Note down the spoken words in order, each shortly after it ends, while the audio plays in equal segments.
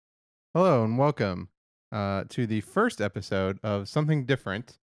Hello and welcome to the first episode of Something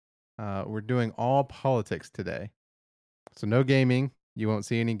Different. We're doing all politics today. So no gaming. You won't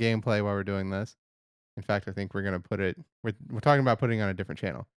see any gameplay while we're doing this. In fact, I think we're going to we're talking about putting it on a different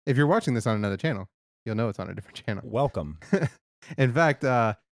channel. If you're watching this on another channel, you'll know it's on a different channel. Welcome. In fact,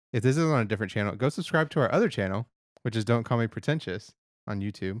 if this is on a different channel, go subscribe to our other channel, which is Don't Call Me Pretentious on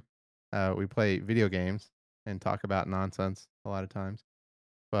YouTube. We play video games and talk about nonsense a lot of times.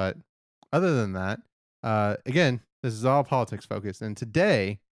 But other than that, again, this is all politics focused. And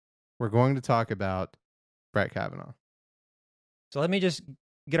today we're going to talk about Brett Kavanaugh. So let me just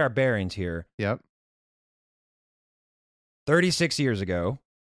get our bearings here. Yep. 36 years ago.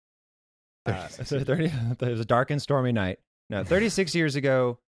 36 it was a dark and stormy night. No, 36 years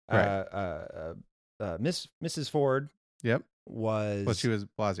ago, Right. Mrs. Ford Yep. was... Well, she was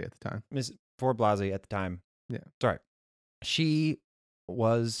Blasey at the time. Miss Ford Blasey at the time. Yeah. Sorry. She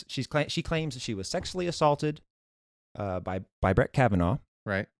claims that she was sexually assaulted by Brett Kavanaugh.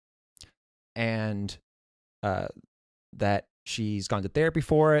 Right. And that she's gone to therapy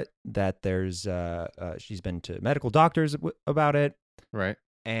for it, that there's she's been to medical doctors about it. Right.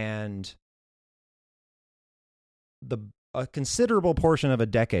 And a considerable portion of a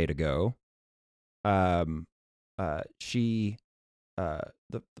decade ago, the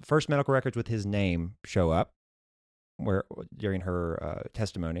first medical records with his name show up during her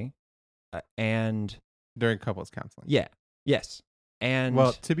testimony, and During couples counseling. Yes. And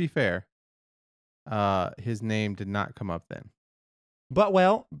well, to be fair, his name did not come up then. But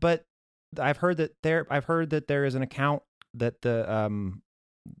I've heard that there is an account that the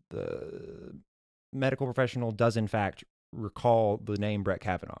medical professional does in fact recall the name Brett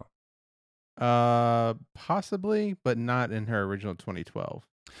Kavanaugh. Possibly, but not in her original 2012.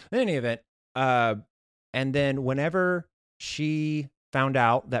 In any event, and then whenever she found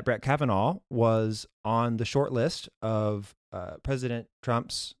out that Brett Kavanaugh was on the short list of President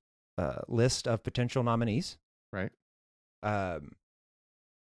Trump's list of potential nominees, Right.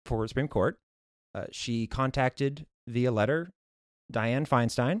 For Supreme Court, she contacted via letter Dianne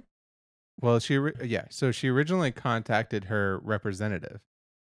Feinstein. Well, so she originally contacted her representative.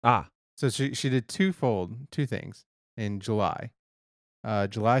 So she did two things in July.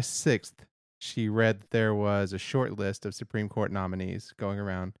 July 6th, she read that there was a short list of Supreme Court nominees going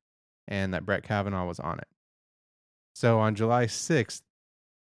around and that Brett Kavanaugh was on it. So on July 6th,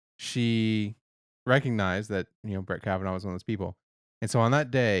 she recognized that, Brett Kavanaugh was one of those people. And so on that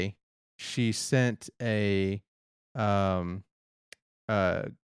day, she sent a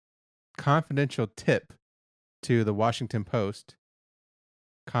confidential tip to the Washington Post,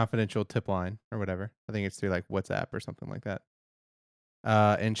 confidential tip line or whatever. I think it's through like WhatsApp or something like that.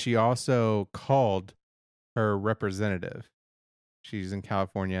 And she also called her representative. She's in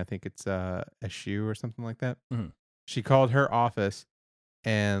California. I think it's SU or something like that. Mm-hmm. She called her office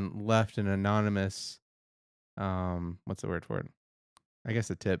and left an anonymous, what's the word for it? I guess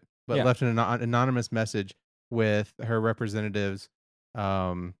a tip, but left an anonymous message with her representative's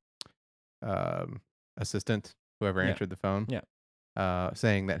assistant, whoever answered the phone,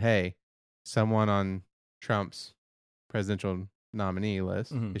 saying that, hey, someone on Trump's presidential nominee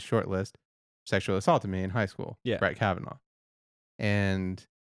list, his short list, sexually assaulted me in high school, Brett Kavanaugh. And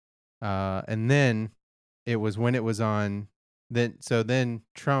then it was when it was on, then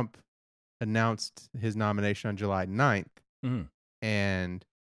Trump announced his nomination on July 9th. Mm-hmm. And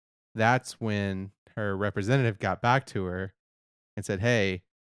that's when her representative got back to her and said, hey,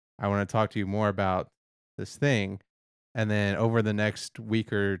 I want to talk to you more about this thing. And then over the next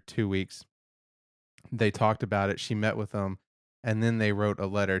week or 2 weeks, they talked about it. She met with them. And then they wrote a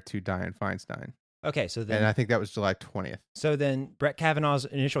letter to Dianne Feinstein. Okay, so then... And I think that was July 20th. So then Brett Kavanaugh's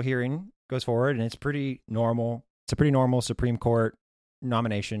initial hearing goes forward, and it's pretty normal. It's a pretty normal Supreme Court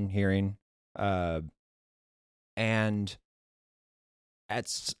nomination hearing. And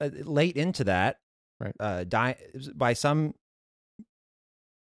at late into that, right, by some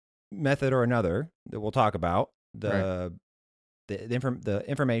method or another that we'll talk about, the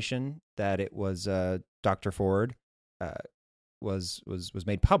information that it was Dr. Ford was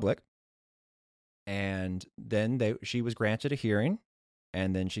made public, and then she was granted a hearing,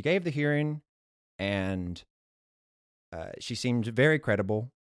 and then she gave the hearing, and she seemed very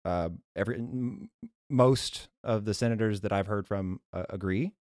credible. Most of the senators that I've heard from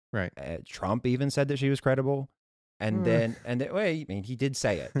agree. Right. Trump even said that she was credible. And then, he did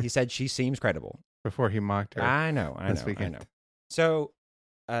say it. He said she seems credible. Before he mocked her. I know. So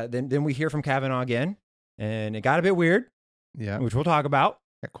then we hear from Kavanaugh again, and it got a bit weird. Yeah. Which we'll talk about.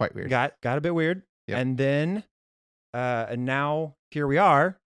 Quite weird. Got a bit weird. Yep. And then, and now here we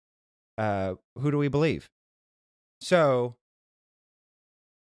are, who do we believe? So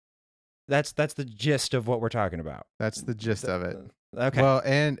that's the gist of what we're talking about. That's the gist of it. Okay. Well,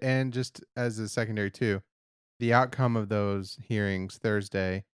 and just as a secondary too, the outcome of those hearings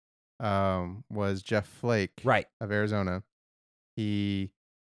Thursday was Jeff Flake of Arizona. He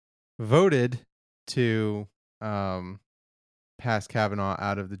voted to pass Kavanaugh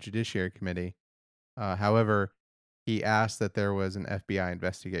out of the Judiciary Committee. However, he asked that there was an FBI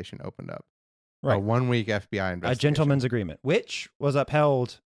investigation opened up. Right. A 1-week FBI investigation. A gentleman's agreement, which was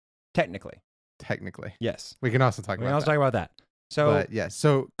upheld technically. Technically. Yes. We can also talk about that. So, but yes.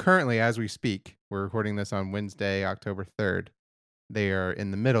 So currently, as we speak, we're recording this on Wednesday, October 3rd. They are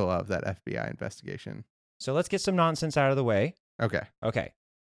in the middle of that FBI investigation. So let's get some nonsense out of the way. Okay.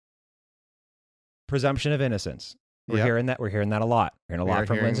 Presumption of innocence. We're hearing that. We're hearing that a lot. We're hearing a lot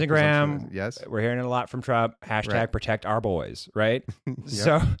from Lindsey Graham. Yes. We're hearing it a lot from Trump. # protect our boys. Right.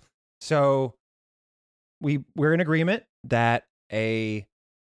 Yep. So we're in agreement that a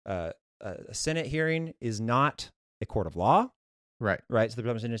Senate hearing is not a court of law. Right. So the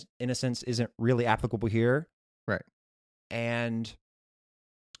presumption of innocence isn't really applicable here. Right. And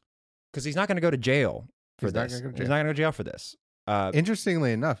because he's not going to go to jail for this. He's not going to go to jail for this.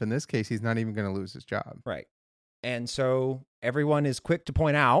 Interestingly enough, in this case, he's not even going to lose his job. Right. And so everyone is quick to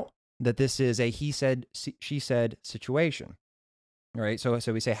point out that this is a he said, she said situation. Right. So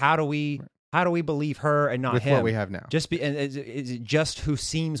we say, how do we believe her and not with him? What we have now. Is it just who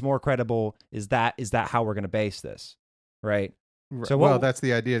seems more credible? Is that how we're going to base this? Right. So that's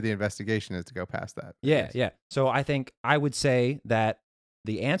the idea of the investigation, is to go past that. Yeah. So I would say that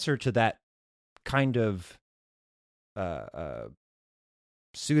the answer to that kind of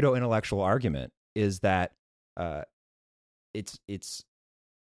pseudo intellectual argument is that it's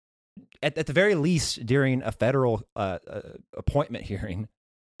at the very least during a federal appointment hearing,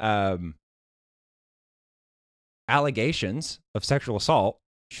 allegations of sexual assault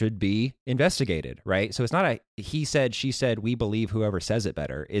should be investigated, right? So it's not a he said, she said, we believe whoever says it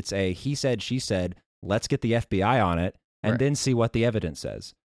better. It's a he said, she said, let's get the FBI on it and then see what the evidence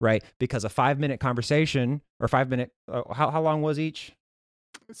says, right? Because a 5-minute conversation or 5-minute, how long was each?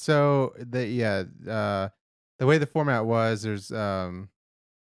 So the way the format was, there's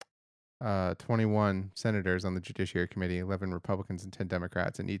 21 senators on the Judiciary Committee, 11 Republicans and 10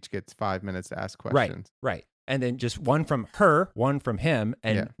 Democrats, and each gets 5 minutes to ask questions. Right. And then just one from her, one from him,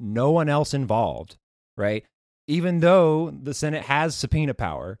 and no one else involved, right? Even though the Senate has subpoena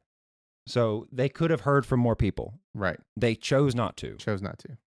power, so they could have heard from more people. Right. They chose not to.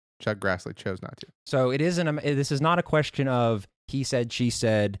 Chuck Grassley chose not to. So this is not a question of he said, she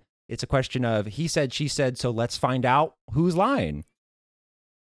said. It's a question of he said, she said, so let's find out who's lying.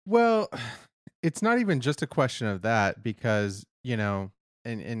 Well, it's not even just a question of that, because,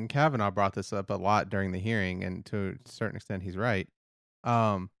 and Kavanaugh brought this up a lot during the hearing, and to a certain extent, he's right.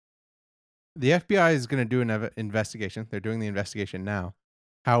 The FBI is going to do an investigation. They're doing the investigation now.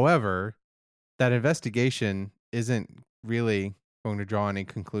 However, that investigation isn't really going to draw any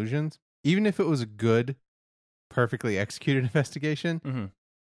conclusions. Even if it was a good, perfectly executed investigation,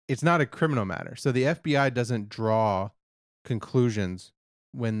 it's not a criminal matter. So the FBI doesn't draw conclusions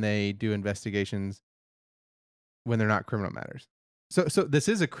when they do investigations when they're not criminal matters. So this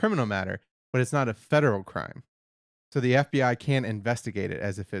is a criminal matter, but it's not a federal crime. So the FBI can't investigate it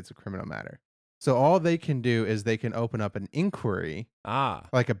as if it's a criminal matter. So all they can do is they can open up an inquiry,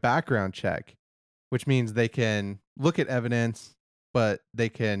 like a background check, which means they can look at evidence, but they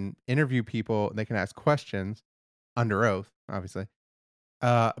can interview people, they can ask questions under oath, obviously.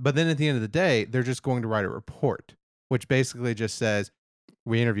 But then at the end of the day, they're just going to write a report, which basically just says,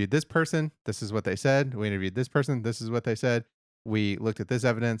 we interviewed this person, this is what they said. We interviewed this person, this is what they said. We looked at this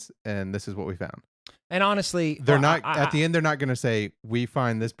evidence, and this is what we found. And honestly, they're not at the end. They're not going to say we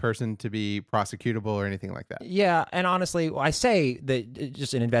find this person to be prosecutable or anything like that. Yeah, and honestly, I say that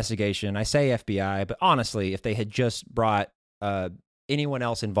just an investigation. I say FBI, but honestly, if they had just brought anyone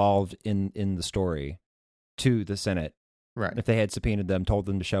else involved in the story to the Senate, right? If they had subpoenaed them, told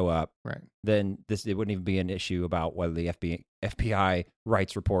them to show up, right? Then it wouldn't even be an issue about whether the FBI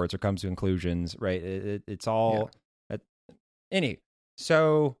writes reports or comes to conclusions, right? It's all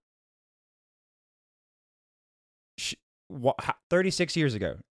so. 36 years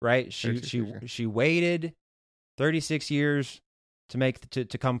ago, right? She waited 36 years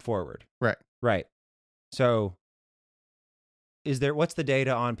to come forward. Right. So what's the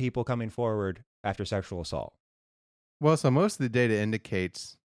data on people coming forward after sexual assault? Well, so most of the data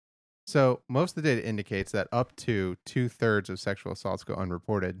indicates that up to 2/3 of sexual assaults go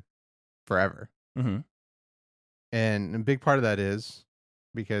unreported forever. Mm-hmm. And a big part of that is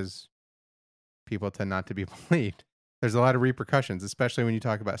because people tend not to be believed. There's a lot of repercussions, especially when you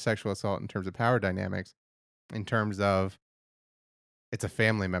talk about sexual assault in terms of power dynamics, in terms of it's a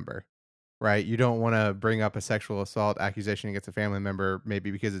family member, right? You don't want to bring up a sexual assault accusation against a family member, maybe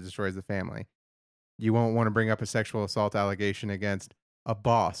because it destroys the family. You won't want to bring up a sexual assault allegation against a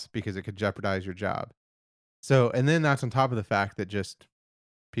boss because it could jeopardize your job. So, and then that's on top of the fact that just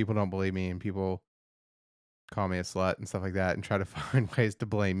people don't believe me and people call me a slut and stuff like that and try to find ways to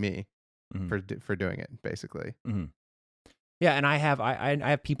blame me for doing it, basically. Mm-hmm. Yeah, and I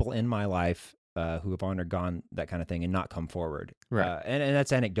have people in my life who have undergone that kind of thing and not come forward. Right. And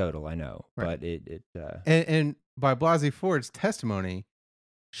that's anecdotal, I know. Right. But and by Blasey Ford's testimony,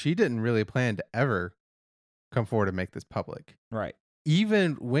 she didn't really plan to ever come forward and make this public. Right.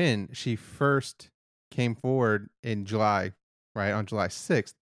 Even when she first came forward in July, right, on July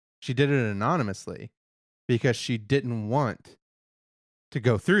 6th, she did it anonymously because she didn't want to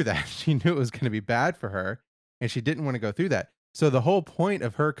go through that. She knew it was going to be bad for her, and she didn't want to go through that. So the whole point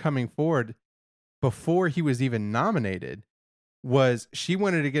of her coming forward before he was even nominated was she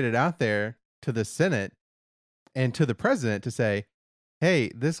wanted to get it out there to the Senate and to the president to say,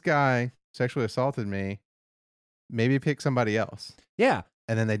 hey, this guy sexually assaulted me. Maybe pick somebody else. Yeah.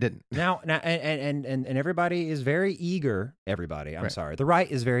 And then they didn't. Now, and everybody is very eager. Everybody, I'm sorry. The right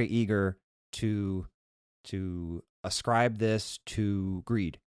is very eager to ascribe this to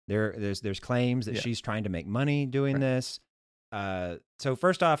greed. There's claims that she's trying to make money doing this. So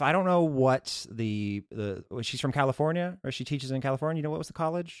first off, I don't know what she's from California, or she teaches in California. You know, what was the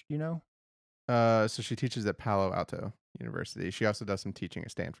college? You know? So she teaches at Palo Alto University. She also does some teaching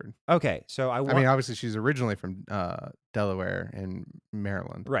at Stanford. Okay, so I mean, obviously she's originally from Delaware and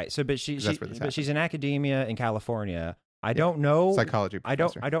Maryland. Right. So, but she's in academia in California. I don't know psychology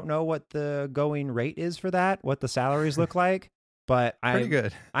professor. I don't know what the going rate is for that, what the salaries look like, but pretty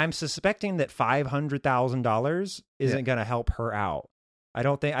good. I'm suspecting that $500,000 isn't going to help her out. I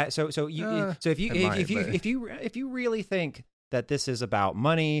don't think. If you really think that this is about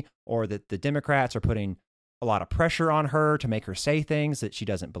money, or that the Democrats are putting a lot of pressure on her to make her say things that she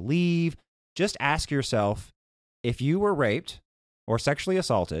doesn't believe, just ask yourself, if you were raped or sexually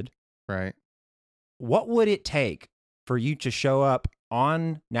assaulted, right, what would it take for you to show up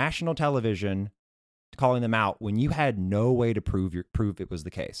on national television calling them out when you had no way to prove it was the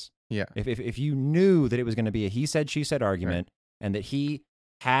case? Yeah. If you knew that it was going to be a he said, she said argument, and that he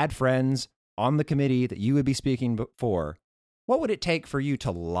had friends on the committee that you would be speaking for, what would it take for you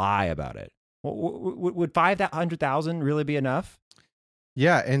to lie about it? Would $500,000 really be enough?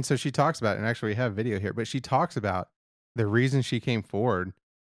 Yeah, and so she talks about it, and actually we have video here, but she talks about the reason she came forward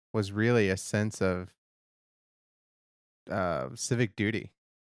was really a sense of civic duty.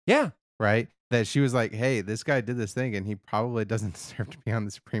 Yeah. Right? That she was like, hey, this guy did this thing, and he probably doesn't deserve to be on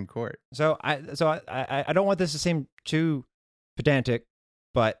the Supreme Court. So I don't want this to seem too pedantic,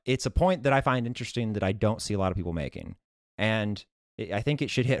 but it's a point that I find interesting that I don't see a lot of people making. And I think it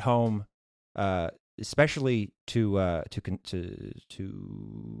should hit home, especially to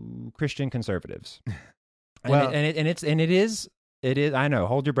Christian conservatives. Well, it is. I know.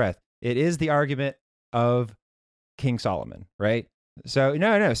 Hold your breath. It is the argument of King Solomon, right? So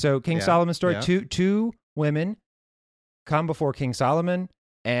no. So King Solomon's story. Yeah. Two women come before King Solomon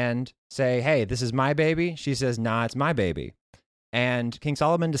and say, "Hey, this is my baby." She says, "Nah, it's my baby." And King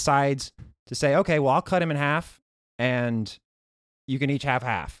Solomon decides to say, "Okay, well, I'll cut him in half, and you can each have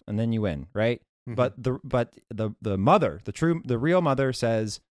half, and then you win, right?" Mm-hmm. But the mother, the real mother,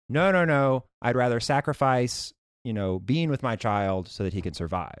 says, "No, I'd rather sacrifice, being with my child so that he can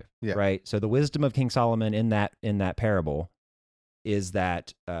survive." Yeah. Right. So the wisdom of King Solomon in that parable is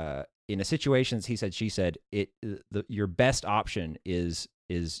that in a situation, as he said, she said, your best option is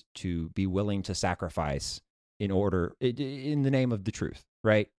to be willing to sacrifice in the name of the truth,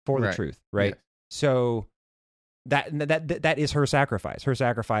 right? For the truth, right? Yeah. So that is her sacrifice. Her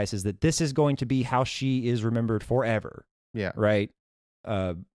sacrifice is that this is going to be how she is remembered forever. Yeah. Right.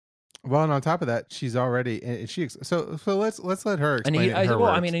 Well, and on top of that, she's already so let's let her explain it in her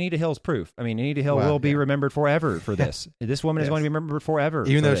words. Anita Hill's proof. Anita Hill will be remembered forever for this. This woman is going to be remembered forever,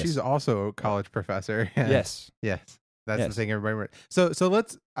 even though she's also a college professor. Yes. That's the thing everybody. So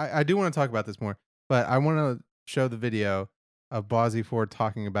let's. I do want to talk about this more, but I want to show the video of Blasey Ford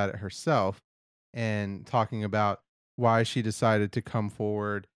talking about it herself and talking about why she decided to come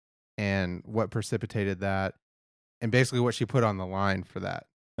forward and what precipitated that, and basically what she put on the line for that.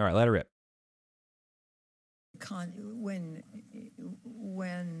 All right, let her rip.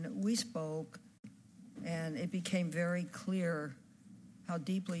 When we spoke, and it became very clear how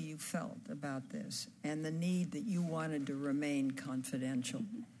deeply you felt about this and the need that you wanted to remain confidential.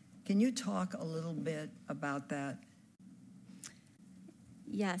 Can you talk a little bit about that?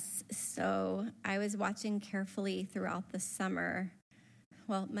 Yes. So I was watching carefully throughout the summer.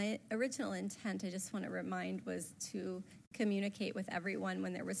 Well, my original intent, I just want to remind, was to communicate with everyone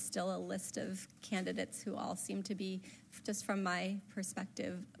when there was still a list of candidates who all seemed to be, just from my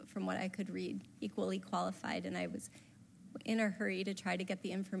perspective, from what I could read, equally qualified. And I was in a hurry to try to get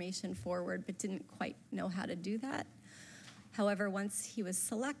the information forward, but didn't quite know how to do that. However, once he was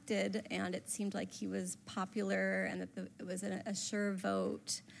selected and it seemed like he was popular and that it was a sure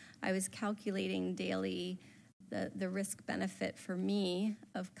vote, I was calculating daily the risk-benefit for me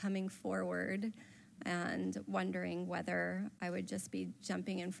of coming forward and wondering whether I would just be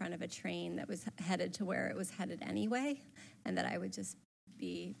jumping in front of a train that was headed to where it was headed anyway, and that I would just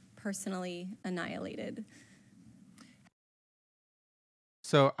be personally annihilated.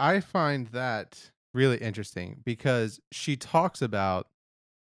 So I find that really interesting because she talks about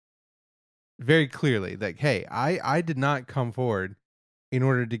very clearly that, hey, I did not come forward in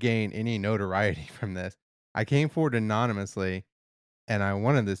order to gain any notoriety from this. I came forward anonymously, and I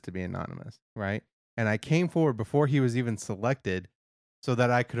wanted this to be anonymous, right? And I came forward before he was even selected so that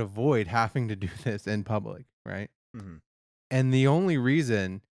I could avoid having to do this in public, right? Mm-hmm. And the only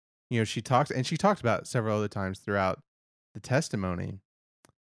reason, she talks about it several other times throughout the testimony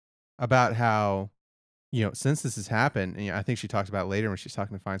about how, since this has happened, and I think she talks about it later when she's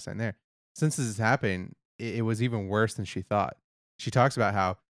talking to Feinstein there, since this has happened, it was even worse than she thought. She talks about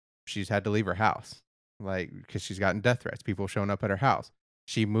how she's had to leave her house, because she's gotten death threats, people showing up at her house.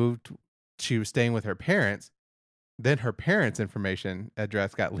 She was staying with her parents. Then her parents' information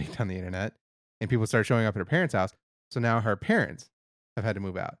address got leaked on the internet, and people started showing up at her parents' house. So now her parents have had to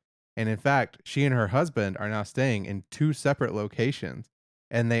move out. And in fact, she and her husband are now staying in 2 separate locations,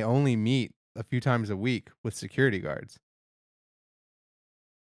 and they only meet a few times a week with security guards.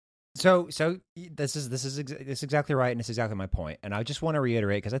 So this is exactly right, and it's exactly my point. And I just want to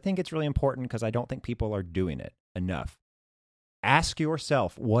reiterate, because I think it's really important, because I don't think people are doing it enough. Ask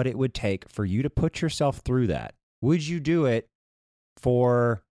yourself what it would take for you to put yourself through that. Would you do it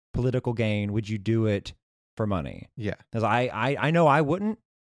for political gain? Would you do it for money? Yeah. Because I know I wouldn't,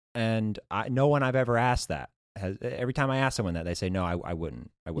 and no one I've ever asked that. Every time I ask someone that, they say, no, I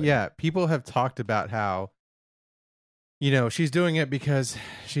wouldn't. Yeah, people have talked about how, she's doing it because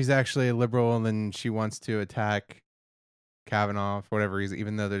she's actually a liberal and then she wants to attack Kavanaugh for whatever reason,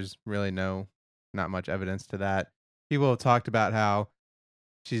 even though there's really not much evidence to that. People have talked about how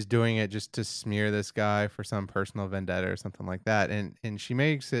she's doing it just to smear this guy for some personal vendetta or something like that. And she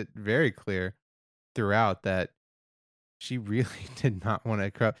makes it very clear throughout that she really did not want to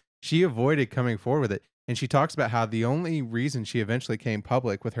corrupt. She avoided coming forward with it. And she talks about how the only reason she eventually came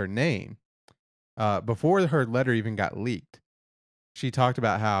public with her name, before her letter even got leaked, she talked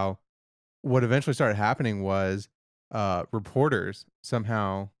about how what eventually started happening was reporters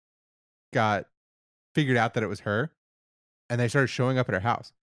somehow figured out that it was her, and they started showing up at her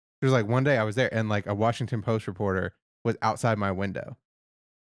house. There's one day I was there, and a Washington Post reporter was outside my window.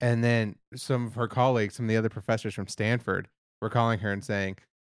 And then some of her colleagues, some of the other professors from Stanford, were calling her and saying,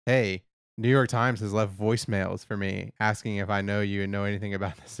 hey, New York Times has left voicemails for me asking if I know you and know anything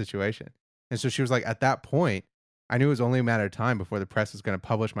about this situation. And so she was like, at that point, I knew it was only a matter of time before the press was going to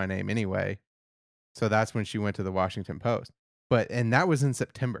publish my name anyway. So that's when she went to the Washington Post. And that was in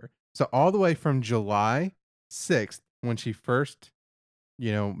September. So all the way from July 6th, when she first,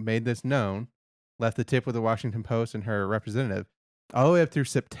 made this known, left the tip with the Washington Post and her representative, all the way up through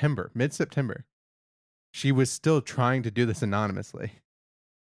September, mid-September, she was still trying to do this anonymously.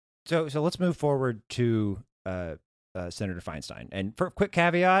 So let's move forward to Senator Feinstein. And for a quick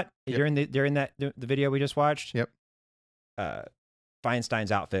caveat, during the video we just watched,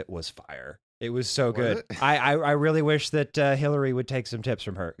 Feinstein's outfit was fire. It was so good. I really wish that Hillary would take some tips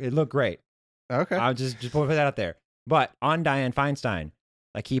from her. It looked great. Okay. I'll just put that out there. But on Dianne Feinstein,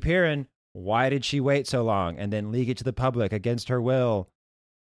 I keep hearing, why did she wait so long and then leak it to the public against her will?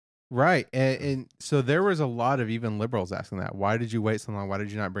 Right. And so there was a lot of even liberals asking that. Why did you wait so long? Why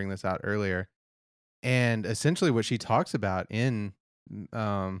did you not bring this out earlier? And essentially what she talks about in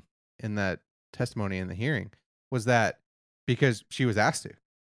that testimony in the hearing was that because she was asked to.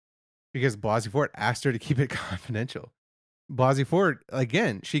 Because Blasey Ford asked her to keep it confidential. Blasey Ford,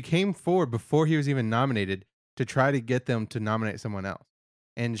 again, she came forward before he was even nominated to try to get them to nominate someone else.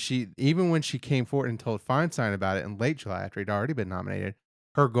 And even when she came forward and told Feinstein about it in late July after he'd already been nominated,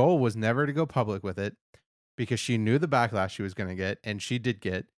 her goal was never to go public with it because she knew the backlash she was going to get, and she did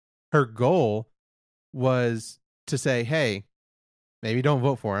get. Her goal was to say, hey, maybe don't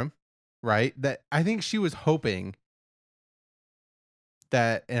vote for him, right? That I think she was hoping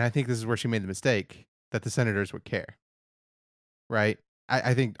that, and I think this is where she made the mistake, that the senators would care. Right?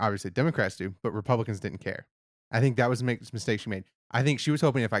 I think obviously Democrats do, but Republicans didn't care. I think that was the mistake she made. I think she was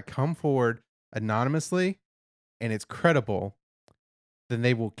hoping if I come forward anonymously and it's credible, then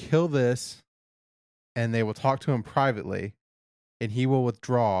they will kill this and they will talk to him privately and he will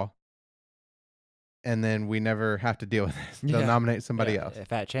withdraw. And then we never have to deal with this. They'll nominate somebody else. A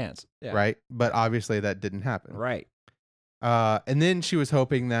fat chance. Yeah. Right? But obviously that didn't happen. Right. And then she was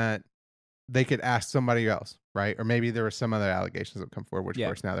hoping that they could ask somebody else, right? Or maybe there were some other allegations that would come forward, which of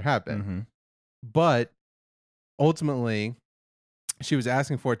course now there have been. Mm-hmm. But ultimately, she was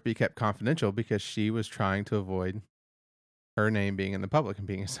asking for it to be kept confidential because she was trying to avoid her name being in the public and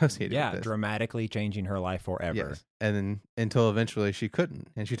being associated with this. Dramatically changing her life forever. Yes. And then until eventually she couldn't.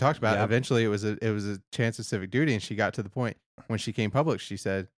 And she talked about eventually it was a chance of civic duty, and she got to the point when she came public, she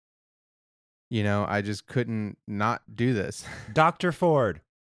said, you know, I just couldn't not do this. Dr. Ford,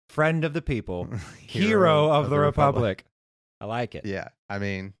 friend of the people, hero of the Republic. I like it. Yeah. I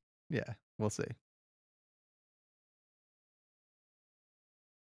mean, yeah, we'll see.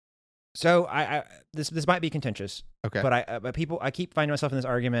 So this might be contentious. Okay. But I keep finding myself in this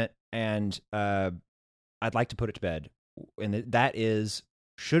argument, and I'd like to put it to bed. And that is,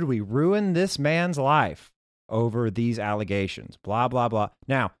 should we ruin this man's life over these allegations? Blah blah blah.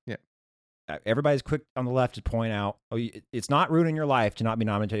 Now, everybody's quick on the left to point out, it's not ruining your life to not be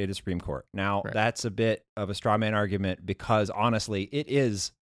nominated to the Supreme Court. Now, that's a bit of a straw man argument, because honestly, it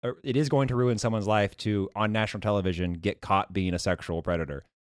is going to ruin someone's life to, on national television, get caught being a sexual predator.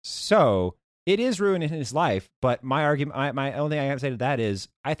 So it is ruining his life. But my argument, my only thing I have to say to that is,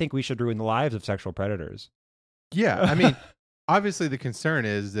 I think we should ruin the lives of sexual predators. Yeah, I mean, obviously the concern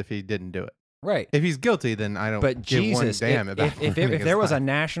is if he didn't do it. Right. If he's guilty, then I don't give one damn about if there was a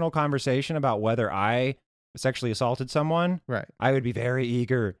national conversation about whether I sexually assaulted someone, right, I would be very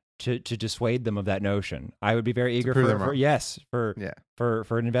eager to dissuade them of that notion. I would be very eager for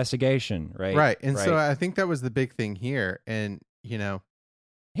an investigation, right? Right. And so I think that was the big thing here. And, you know,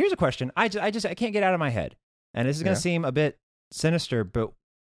 here's a question I can't get out of my head. And this is going to seem a bit sinister, but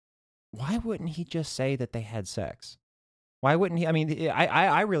why wouldn't he just say that they had sex? Why wouldn't he? I mean,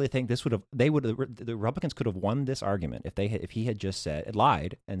 I really think the Republicans could have won this argument if he had just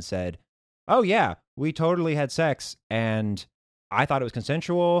lied and said, "Oh yeah, we totally had sex, and I thought it was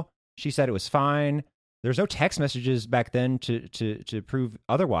consensual. She said it was fine. There's no text messages back then to prove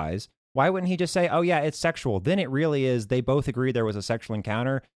otherwise. Why wouldn't he just say, "Oh yeah, it's sexual"? Then it really is. They both agree there was a sexual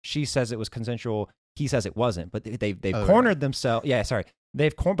encounter. She says it was consensual. He says it wasn't. But they've cornered themselves. Yeah, sorry.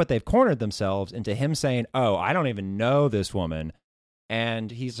 They've cornered themselves into him saying, "Oh, I don't even know this woman,"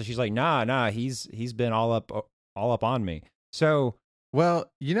 and she's like, "Nah, he's been all up on me." So, well,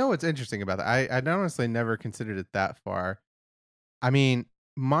 you know what's interesting about that? I honestly never considered it that far. I mean,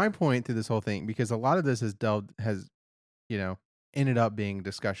 my point through this whole thing, because a lot of this has ended up being a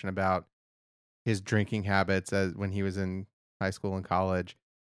discussion about his drinking habits as when he was in high school and college,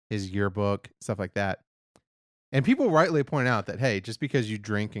 his yearbook, stuff like that. And people rightly point out that, hey, just because you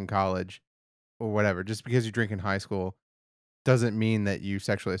drink in college or whatever, just because you drink in high school doesn't mean that you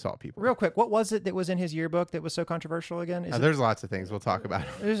sexually assault people. Real quick, what was it that was in his yearbook that was so controversial again? There's lots of things we'll talk about.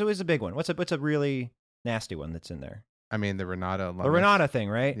 It was a big one. What's a really nasty one that's in there? I mean, the Renata alumnus. The Renata thing,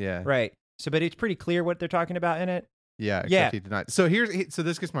 right? Yeah. Right. So, but it's pretty clear what they're talking about in it. Yeah, except he denied. So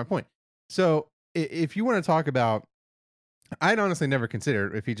this gets my point. So if you want to talk about, I'd honestly never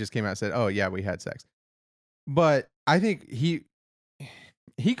considered if he just came out and said, "Oh yeah, we had sex," but I think he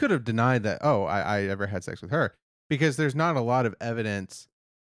could have denied that. Oh, I ever had sex with her, because there's not a lot of evidence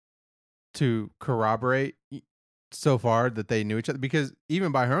to corroborate so far that they knew each other. Because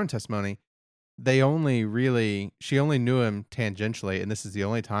even by her own testimony, she only knew him tangentially, and this is the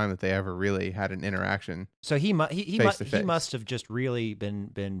only time that they ever really had an interaction. So he must have just really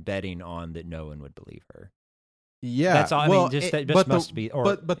been betting on that no one would believe her. Yeah, that's all. Well, I mean, that must be.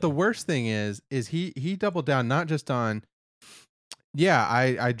 But the worst thing is he doubled down not just on,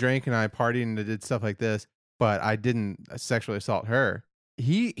 I drank and I partied and I did stuff like this, but I didn't sexually assault her.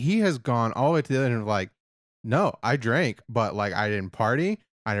 He has gone all the way to the other end of like, no, I drank, but like I didn't party.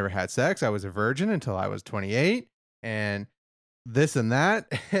 I never had sex. I was a virgin until I was 28, and this and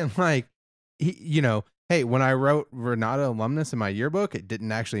that. And like, hey, when I wrote Renata alumnus in my yearbook, it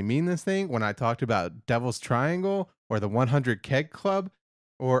didn't actually mean this thing. When I talked about Devil's Triangle or the 100 Keg Club,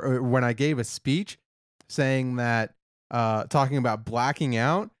 or when I gave a speech saying that, talking about blacking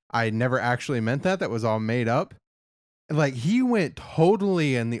out, I never actually meant that. That was all made up. Like, he went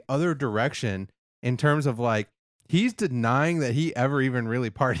totally in the other direction in terms of like, he's denying that he ever even really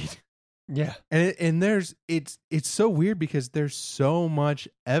partied. Yeah. And it's so weird because there's so much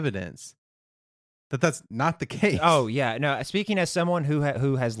evidence that that's not the case. Oh yeah, no. Speaking as someone who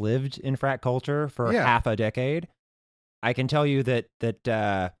has lived in frat culture for half a decade, I can tell you that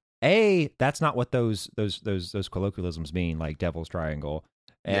that's not what those colloquialisms mean, like Devil's Triangle.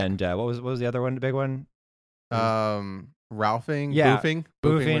 And what was the other one, the big one? Ralphing,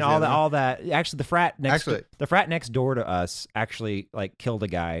 boofing, all that. Actually, the frat next door to us actually like killed a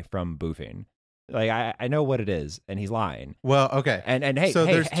guy from boofing. Like I know what it is, and he's lying. Well, okay, and hey, so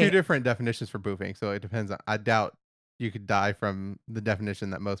there's two different definitions for boofing, so it depends. I doubt you could die from the definition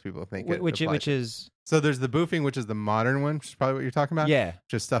that most people think. Which is so there's the boofing, which is the modern one, which is probably what you're talking about. Yeah,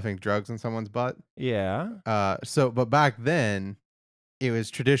 just stuffing drugs in someone's butt. Yeah. But back then, it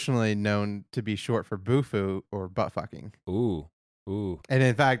was traditionally known to be short for boofoo or butt fucking. Ooh. And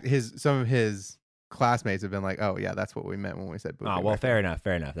in fact, some of his classmates have been like, "Oh yeah, that's what we meant when we said boofing." Oh well, fair enough.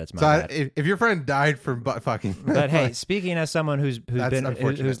 That's my bad. If your friend died from butt fucking, but hey, speaking as someone who's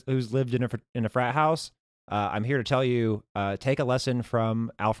lived in a frat house, I'm here to tell you, take a lesson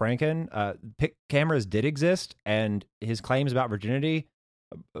from Al Franken. Cameras did exist, and his claims about virginity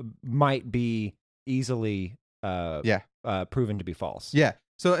might be easily proven to be false. Yeah.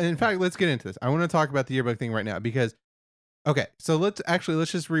 So, and in fact, let's get into this. I want to talk about the yearbook thing right now because, okay, so let's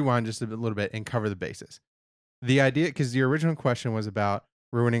just rewind just a little bit and cover the basis. The idea, because your original question was about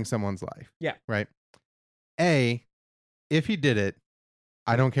ruining someone's life. Yeah. Right. If he did it,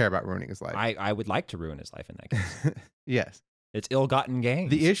 I don't care about ruining his life. I would like to ruin his life in that case. Yes. It's ill-gotten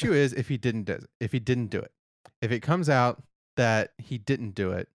gains. The issue is if he didn't do it. If it comes out that he didn't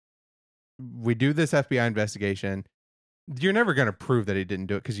do it, we do this FBI investigation. You're never going to prove that he didn't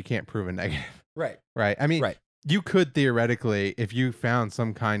do it because you can't prove a negative. Right. Right. I mean, right. You could theoretically, if you found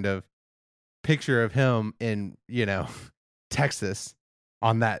some kind of picture of him in, Texas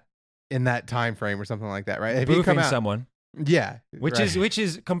in that time frame or something like that, right? If Boofing he come out, someone. Yeah. Which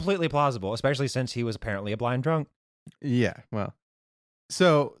is completely plausible, especially since he was apparently a blind drunk. Yeah. Well,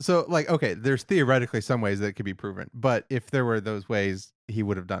 so like, okay, there's theoretically some ways that it could be proven, but if there were those ways, he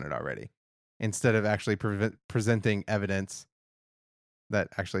would have done it already instead of actually presenting evidence that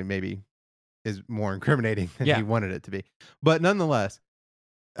actually maybe is more incriminating than he wanted it to be. But nonetheless,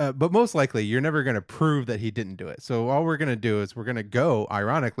 but most likely you're never going to prove that he didn't do it. So all we're going to do is we're going to go,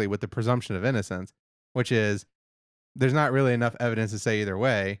 ironically, with the presumption of innocence, which is there's not really enough evidence to say either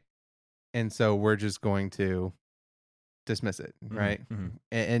way. And so we're just going to dismiss it, right?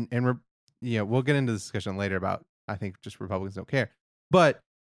 Mm-hmm. And we'll get into the discussion later about, I think just Republicans don't care. But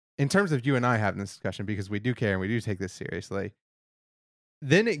in terms of you and I having this discussion, because we do care and we do take this seriously,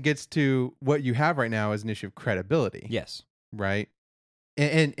 then it gets to what you have right now as an issue of credibility. Yes. Right?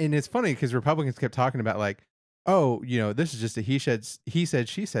 And it's funny because Republicans kept talking about like, oh, this is just a he said,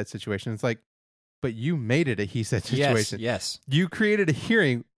 she said situation. It's like, but you made it a he said situation. Yes. You created a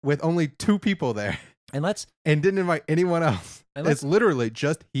hearing with only 2 people there. And didn't invite anyone else. It's literally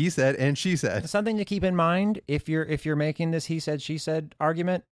just he said and she said. Something to keep in mind if you're making this he said she said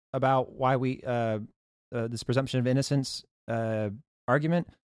argument about why we this presumption of innocence argument.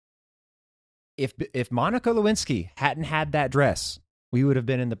 If Monica Lewinsky hadn't had that dress, we would have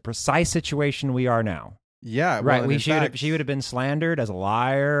been in the precise situation we are now. Yeah, right. She would have been slandered as a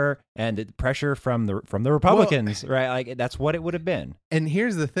liar, and the pressure from the Republicans, right? Like that's what it would have been. And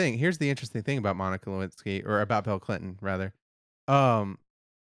here's the thing. Here's the interesting thing about Monica Lewinsky, or about Bill Clinton, rather.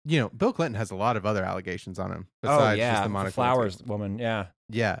 Bill Clinton has a lot of other allegations on him besides just the Monica Flowers Lewinsky woman. Yeah,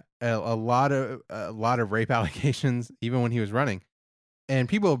 yeah, a lot of rape allegations, even when he was running, and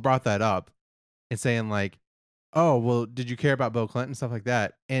people have brought that up and saying like, oh, well, did you care about Bill Clinton, stuff like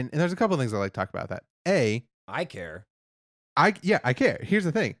that? And there's a couple of things I like to talk about that. I care. I care. Here's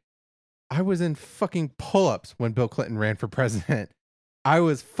the thing. I was in fucking pull-ups when Bill Clinton ran for president. I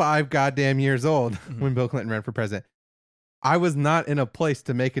was 5 goddamn years old when Bill Clinton ran for president. I was not in a place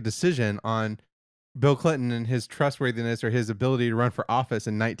to make a decision on Bill Clinton and his trustworthiness or his ability to run for office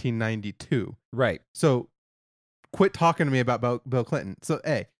in 1992. Right. So quit talking to me about Bill Clinton. So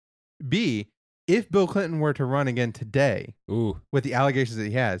A. B, if Bill Clinton were to run again today with the allegations that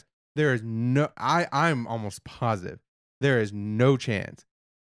he has, there is I'm almost positive there is no chance.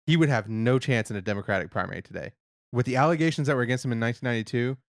 He would have no chance in a Democratic primary today. With the allegations that were against him in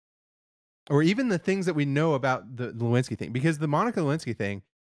 1992, or even the things that we know about the Lewinsky thing, because the Monica Lewinsky thing,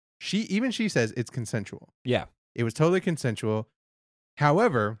 she says it's consensual. Yeah. It was totally consensual.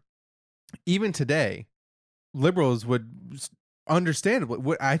 However, even today, liberals would understandably,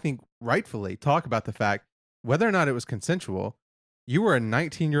 what I think rightfully, talk about the fact whether or not it was consensual. You were a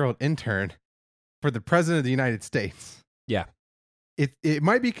 19-year-old intern for the president of the United States. Yeah. it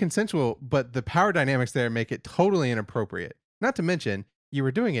might be consensual, but the power dynamics there make it totally inappropriate. Not to mention, you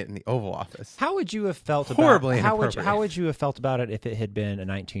were doing it in the Oval Office. How would you have felt Horribly about inappropriate. how would you have felt about it if it had been a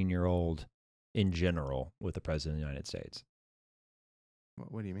 19-year-old in general with the president of the United States?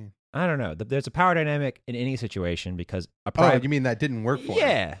 What do you mean? I don't know. There's a power dynamic in any situation because you mean that didn't work for him?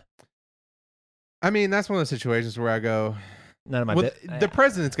 Yeah. I mean, that's one of those situations where I go, None of my the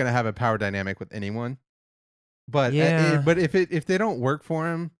president's going to have a power dynamic with anyone. But Yeah. but if they don't work for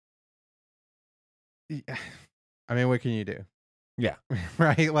him, I mean, what can you do? Yeah.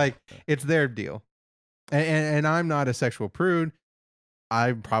 Right? Like, it's their deal. And I'm not a sexual prude.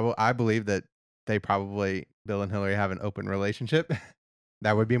 I believe that they probably, Bill and Hillary, have an open relationship.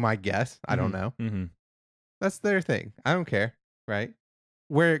 That would be my guess. I don't know. Mm-hmm. That's their thing. I don't care. Right?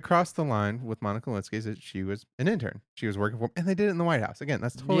 Where it crossed the line with Monica Lewinsky is that she was an intern. She was working for them, and they did it in the White House. Again,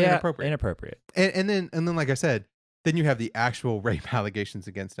 that's totally inappropriate. And then, like I said, then you have the actual rape allegations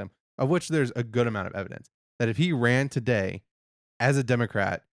against him, of which there's a good amount of evidence that if he ran today as a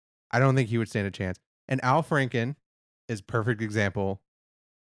Democrat, I don't think he would stand a chance. And Al Franken is a perfect example,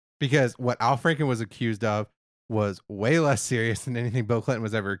 because what Al Franken was accused of was way less serious than anything Bill Clinton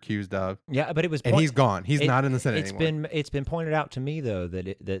was ever accused of. Yeah, but it was, and he's gone. He's not in the Senate anymore. It's been pointed out to me though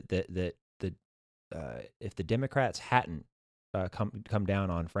that if the Democrats hadn't come down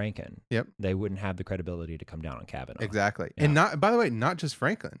on Franken, they wouldn't have the credibility to come down on Kavanaugh. Exactly. Yeah. And by the way, not just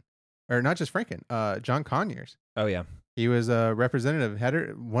Franken. John Conyers. Oh yeah, he was a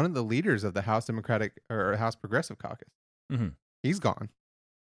representative, one of the leaders of the House Democratic or House Progressive Caucus. Mm-hmm. He's gone.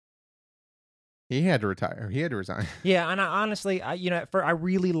 He had to retire. He had to resign. Yeah, and I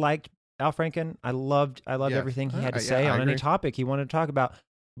really liked Al Franken. I loved everything he had to say on any topic he wanted to talk about.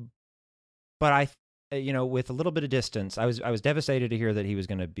 But with a little bit of distance, I was devastated to hear that he was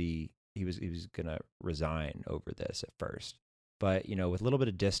going to resign over this at first. But with a little bit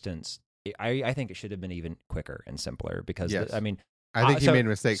of distance, I think it should have been even quicker and simpler because yes. I think he made a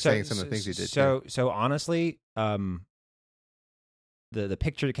mistake saying some of the things he did. So honestly, the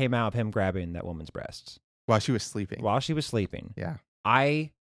picture that came out of him grabbing that woman's breasts while she was sleeping. Yeah,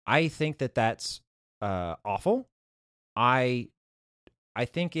 I think that's awful. I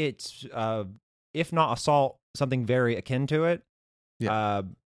think it's if not assault, something very akin to it. Yeah.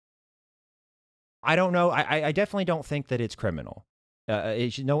 I don't know. I definitely don't think that it's criminal.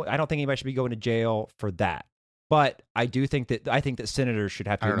 I don't think anybody should be going to jail for that. But I think that senators should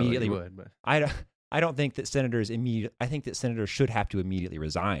have to immediately. I don't think that senators I think that senators should have to immediately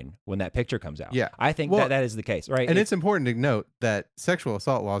resign when that picture comes out. Yeah. I think that is the case, right? And it's important to note that sexual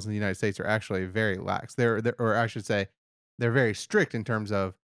assault laws in the United States are actually very lax. They're very strict in terms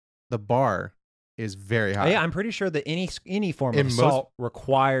of the bar is very high. Yeah, I'm pretty sure that any form of assault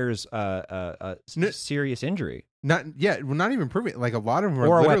requires serious injury. Not even proving. Like a lot of them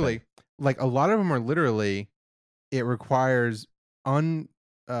are literally, it requires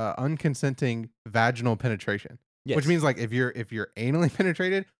unconsenting vaginal penetration. Yes. Which means like if you're anally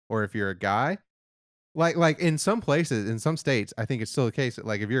penetrated or if you're a guy, like in some places, in some states, I think it's still the case that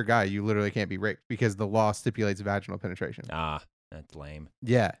like if you're a guy, you literally can't be raped because the law stipulates vaginal penetration. That's lame.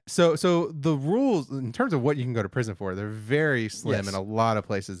 Yeah. So the rules in terms of what you can go to prison for, they're very slim in a lot of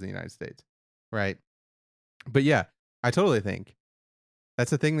places in the United States. Right. But yeah, I totally think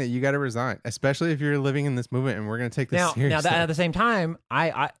that's a thing that you got to resign, especially if you're living in this movement and we're going to take this seriously. Now, at the same time,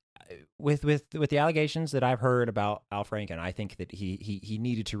 I with the allegations that I've heard about Al Franken, I think that he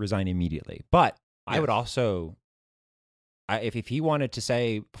needed to resign immediately. But I would also, if he wanted to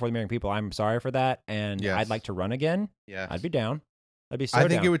say before the American people, I'm sorry for that, and I'd like to run again, I'd be down. I'd be so down. I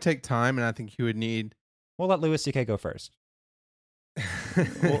think it would take time, and I think he would need. We'll let Louis C.K. go first.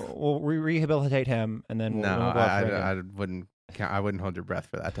 we'll rehabilitate him, and then we'll go I wouldn't hold your breath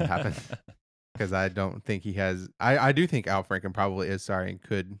for that to happen because I don't think he has. I do think Al Franken probably is sorry and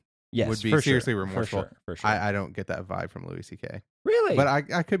would be seriously remorseful. For sure. I don't get that vibe from Louis C.K. Really, but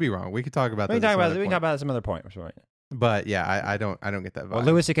I could be wrong. We could talk about we this. We can talk about it some other point. Right. But yeah, I don't get that vibe. What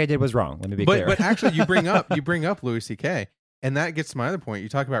Louis C.K. did was wrong. Let me be clear. But actually, you bring up Louis C.K. and that gets to my other point. You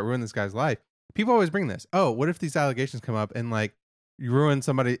talk about ruining this guy's life. People always bring this. Oh, what if these allegations come up and like you ruin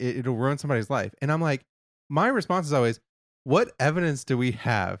somebody? It'll ruin somebody's life. And I'm like, my response is always, what evidence do we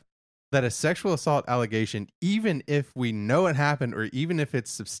have that a sexual assault allegation, even if we know it happened or even if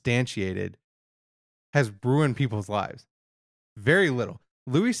it's substantiated, has ruined people's lives? Very little.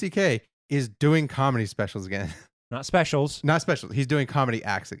 Louis C.K. is doing comedy specials again. Not specials. He's doing comedy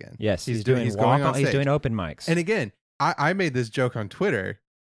acts again. Yes, he's going on stage. He's doing open mics. And again, I made this joke on Twitter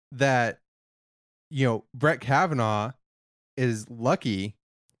that, Brett Kavanaugh is lucky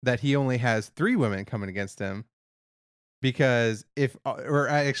that he only has 3 women coming against him because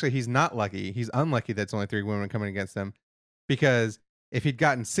actually he's not lucky. He's unlucky that's only 3 women coming against him, because if he'd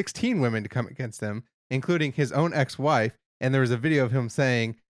gotten 16 women to come against him, including his own ex-wife, and there was a video of him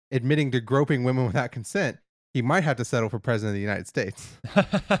admitting to groping women without consent, he might have to settle for president of the United States.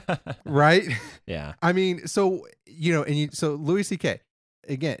 Right? Yeah. I mean, so, so Louis C.K.,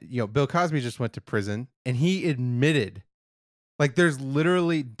 again, Bill Cosby just went to prison, and he admitted, like, there's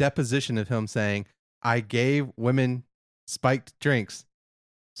literally deposition of him saying, I gave women spiked drinks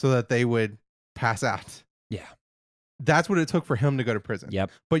so that they would pass out. Yeah. That's what it took for him to go to prison. Yep.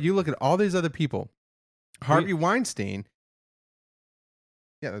 But you look at all these other people, Harvey Weinstein.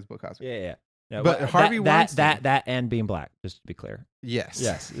 Yeah, that's Bill Cosby. Yeah. No, but Harvey Weinstein. That and being black, just to be clear.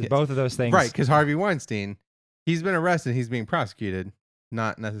 Yes. Both of those things. Right, because Harvey Weinstein, he's been arrested, he's being prosecuted,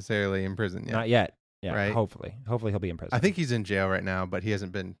 not necessarily in prison yet. Not yet. Yeah, right? Hopefully he'll be in prison. I think he's in jail right now, but his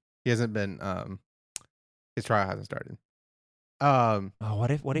trial hasn't started. What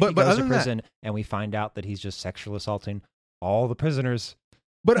if he goes to prison and we find out that he's just sexual assaulting all the prisoners?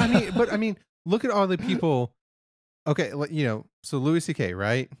 But I mean, look at all the people. Okay, so Louis C.K.,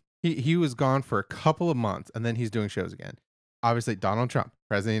 right? He was gone for a couple of months, and then he's doing shows again. Obviously, Donald Trump,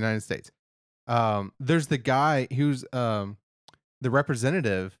 president of the United States. There's the guy who's the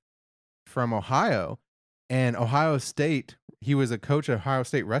representative from Ohio, and Ohio State. He was a coach of Ohio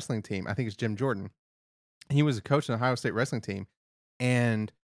State wrestling team. I think it's Jim Jordan. He was a coach in the Ohio State wrestling team,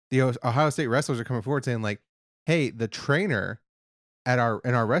 and the Ohio State wrestlers are coming forward saying, like, "Hey, the trainer in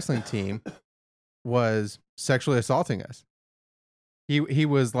our wrestling team was sexually assaulting us. He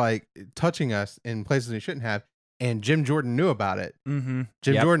was like touching us in places he shouldn't have, and Jim Jordan knew about it. Mm-hmm.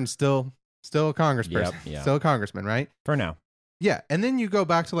 Jim Jordan's still a congressperson, still a congressman, right? For now, yeah. And then you go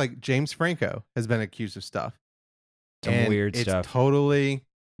back to like James Franco has been accused of stuff, some weird stuff, totally."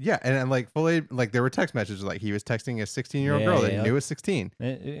 Yeah, and like fully, like there were text messages like he was texting a 16-year-old girl that he knew was 16.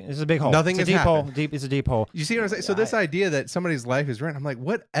 It's a big hole. Nothing it's has happened. Hole. It's a deep hole. You see what I'm saying? So this idea that somebody's life is ruined, I'm like,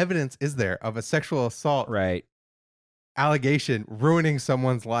 what evidence is there of a sexual assault allegation ruining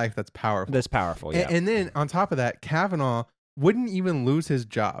someone's life that's powerful? That's powerful, yeah. And then on top of that, Kavanaugh wouldn't even lose his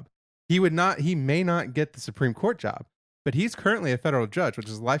job. He may not get the Supreme Court job, but he's currently a federal judge, which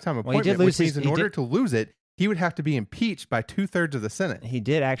is a lifetime appointment, which means in order to lose it, he would have to be impeached by 2/3 of the Senate. He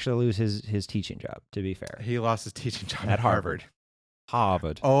did actually lose his teaching job, to be fair. He lost his teaching job at Harvard.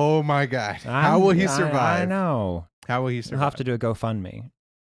 Oh, my God. How will he survive? I know. How will he survive? He'll have to do a GoFundMe.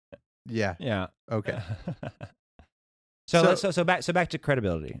 Yeah. Okay. So back to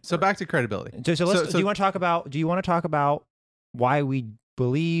credibility. So back to credibility. Do you want to talk about why we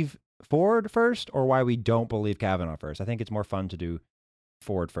believe Ford first or why we don't believe Kavanaugh first? I think it's more fun to do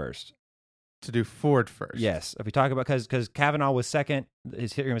Ford first. To do Ford first. Yes. If we talk about, because Kavanaugh was second,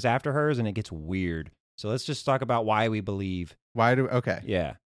 his hearing was after hers, and it gets weird. So let's just talk about why we believe. Okay.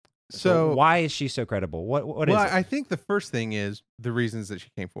 Yeah. So why is she so credible? What is it? Well, I think the first thing is the reasons that she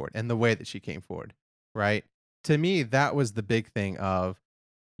came forward and the way that she came forward, right? To me, that was the big thing of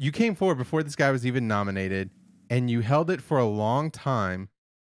you came forward before this guy was even nominated, and you held it for a long time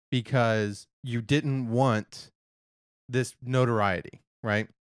because you didn't want this notoriety, right?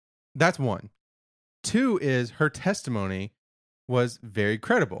 That's one. Two is her testimony was very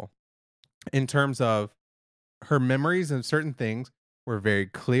credible in terms of her memories of certain things were very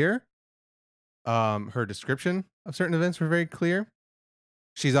clear. Her description of certain events were very clear.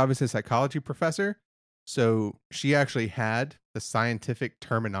 She's obviously a psychology professor, so she actually had the scientific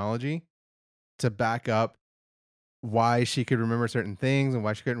terminology to back up why she could remember certain things and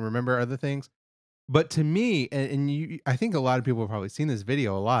why she couldn't remember other things. But to me, I think a lot of people have probably seen this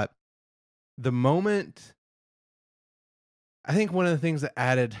video a lot. The moment, I think one of the things that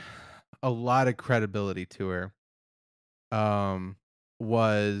added a lot of credibility to her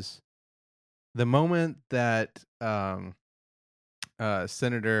was the moment that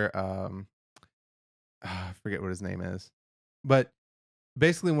Senator, I forget what his name is, but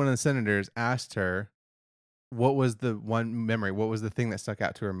basically one of the senators asked her what was the one memory, what was the thing that stuck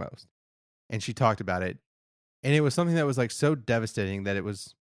out to her most. And she talked about it. And it was something that was like so devastating that it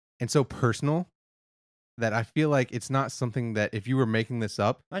was, and so personal that I feel like it's not something that if you were making this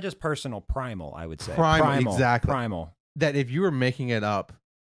up. Not just personal, primal, I would say. Primal, exactly. Primal. That if you were making it up,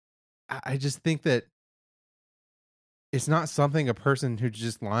 I just think that it's not something a person who's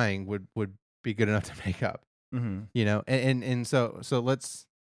just lying would be good enough to make up. Mm-hmm. You know, and so let's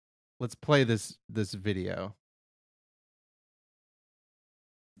play this video.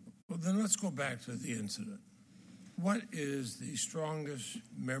 Well, then let's go back to the incident. What is the strongest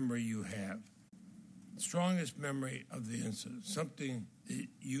memory you have? Strongest memory of the incident, something that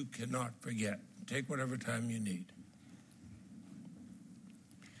you cannot forget. Take whatever time you need.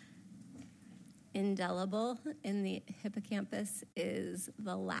 indelible in the hippocampus is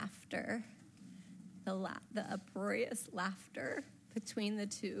the laughter, the uproarious laughter between the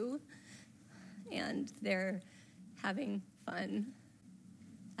two, and they're having fun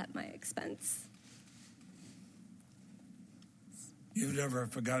at my expense. You've never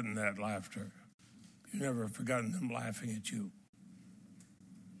forgotten that laughter. You've never forgotten them laughing at you.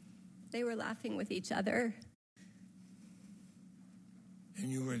 They were laughing with each other. And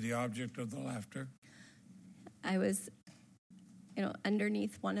you were the object of the laughter? I was,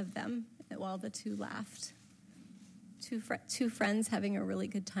 underneath one of them while the two laughed. Two friends having a really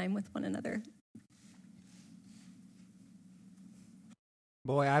good time with one another.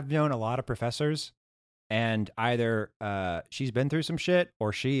 Boy, I've known a lot of professors, and either she's been through some shit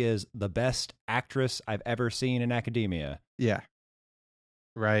or she is the best actress I've ever seen in academia. Yeah.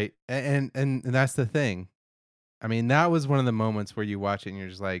 Right. And that's the thing. I mean, that was one of the moments where you watch it and you're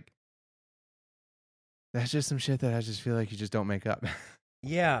just like, that's just some shit that I just feel like you just don't make up.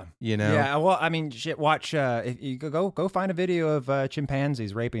 Yeah. Yeah. Well, I mean, shit. Watch. If you go find a video of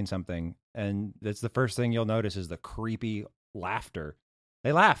chimpanzees raping something, and that's the first thing you'll notice is the creepy laughter.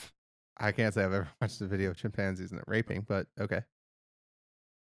 They laugh. I can't say I've ever watched a video of chimpanzees and it raping, but okay.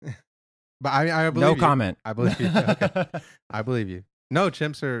 But I believe no you. comment. I believe you. Okay. I believe you. No,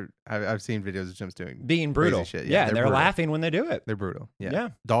 chimps are. I've seen videos of chimps being brutal. Crazy shit. Yeah, and they're brutal. laughing when they do it. They're brutal. Yeah. Yeah.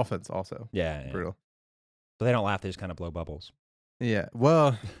 Dolphins also. Yeah. Brutal. But they don't laugh. They just kind of blow bubbles. Yeah.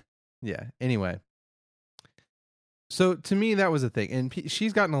 Well. Yeah. Anyway. So to me, that was a thing, and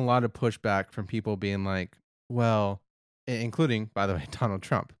she's gotten a lot of pushback from people being like, "Well," including, by the way, Donald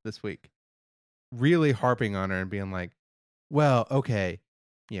Trump this week, really harping on her and being like, "Well, okay,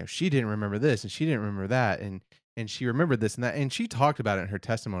 she didn't remember this and she didn't remember that, and she remembered this and that," and she talked about it in her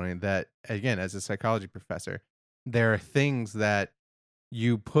testimony that, again, as a psychology professor, there are things that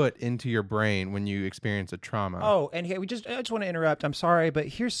you put into your brain when you experience a trauma. Oh, and I just want to interrupt. I'm sorry, but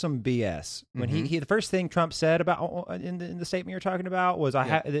here's some BS. When he the first thing Trump said about in the statement you're talking about was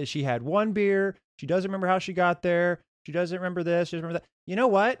that she had one beer. She doesn't remember how she got there. She doesn't remember this. She doesn't remember that. You know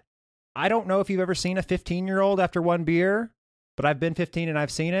what? I don't know if you've ever seen a 15-year-old after one beer, but I've been 15 and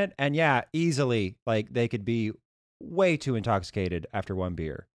I've seen it. And yeah, easily, like, they could be way too intoxicated after one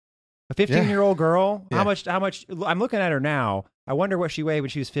beer. A 15-year-old girl, how much, I'm looking at her now. I wonder what she weighed when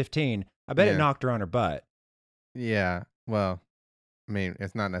she was 15. I bet it knocked her on her butt. Yeah. Well, I mean,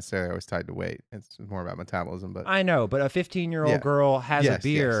 it's not necessarily always tied to weight. It's more about metabolism, but I know, but a 15-year-old girl has a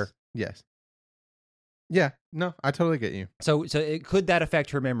beer. Yes. Yeah. No, I totally get you. So could that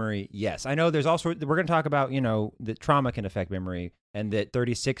affect her memory? Yes. I know there's also, we're going to talk about, that trauma can affect memory and that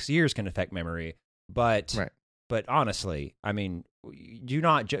 36 years can affect memory. But honestly, I mean, you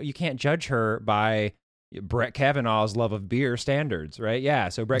can't judge her by Brett Kavanaugh's love of beer standards, right? Yeah.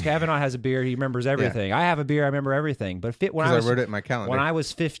 So Brett Kavanaugh has a beer. He remembers everything. Yeah. I have a beer. I remember everything. But when I wrote it in my calendar. When I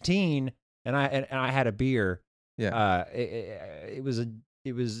was 15 and I had a beer, it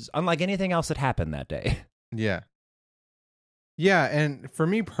was unlike anything else that happened that day. Yeah. Yeah. And for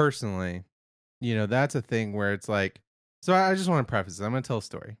me personally, that's a thing where it's like, so I just want to preface this. I'm going to tell a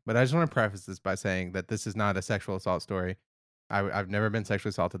story, but I just want to preface this by saying that this is not a sexual assault story. I've never been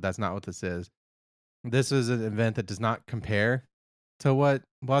sexually assaulted. That's not what this is. This is an event that does not compare to what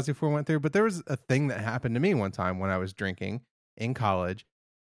Blasey Ford went through. But there was a thing that happened to me one time when I was drinking in college,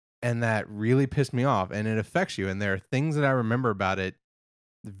 and that really pissed me off, and it affects you. And there are things that I remember about it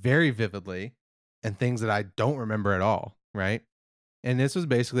very vividly and things that I don't remember at all, right? And this was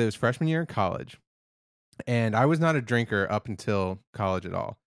basically, it was freshman year in college. And I was not a drinker up until college at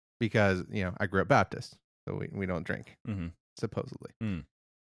all because, I grew up Baptist, so we don't drink, supposedly.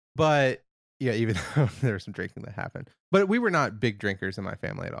 But yeah, even though there was some drinking that happened, but we were not big drinkers in my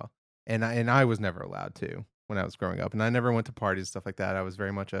family at all. And I was never allowed to when I was growing up. And I never went to parties, stuff like that. I was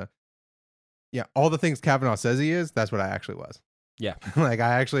very much all the things Kavanaugh says he is, that's what I actually was. Yeah. Like,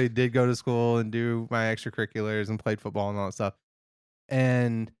 I actually did go to school and do my extracurriculars and played football and all that stuff.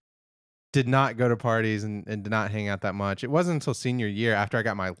 And did not go to parties and did not hang out that much. It wasn't until senior year, after I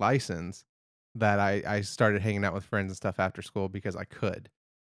got my license, that I started hanging out with friends and stuff after school because I could.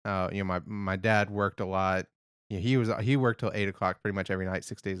 My dad worked a lot. He worked till 8:00 pretty much every night,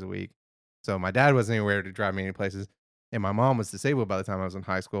 6 days a week. So my dad wasn't anywhere to drive me any places, and my mom was disabled by the time I was in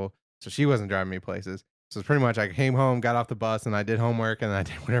high school, so she wasn't driving me places. So pretty much I came home, got off the bus, and I did homework, and I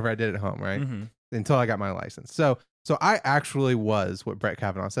did whatever I did at home, right? Until I got my license. So I actually was what Brett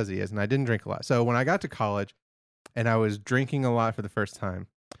Kavanaugh says he is, and I didn't drink a lot. So when I got to college, and I was drinking a lot for the first time,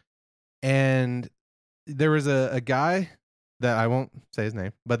 and there was a guy that I won't say his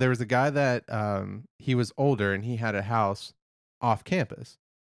name, but there was a guy that he was older, and he had a house off campus.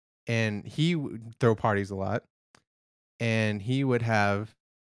 and he would throw parties a lot, and he would have,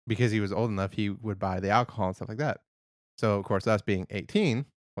 because he was old enough, he would buy the alcohol and stuff like that. So of course, us being 18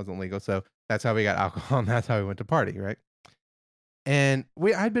 wasn't legal, so that's how we got alcohol, and that's how we went to party, right? And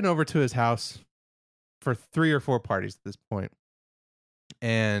I'd been over to his house for 3 or 4 parties at this point,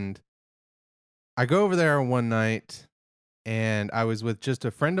 and I go over there one night, and I was with just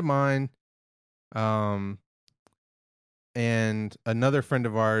a friend of mine, and another friend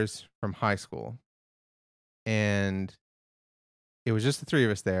of ours from high school, and it was just the 3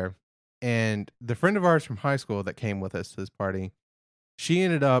 of us there. And the friend of ours from high school that came with us to this party, she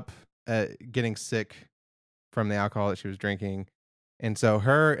ended up getting sick from the alcohol that she was drinking. And so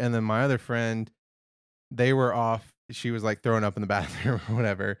her and then my other friend, they were off. She was like throwing up in the bathroom or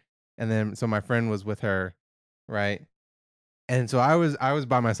whatever. And then so my friend was with her, right? And so I was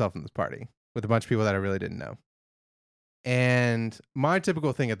by myself in this party with a bunch of people that I really didn't know. And my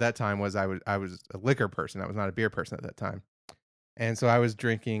typical thing at that time was I was a liquor person. I was not a beer person at that time. And so I was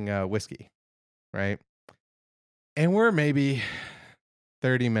drinking whiskey, right? And we're maybe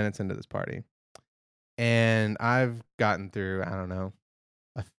 30 minutes into this party. And I've gotten through, I don't know,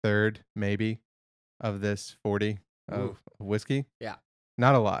 a third maybe of this 40 of whiskey. Yeah.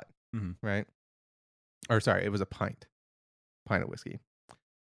 Not a lot, Mm-hmm. right? Or sorry, it was a pint of whiskey.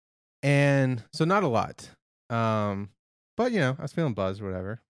 And so not a lot. But, I was feeling buzzed or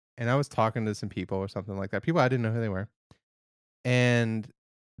whatever. And I was talking to some people or something like that. People I didn't know who they were. And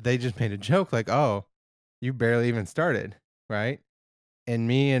they just made a joke like, oh, you barely even started, right? And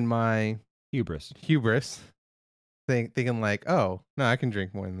me and my Hubris. Thinking like, oh, no, I can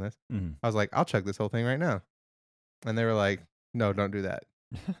drink more than this. Mm-hmm. I was like, I'll chug this whole thing right now. And they were like, no, don't do that.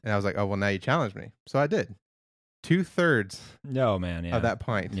 And I was like, oh, well, now you challenged me. So I did. 2/3 No, man. Yeah. of that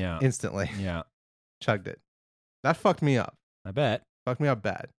pint instantly. Yeah. Chugged it. That fucked me up. I bet. Fucked me up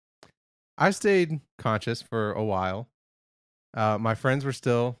bad. I stayed conscious for a while. My friends were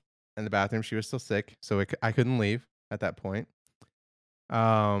still in the bathroom. She was still sick, so I couldn't leave at that point.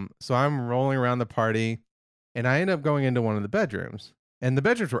 So I'm rolling around the party, and I end up going into one of the bedrooms. And the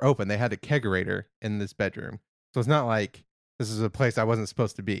bedrooms were open. They had a kegerator in this bedroom. So it's not like this is a place I wasn't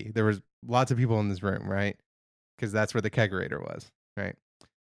supposed to be. There was lots of people in this room, right? Because that's where the kegerator was, right?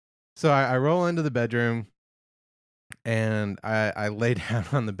 So I roll into the bedroom, and I lay down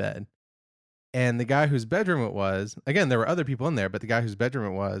on the bed. And the guy whose bedroom it was, again, there were other people in there, but the guy whose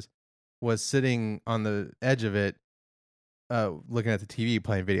bedroom it was sitting on the edge of it, looking at the TV,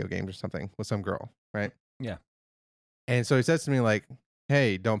 playing video games or something with some girl, right? Yeah. And so he says to me like,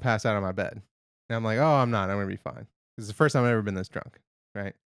 hey, don't pass out on my bed. And I'm like, oh, I'm not. I'm going to be fine. This is the first time I've ever been this drunk,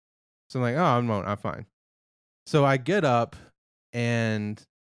 right? So I'm like, oh, I'm fine. So I get up and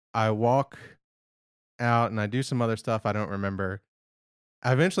I walk out and I do some other stuff I don't remember.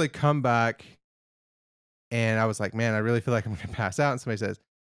 I eventually come back and I was like, man, I really feel like I'm going to pass out. And somebody says,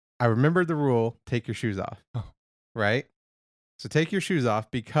 I remembered the rule, take your shoes off. Oh. Right? So take your shoes off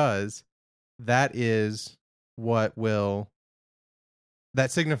because that is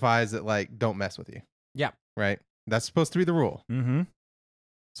that signifies that, like, don't mess with you. Yeah. Right? That's supposed to be the rule. Mm-hmm.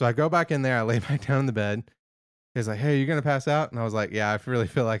 So I go back in there, I lay back down in the bed. He's like, hey, are you going to pass out? And I was like, yeah, I really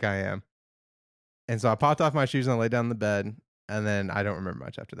feel like I am. And so I popped off my shoes and I lay down in the bed. And then I don't remember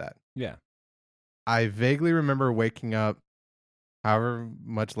much after that. Yeah. I vaguely remember waking up however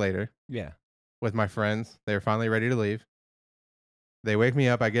much later. Yeah. With my friends. They were finally ready to leave. They wake me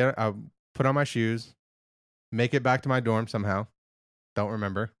up. I put on my shoes, make it back to my dorm somehow. Don't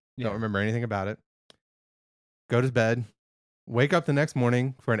remember. Yeah. Don't remember anything about it. Go to bed. Wake up the next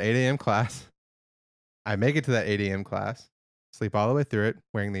morning for an 8 a.m. class. I make it to that 8 a.m. class. Sleep all the way through it,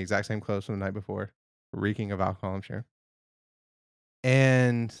 wearing the exact same clothes from the night before. Reeking of alcohol, I'm sure.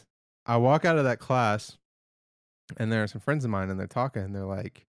 And I walk out of that class, and there are some friends of mine, and they're talking, and they're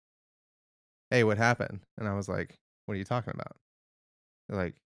like, hey, what happened? And I was like, what are you talking about? They're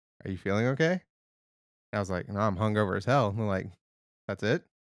like, are you feeling okay? And I was like, no, I'm hungover as hell. And they're like, that's it?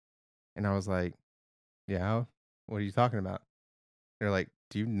 And I was like, yeah, what are you talking about? They're like,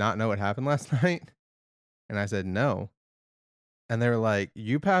 do you not know what happened last night? And I said, no. And they were like,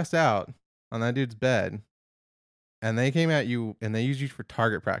 you passed out on that dude's bed, and they came at you, and they used you for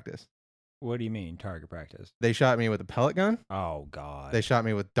target practice. What do you mean, target practice? They shot me with a pellet gun. Oh, God. They shot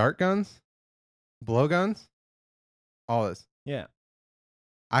me with dart guns, blowguns, all this. Yeah.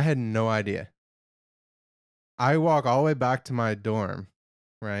 I had no idea. I walk all the way back to my dorm,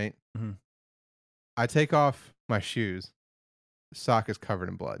 right? Mm-hmm. I take off my shoes. Sock is covered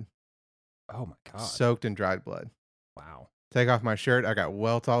in blood. Oh, my God. Soaked in dried blood. Wow. Take off my shirt. I got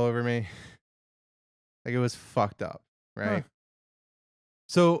welts all over me. Like, it was fucked up, right? Huh.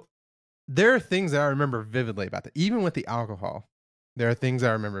 So there are things that I remember vividly about that. Even with the alcohol, there are things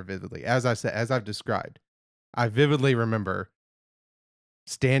I remember vividly. As I said, as I've described, I vividly remember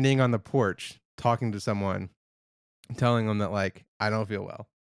standing on the porch, talking to someone, telling them that, like, I don't feel well.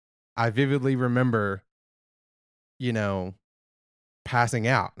 I vividly remember, passing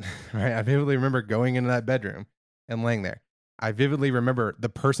out, right? I vividly remember going into that bedroom and laying there. I vividly remember the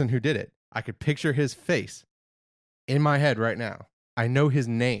person who did it. I could picture his face in my head right now. I know his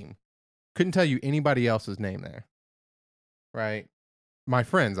name. Couldn't tell you anybody else's name there, right? My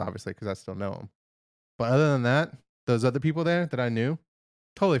friends, obviously, because I still know them. But other than that, those other people there that I knew,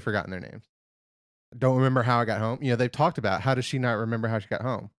 totally forgotten their names. Don't remember how I got home. They've talked about, how does she not remember how she got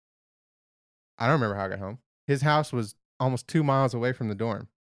home? I don't remember how I got home. His house was almost 2 miles away from the dorm.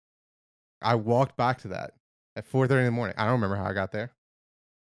 I walked back to that at 4:30 in the morning. I don't remember how I got there,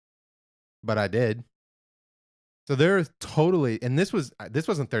 but I did. So there's totally, and this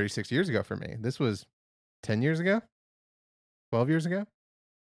wasn't 36 years ago for me. This was 10 years ago, 12 years ago.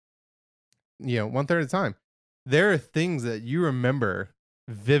 1/3 of the time. There are things that you remember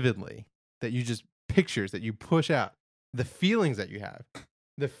vividly, that you just pictures that you push out, the feelings that you have,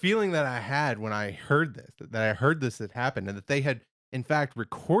 the feeling that I had when I heard this, had happened, and that they had in fact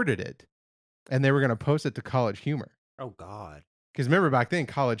recorded it, and they were going to post it to College Humor. Oh God. Because remember back then,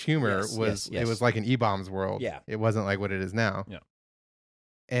 College Humor Yes. It was like an E-Bombs world. Yeah. It wasn't like what it is now. Yeah.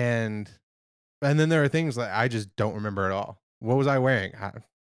 And then there are things that I just don't remember at all. What was I wearing?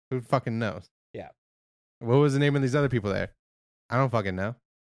 Who fucking knows? Yeah. What was the name of these other people there? I don't fucking know.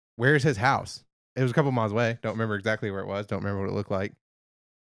 Where's his house? It was a couple miles away. Don't remember exactly where it was. Don't remember what it looked like.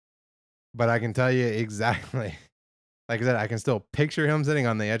 But I can tell you exactly. Like I said, I can still picture him sitting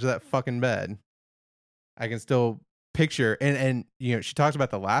on the edge of that fucking bed. I can still picture, and she talks about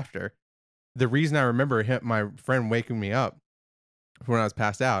the laughter. The reason I remember my friend waking me up when I was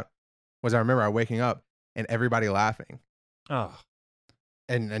passed out was I remember waking up and everybody laughing. Oh.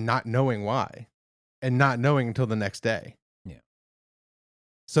 And not knowing why. And not knowing until the next day. Yeah.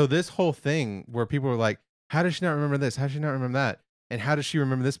 So this whole thing where people were like, how does she not remember this? How does she not remember that? And how does she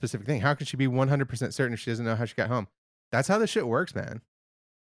remember this specific thing? How can she be 100% certain if she doesn't know how she got home? That's how this shit works, man.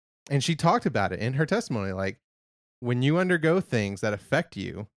 And she talked about it in her testimony. Like, when you undergo things that affect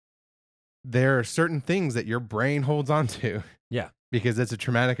you, there are certain things that your brain holds on to. Yeah. Because it's a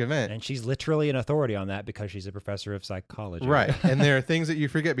traumatic event. And she's literally an authority on that because she's a professor of psychology. Right. And there are things that you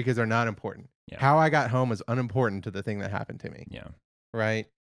forget because they're not important. Yeah. How I got home is unimportant to the thing that happened to me. Yeah. Right.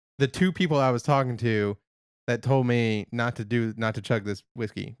 The two people I was talking to that told me not to chug this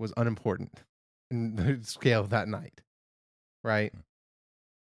whiskey was unimportant in the scale of that night. Right.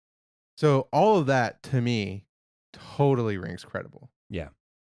 So all of that to me totally rings credible. Yeah.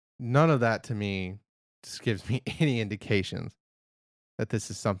 None of that to me just gives me any indications that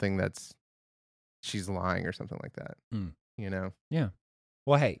this is something she's lying or something like that. Yeah.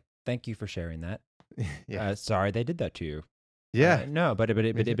 Well, hey, thank you for sharing that. Yeah. Sorry they did that to you. Yeah. No, but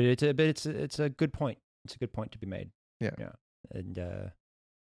it's a good point. It's a good point to be made. Yeah. Yeah. And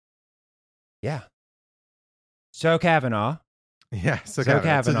yeah. So Kavanaugh. Yeah. So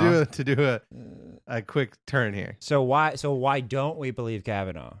Kavanaugh. To do a quick turn here. So why don't we believe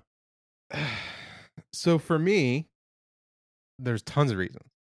Kavanaugh? So for me, there's tons of reasons.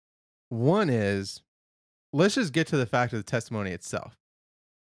 One is, let's just get to the fact of the testimony itself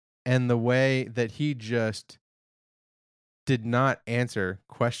and the way that he just did not answer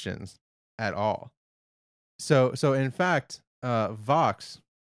questions at all. So in fact, Vox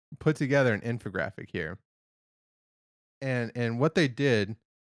put together an infographic here, and what they did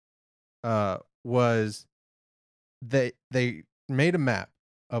was they made a map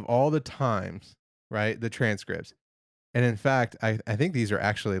of all the times, right, the transcripts. And in fact, I think these are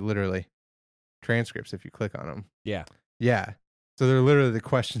actually literally transcripts if you click on them. Yeah. Yeah. So they're literally the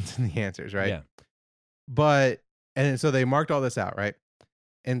questions and the answers, right? Yeah. And so they marked all this out, right?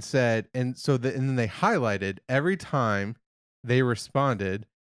 And said, and then they highlighted every time they responded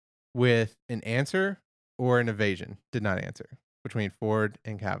with an answer or an evasion, did not answer, between Ford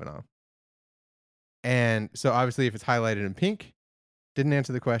and Kavanaugh. And so obviously if it's highlighted in pink, didn't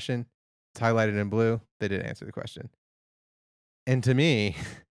answer the question. It's highlighted in blue, they did answer the question. And to me,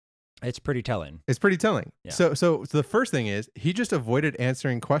 it's pretty telling. It's pretty telling. Yeah. So the first thing is he just avoided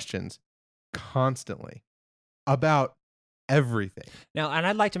answering questions constantly about everything. Now, and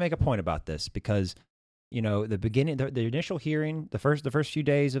I'd like to make a point about this because, the beginning, the initial hearing, the first few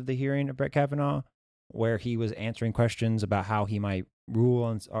days of the hearing of Brett Kavanaugh, where he was answering questions about how he might rule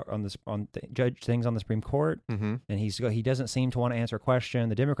on judge things on the Supreme Court, mm-hmm. and he doesn't seem to want to answer a question.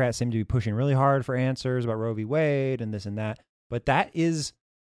 The Democrats seem to be pushing really hard for answers about Roe v. Wade and this and that. But that is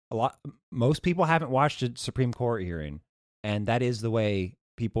most people haven't watched a Supreme Court hearing, and that is the way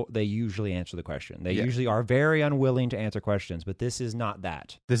they usually answer the question. They usually are very unwilling to answer questions, but this is not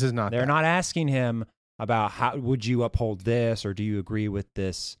that. This is not They're not asking him about how would you uphold this or do you agree with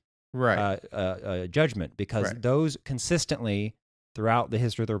this judgment, because those consistently throughout the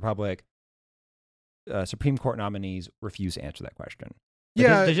history of the Republic, Supreme Court nominees refuse to answer that question.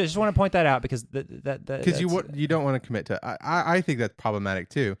 I just want to point that out because you don't want to commit to. I think that's problematic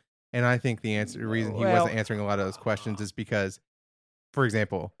too, and I think the reason he wasn't answering a lot of those questions is because, for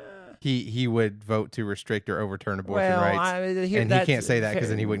example, he would vote to restrict or overturn abortion rights, and he can't say that because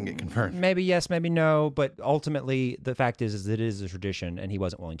then he wouldn't get confirmed. Maybe yes, maybe no, but ultimately the fact is that it is a tradition, and he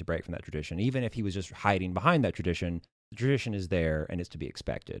wasn't willing to break from that tradition. Even if he was just hiding behind that tradition, the tradition is there, and it's to be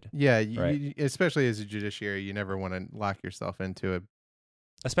expected. Yeah, especially as a judiciary, you never want to lock yourself into a.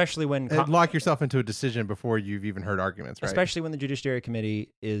 Especially when lock yourself into a decision before you've even heard arguments, right? Especially when the Judiciary Committee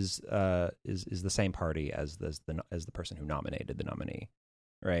is the same party as the person who nominated the nominee,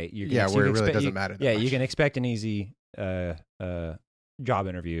 right? Where it really doesn't matter. You can expect an easy job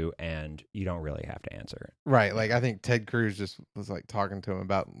interview, and you don't really have to answer. Right. Like I think Ted Cruz just was like talking to him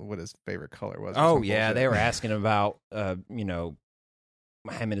about what his favorite color was. Oh yeah, they were asking him about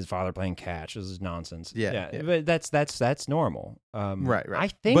him and his father playing catch. This is nonsense. Yeah. But that's normal. Right. I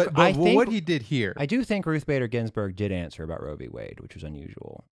think. But what he did here, I do think Ruth Bader Ginsburg did answer about Roe v. Wade, which was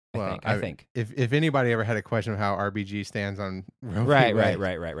unusual. I think if anybody ever had a question of how RBG stands on Roe v. Wade,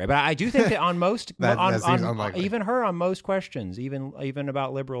 right. But I do think that on most, that seems unlikely. Even her on most questions, even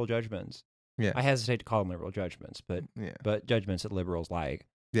about liberal judgments. Yeah. I hesitate to call them liberal judgments, but judgments that liberals like.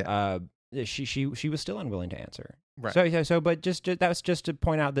 Yeah. She was still unwilling to answer. Right. But that was just to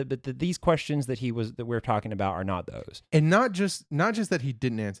point out that these questions that we're talking about are not those. And not just that he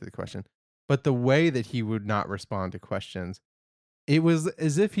didn't answer the question, but the way that he would not respond to questions. It was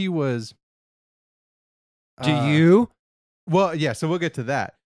as if he was. Do you? Well, yeah. So we'll get to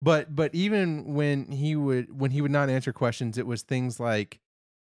that. But even when he would not answer questions, it was things like,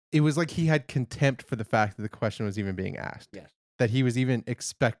 it was like he had contempt for the fact that the question was even being asked. Yes. That he was even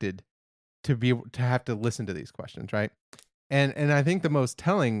expected to be able to have to listen to these questions, right? And I think the most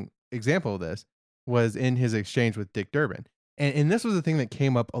telling example of this was in his exchange with Dick Durbin. And this was the thing that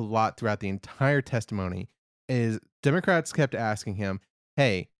came up a lot throughout the entire testimony, is Democrats kept asking him,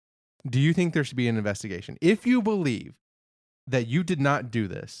 hey, do you think there should be an investigation? If you believe that you did not do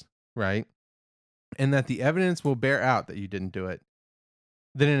this, right, and that the evidence will bear out that you didn't do it,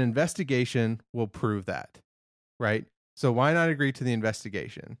 then an investigation will prove that, right? So why not agree to the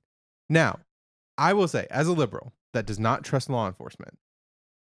investigation? Now, I will say, as a liberal that does not trust law enforcement,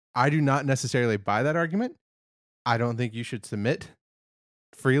 I do not necessarily buy that argument. I don't think you should submit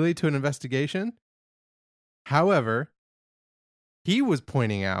freely to an investigation. However, he was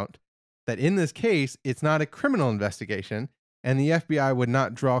pointing out that in this case, it's not a criminal investigation, and the FBI would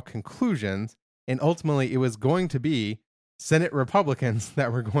not draw conclusions, and ultimately it was going to be Senate Republicans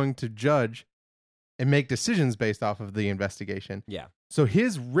that were going to judge and make decisions based off of the investigation. Yeah. So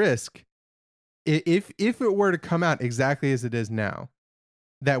his risk, if it were to come out exactly as it is now,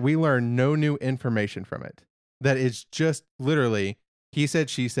 that we learn no new information from it, that it's just literally he said,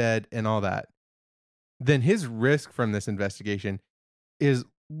 she said, and all that, then his risk from this investigation is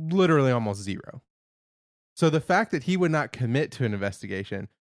literally almost zero. So the fact that he would not commit to an investigation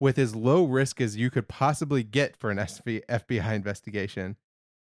with as low risk as you could possibly get for an FBI investigation,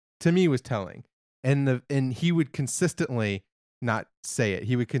 to me was telling. And he would consistently not say it.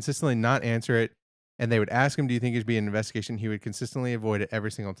 He would consistently not answer it. And they would ask him, do you think it should be an investigation? He would consistently avoid it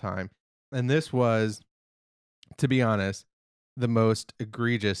every single time. And this was, to be honest, the most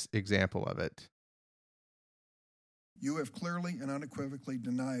egregious example of it. You have clearly and unequivocally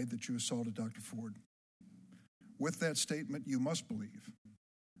denied that you assaulted Dr. Ford. With that statement, you must believe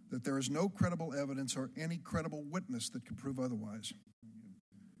that there is no credible evidence or any credible witness that could prove otherwise.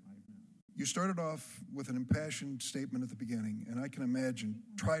 You started off with an impassioned statement at the beginning, and I can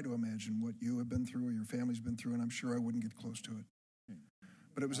try to imagine what you have been through or your family's been through, and I'm sure I wouldn't get close to it.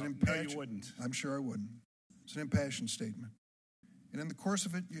 But it was an impassioned... No, you wouldn't. I'm sure I wouldn't. It's an impassioned statement. And in the course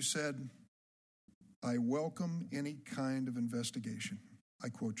of it, you said, I welcome any kind of investigation. I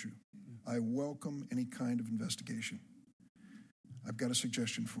quote you. I welcome any kind of investigation. I've got a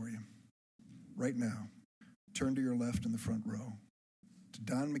suggestion for you. Right now, turn to your left in the front row, to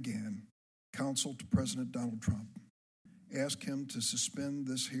Don McGahn, counsel to President Donald Trump. Ask him to suspend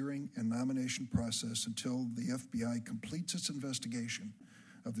this hearing and nomination process until the FBI completes its investigation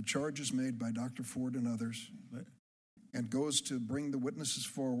of the charges made by Dr. Ford and others, and goes to bring the witnesses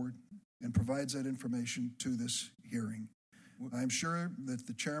forward and provides that information to this hearing. I'm sure that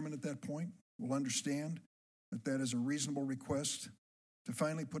the chairman at that point will understand that that is a reasonable request to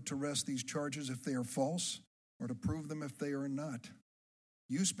finally put to rest these charges if they are false or to prove them if they are not.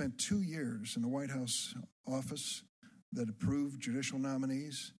 You spent 2 years in the White House office that approved judicial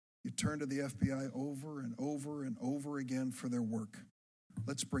nominees. You turned to the FBI over and over and over again for their work.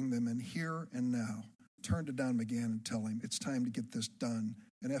 Let's bring them in here and now. Turn to Don McGahn and tell him it's time to get this done.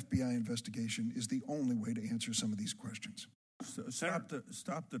 An FBI investigation is the only way to answer some of these questions. Stop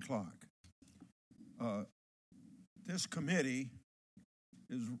the clock. This committee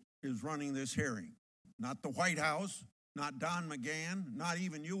is running this hearing, not the White House, not Don McGahn, not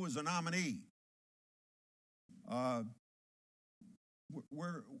even you as a nominee.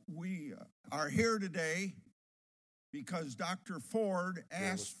 We are here today because Dr. Ford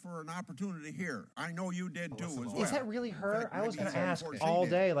asked for an opportunity here. I know you did too as well. Is that really her? Fact, I was maybe going to ask she all did.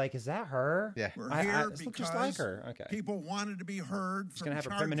 day, like, is that her? Yeah. We're I here this looks because just like her. Okay. people wanted to be heard She's from gonna have a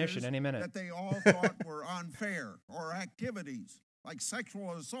charges premonition any minute. that they all thought were unfair, or activities like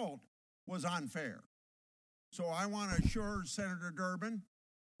sexual assault was unfair. So I want to assure Senator Durbin,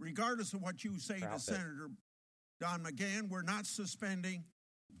 regardless of what you say to Senator Don McGahn, we're not suspending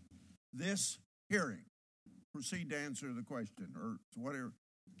this hearing. Proceed to answer the question, or whatever,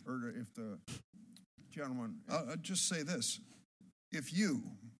 or if the gentleman... I'll just say this. If you,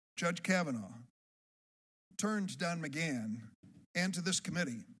 Judge Kavanaugh, turn to Don McGahn and to this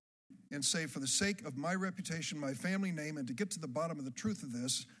committee and say, for the sake of my reputation, my family name, and to get to the bottom of the truth of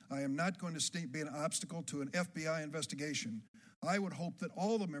this, I am not going to be an obstacle to an FBI investigation, I would hope that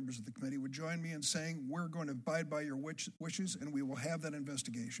all the members of the committee would join me in saying we're going to abide by your wishes and we will have that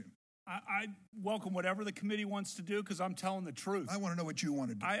investigation. I welcome whatever the committee wants to do because I'm telling the truth. I want to know what you want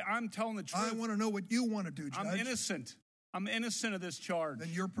to do. I'm telling the truth. I want to know what you want to do, Judge. I'm innocent. I'm innocent of this charge. Then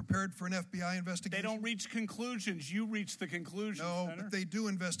you're prepared for an FBI investigation? They don't reach conclusions. You reach the conclusions, No, Senator. but they do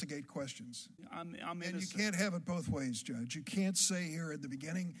investigate questions. I'm And innocent. you can't have it both ways, Judge. You can't say here at the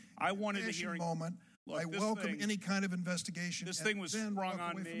beginning, I wanted the passion hearing. moment, Look, I this welcome thing- any kind of investigation. This and thing was then sprung walk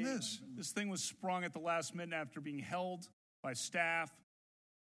on away me. from this. This thing was sprung at the last minute after being held by staff.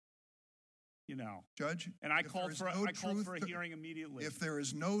 You know, Judge, and I if called there is for no I called truth for a to- hearing immediately. If there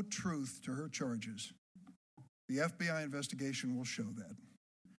is no truth to her charges, the FBI investigation will show that.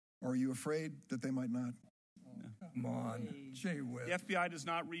 Or are you afraid that they might not? Come on, gee whiz. The FBI does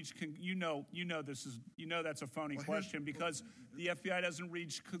not reach. That's a phony Well, question because the FBI doesn't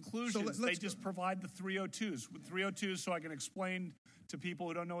reach conclusions. let's They just provide the 302s. With 302s, so I can explain to people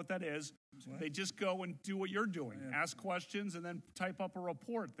who don't know what that is. They just go and do what you're doing: ask questions and then type up a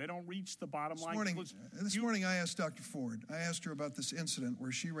report. They don't reach the bottom line. This morning, I asked Dr. Ford. I asked her about this incident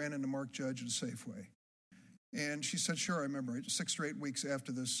where she ran into Mark Judge at a Safeway, and she said, "Sure, I remember. 6 or 8 weeks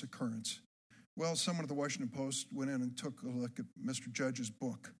after this occurrence." Well, someone at the Washington Post went in and took a look at Mr. Judge's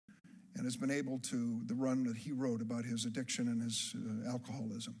book and has been able to, the run that he wrote about his addiction and his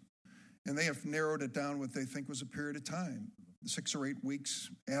alcoholism. And they have narrowed it down what they think was a period of time, 6 or 8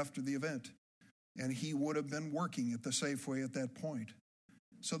 weeks after the event. And he would have been working at the Safeway at that point.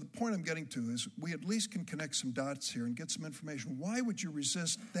 So the point I'm getting to is we at least can connect some dots here and get some information. Why would you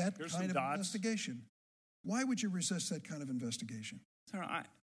resist that kind of investigation? Why would you resist that kind of investigation? Sir,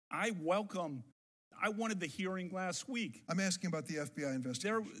 I wanted the hearing last week. I'm asking about the FBI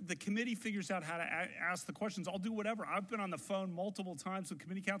investigation. The committee figures out how to ask the questions. I'll do whatever. I've been on the phone multiple times with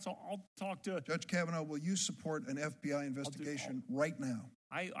committee counsel. I'll talk to... Judge Kavanaugh, will you support an FBI investigation right now?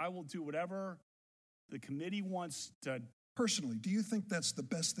 I will do whatever the committee wants to... Personally, do you think that's the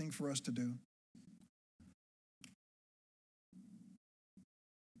best thing for us to do?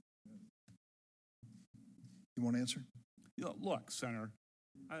 You want to answer? Look, Senator,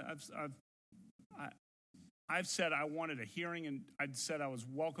 I've said I wanted a hearing, and I'd said I was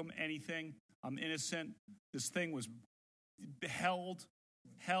welcome anything. I'm innocent. This thing was held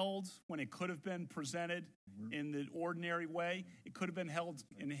when it could have been presented in the ordinary way. It could have been held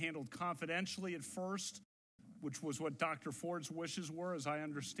and handled confidentially at first, which was what Dr. Ford's wishes were, as I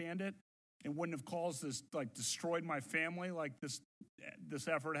understand it, and wouldn't have caused this, destroyed my family like this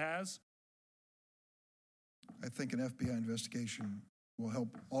effort has. I think an FBI investigation will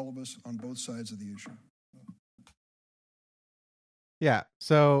help all of us on both sides of the issue. Yeah.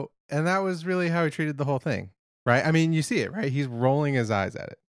 So, and that was really how he treated the whole thing, right? I mean, you see it, right? He's rolling his eyes at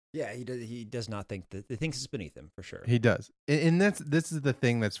it. Yeah, he does not think that he thinks it's beneath him for sure. He does. And this is the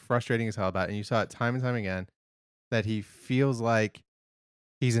thing that's frustrating as hell about it. And you saw it time and time again that he feels like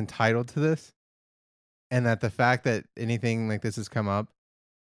he's entitled to this. And that the fact that anything like this has come up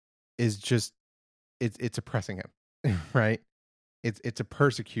is just, it's oppressing him, right? It's a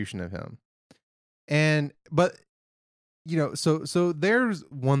persecution of him. But so there's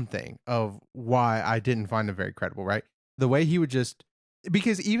one thing of why I didn't find him very credible, right? The way he would just,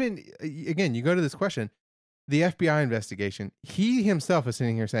 because even, again, you go to this question, the FBI investigation, he himself is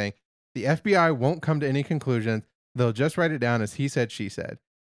sitting here saying, the FBI won't come to any conclusions. They'll just write it down as he said, she said.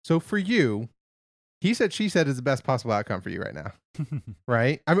 So for you, he said, she said is the best possible outcome for you right now.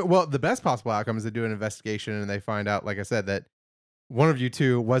 Right? I mean, well, the best possible outcome is to do an investigation and they find out, like I said, that one of you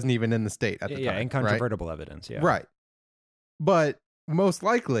two wasn't even in the state at the time. Yeah, incontrovertible evidence. Yeah. Right. But most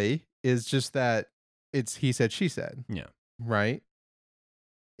likely is just that it's he said, she said. Yeah. Right?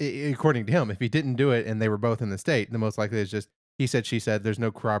 According to him, if he didn't do it and they were both in the state, the most likely is just he said, she said, there's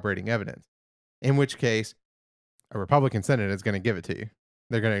no corroborating evidence. In which case, a Republican Senate is going to give it to you.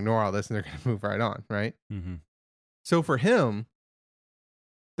 They're going to ignore all this and they're going to move right on, right? Mm-hmm. So for him,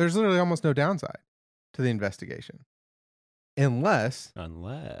 there's literally almost no downside to the investigation. Unless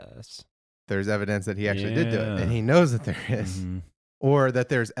there's evidence that he actually did do it, and he knows that there is. Mm-hmm. Or that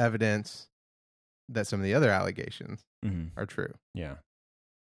there's evidence that some of the other allegations are true. Yeah.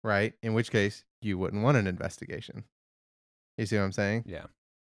 Right? In which case, you wouldn't want an investigation. You see what I'm saying? Yeah.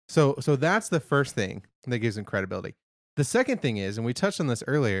 So that's the first thing that gives him credibility. The second thing is, and we touched on this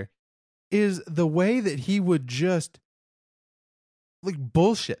earlier, is the way that he would just like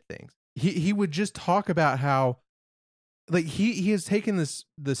bullshit things. He would just talk about how like he has taken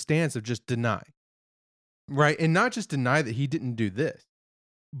the stance of just deny. Right? And not just deny that he didn't do this,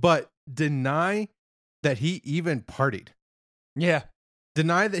 but deny that he even partied. Yeah.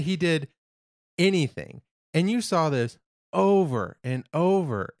 Deny that he did anything. And you saw this over and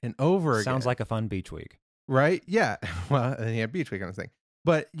over and over again. Sounds like a fun beach week. Right? Yeah. Well, and he had beach week on this thing.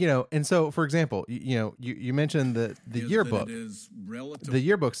 But, and so, for example, you mentioned the yearbook, the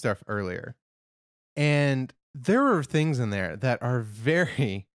yearbook stuff earlier. And there are things in there that are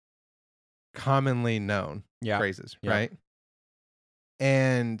very commonly known phrases, right?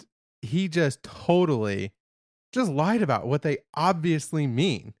 And he just totally just lied about what they obviously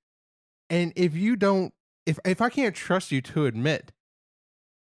mean. And if you don't, if I can't trust you to admit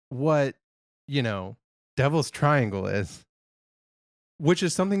what, Devil's Triangle is, which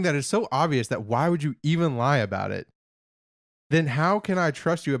is something that is so obvious that why would you even lie about it? Then how can I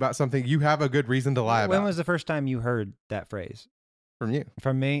trust you about something you have a good reason to lie about? When was the first time you heard that phrase? From you.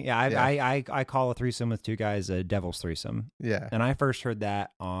 From me? Yeah, I call a threesome with two guys a devil's threesome. Yeah. And I first heard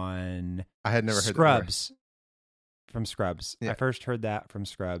that on I had never heard Scrubs. From Scrubs. Yeah. I first heard that from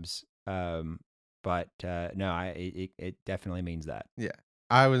Scrubs. But no, it definitely means that. Yeah.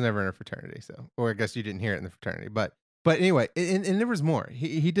 I was never in a fraternity, or I guess you didn't hear it in the fraternity. But anyway, and there was more.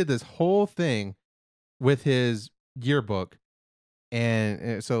 He did this whole thing with his yearbook.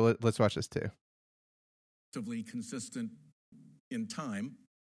 And so let's watch this too. Consistent in time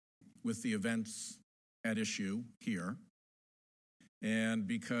with the events at issue here. And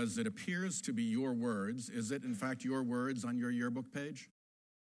because it appears to be your words, is it in fact your words on your yearbook page?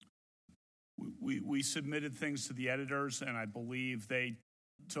 We submitted things to the editors, and I believe they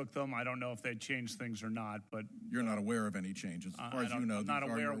took them. I don't know if they changed things or not, but you're not aware of any changes, as far as you know. I'm not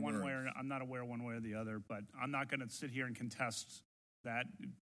aware one way or the other, but I'm not going to sit here and contest that.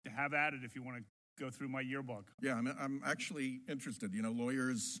 Have at it if you want to go through my yearbook. Yeah, I'm actually interested.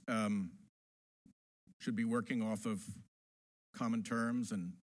 Lawyers should be working off of common terms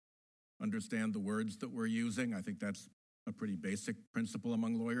and understand the words that we're using. I think that's a pretty basic principle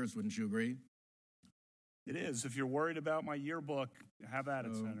among lawyers. Wouldn't you agree? It is. If you're worried about my yearbook, have at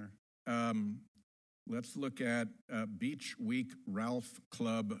it, Senator. Let's look at Beach Week Ralph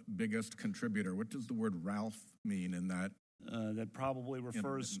Club biggest contributor. What does the word Ralph mean in that? That probably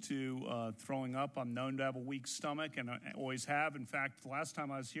refers to throwing up. I'm known to have a weak stomach, and I always have. In fact, the last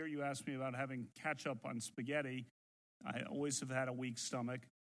time I was here, you asked me about having ketchup on spaghetti. I always have had a weak stomach.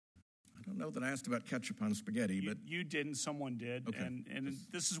 I don't know that I asked about ketchup on spaghetti, but you didn't. Someone did, okay. And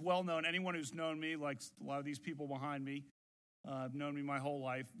this is well known. Anyone who's known me, like a lot of these people behind me, have known me my whole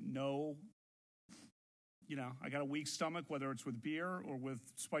life. Know, I got a weak stomach, whether it's with beer or with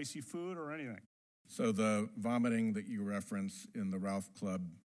spicy food or anything. So the vomiting that you reference in the Ralph Club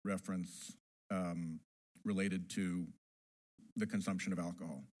reference related to the consumption of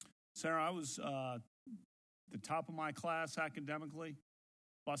alcohol. Sarah, I was the top of my class academically,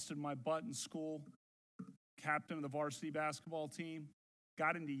 busted my butt in school, captain of the varsity basketball team,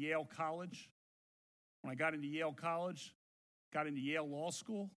 got into Yale College. When I got into Yale College, got into Yale Law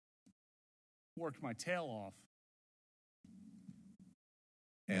School, worked my tail off.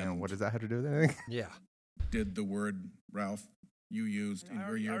 And what does that have to do with anything? Yeah. Did the word, Ralph, you used in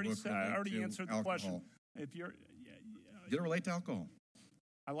your yearbook I already answered the alcohol? question. If you're, Did it relate to alcohol?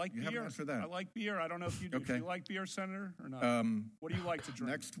 I like You beer. haven't answered that. I like beer. I don't know if you do. Okay. If you like beer, Senator, or not. What do you like to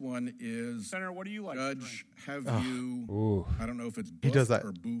drink? Next one is Senator, what do you like to drink? Judge, have you? Ooh. I don't know if it's He does boofed that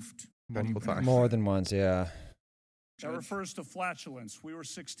or boofed. multiple times. More than once, yeah. That refers to flatulence. We were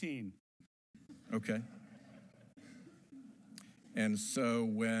 16. Okay. And so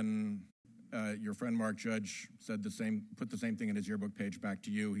when your friend Mark Judge said put the same thing in his yearbook page back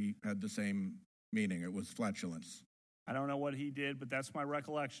to you, he had the same meaning. It was flatulence. I don't know what he did, but that's my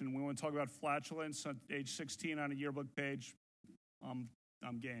recollection. We want to talk about flatulence at age 16 on a yearbook page. I'm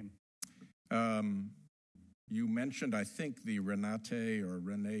game. You mentioned, I think, the Renata.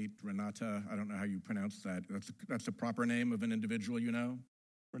 I don't know how you pronounce that. That's a proper name of an individual, you know?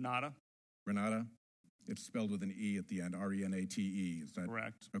 Renata? Renata. It's spelled with an E at the end, Renate. Is that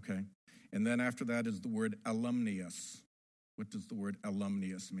correct? Okay. And then after that is the word alumnius. What does the word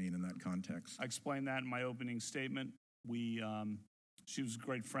alumnius mean in that context? I explained that in my opening statement. She was a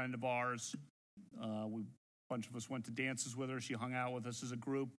great friend of ours. A bunch of us went to dances with her. She hung out with us as a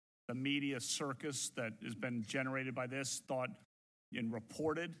group. The media circus that has been generated by this thought and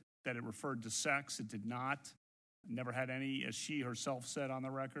reported that it referred to sex. It did not. Never had any, as she herself said on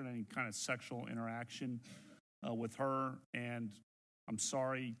the record, any kind of sexual interaction with her. And I'm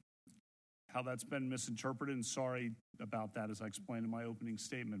sorry how that's been misinterpreted, and sorry about that, as I explained in my opening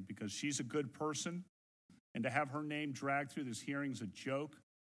statement, because she's a good person. And to have her name dragged through this hearing is a joke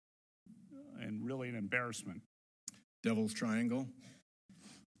and really an embarrassment. Devil's Triangle.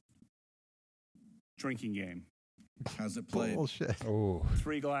 Drinking game. How's it played? Bullshit. Oh.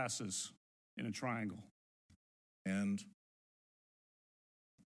 3 glasses in a triangle. And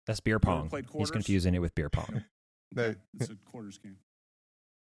That's beer pong. played He's quarters? confusing it with beer pong. It's a quarters game.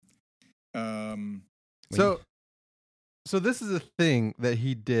 So this is a thing that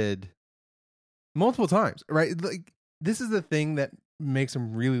he did multiple times, right? Like, this is the thing that makes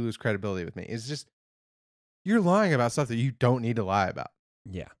him really lose credibility with me. It's just, you're lying about stuff that you don't need to lie about.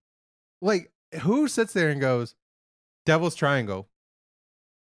 Yeah. Like, who sits there and goes, Devil's Triangle?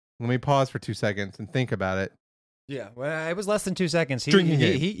 Let me pause for 2 seconds and think about it. Yeah, well, it was less than 2 seconds. Drinking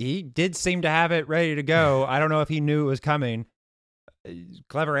game. He did seem to have it ready to go. I don't know if he knew it was coming.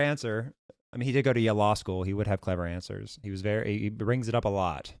 Clever answer. I mean, he did go to Yale Law School. He would have clever answers. He brings it up a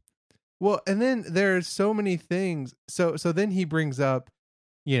lot. Well, and then there's so many things. So then he brings up,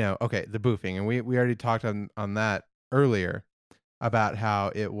 okay, the boofing, and we already talked on that earlier about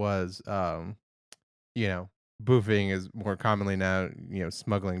how it was, boofing is more commonly now,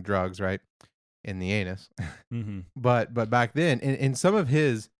 smuggling drugs, right, in the anus. Mm-hmm. But back then, and some of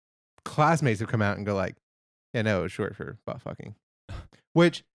his classmates have come out and go like, yeah, no, it's short for butt fucking,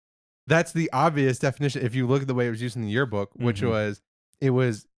 which that's the obvious definition. If you look at the way it was used in the yearbook, which it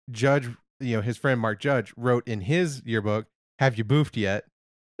was Judge, his friend Mark Judge wrote in his yearbook, "Have you boofed yet?"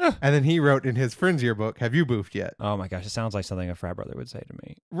 And then he wrote in his friend's yearbook, "Have you boofed yet?" Oh my gosh, it sounds like something a frat brother would say to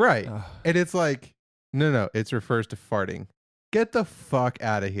me. Right. Ugh. And it's like, no, it refers to farting. Get the fuck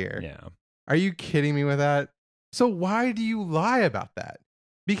out of here. Yeah. Are you kidding me with that? So why do you lie about that?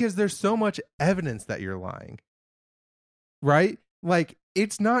 Because there's so much evidence that you're lying. Right? Like,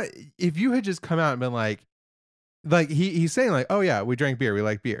 it's not, if you had just come out and been like he's saying like, oh yeah, we drank beer, we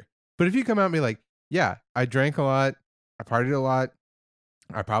like beer. But if you come out and be like, yeah, I drank a lot, I partied a lot,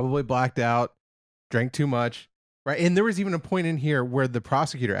 I probably blacked out, drank too much, right? And there was even a point in here where the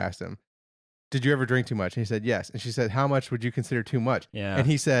prosecutor asked him, did you ever drink too much? And he said, yes. And she said, how much would you consider too much? Yeah. And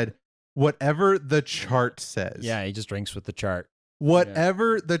he said, whatever the chart says. Yeah, he just drinks with the chart.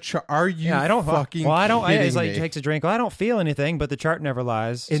 Whatever the chart. Are you I don't fucking Well, I don't. kidding It's like me? he takes a drink. Well, I don't feel anything, but the chart never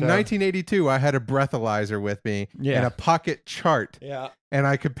lies. In 1982, I had a breathalyzer with me and a pocket chart. Yeah. And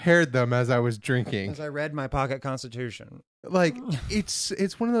I compared them as I was drinking. As I read my pocket constitution. Like,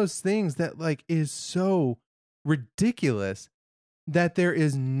 it's one of those things that like is so ridiculous that there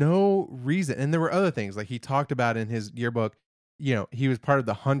is no reason. And there were other things like he talked about in his yearbook. He was part of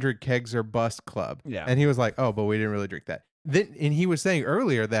the 100 Kegs or Bust Club. Yeah. And he was like, oh, but we didn't really drink that. Then, and he was saying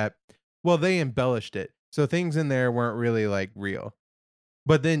earlier that, well, they embellished it. So things in there weren't really like real.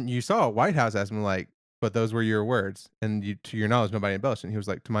 But then you saw White House ask him like, but those were your words. And to your knowledge, nobody embellished it. And he was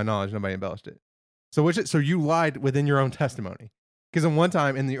like, to my knowledge, nobody embellished it. So you lied within your own testimony. Because in one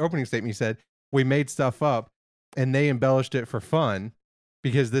time in the opening statement, you said, we made stuff up and they embellished it for fun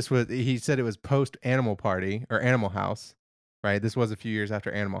because he said it was post Animal Party or Animal House, right? This was a few years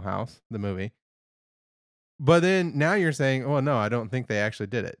after Animal House, the movie. But then now you're saying, oh, no, I don't think they actually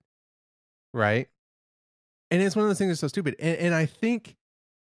did it. Right. And it's one of those things that's so stupid. And I think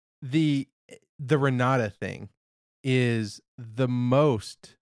the Renata thing is the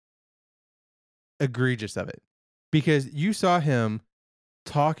most egregious of it because you saw him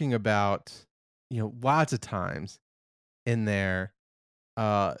talking about, lots of times in there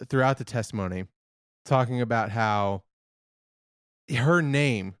throughout the testimony, talking about how her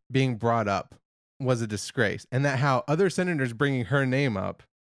name being brought up was a disgrace, and that how other senators bringing her name up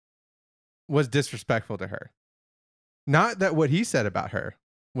was disrespectful to her. Not that what he said about her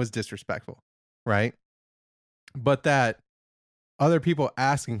was disrespectful, right? But that other people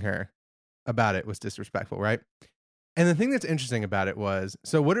asking her about it was disrespectful, right? And the thing that's interesting about it was,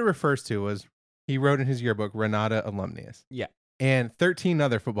 so what it refers to was, he wrote in his yearbook, Renata alumnus. Yeah. And 13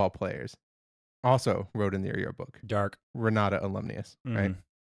 other football players also wrote in their yearbook. Dark. Renata alumnus, right?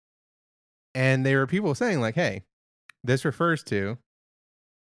 And there were people saying like, hey, this refers to,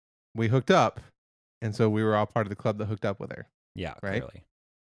 we hooked up, and so we were all part of the club that hooked up with her. Yeah, right? clearly.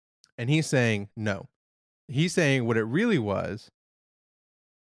 And he's saying, no. He's saying what it really was,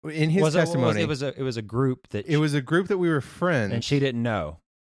 in his testimony. It was a group that... It was a group that we were friends. And she didn't know.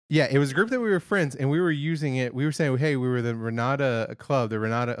 Yeah, it was a group that we were friends, and we were using it. We were saying, hey, we were the Renata club, the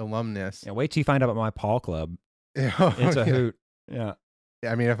Renata alumnus. Yeah, wait till you find out about my Paul club. Oh, it's a hoot. Yeah.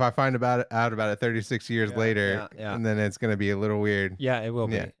 I mean, if I find out about it 36 years later, and then it's going to be a little weird. Yeah, it will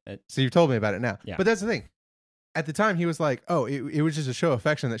be. So you've told me about it now. Yeah. But that's the thing. At the time, he was like, oh, it was just a show of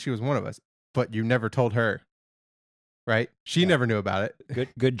affection that she was one of us. But you never told her, right? She never knew about it.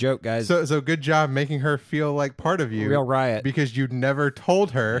 Good joke, guys. So good job making her feel like part of you. Real riot. Because you never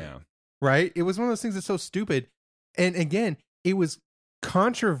told her, right? It was one of those things that's so stupid. And again, it was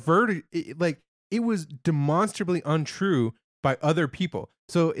controverted. It was demonstrably untrue by other people.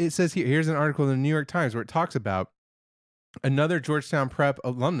 So it says here's an article in the New York Times where it talks about another Georgetown Prep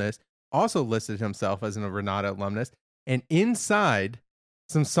alumnus also listed himself as a Renata alumnus. And inside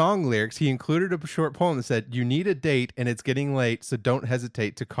some song lyrics, he included a short poem that said, you need a date and it's getting late, so don't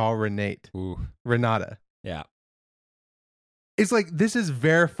hesitate to call Renata. Yeah. It's like, this is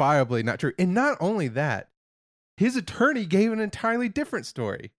verifiably not true. And not only that, his attorney gave an entirely different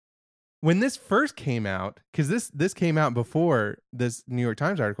story. When this first came out, because this came out before this New York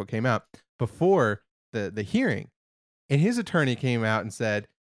Times article came out, before the hearing, and his attorney came out and said,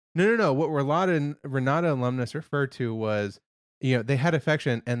 no, what Renata alumnus referred to was, they had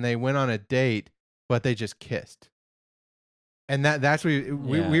affection and they went on a date, but they just kissed. And that's we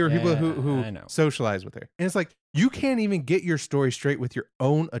were people who socialized with her. And it's like, you can't even get your story straight with your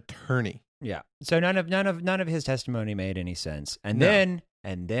own attorney. Yeah. So none of his testimony made any sense. And then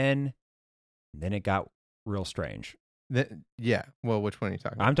it got real strange. Well, which one are you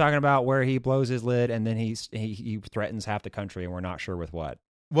talking about? I'm talking about where he blows his lid and then he threatens half the country and we're not sure with what.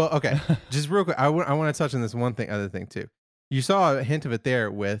 Well, okay. Just real quick, I want to touch on this other thing too. You saw a hint of it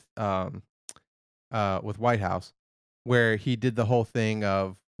there with White House, where he did the whole thing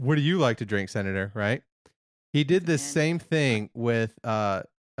of, what do you like to drink, Senator? Right? He did this same thing with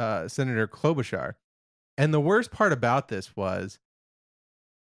Senator Klobuchar. And the worst part about this was,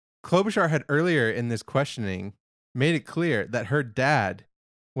 Klobuchar had earlier in this questioning made it clear that her dad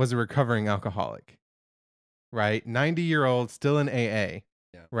was a recovering alcoholic, right? 90-year-old, still in AA,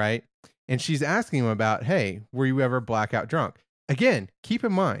 right? And she's asking him about, hey, were you ever blackout drunk? Again, keep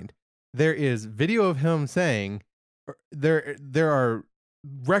in mind, there is video of him saying, there are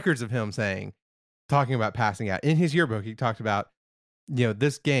records of him talking about passing out. In his yearbook, he talked about,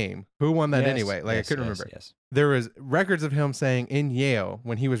 this game, who won that anyway? I couldn't remember. Yes. There was records of him saying in Yale,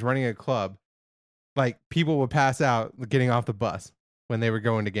 when he was running a club, like, people would pass out getting off the bus when they were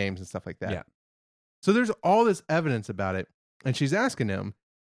going to games and stuff like that. Yeah. So there's all this evidence about it. And she's asking him,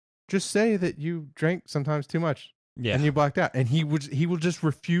 just say that you drank sometimes too much and you blacked out. And he will just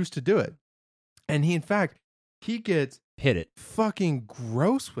refuse to do it. And he gets fucking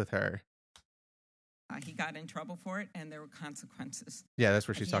gross with her. He got in trouble for it, and there were consequences. Yeah, that's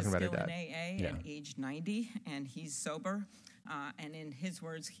where she's talking about her dad. He's still in AA at age 90, and he's sober. And in his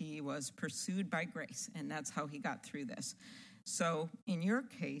words, he was pursued by grace, and that's how he got through this. So in your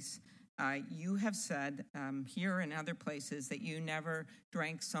case, you have said here and other places that you never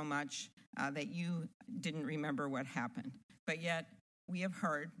drank so much that you didn't remember what happened. But yet we have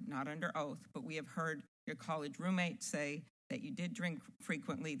heard, not under oath, but we have heard your college roommate say that you did drink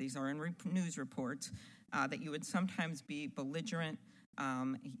frequently. These are in news reports, that you would sometimes be belligerent.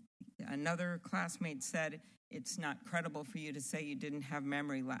 Another classmate said it's not credible for you to say you didn't have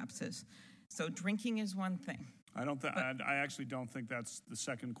memory lapses. So drinking is one thing. I actually don't think that's the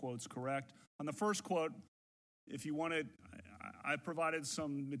second quote's correct. On the first quote, if you wanted, I provided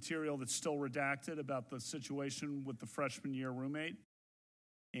some material that's still redacted about the situation with the freshman year roommate.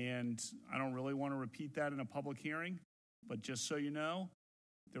 And I don't really want to repeat that in a public hearing. But just so you know,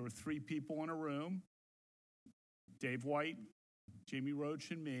 there were 3 people in a room: Dave White, Jamie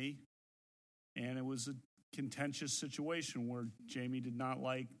Roach and me, and it was a contentious situation where Jamie did not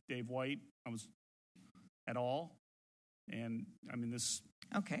like Dave White at all. And I mean, this.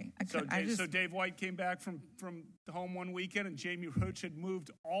 Okay. So Dave White came back from home one weekend, and Jamie Roach had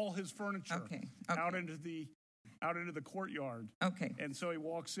moved all his furniture out into the courtyard. Okay. And so he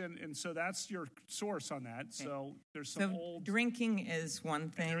walks in, and so that's your source on that. Okay. So there's some old drinking is one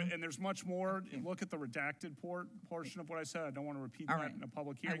thing, and there's much more. Okay. Look at the redacted portion of what I said. I don't want to repeat that in a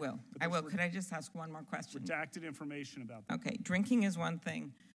public hearing. I will. Could I just ask one more question? Redacted information about that. Okay. Drinking is one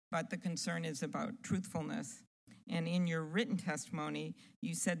thing, but the concern is about truthfulness. And in your written testimony,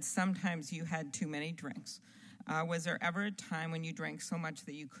 you said sometimes you had too many drinks. Was there ever a time when you drank so much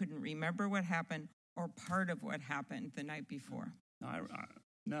that you couldn't remember what happened or part of what happened the night before?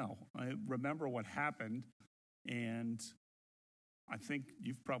 No, I remember what happened, and I think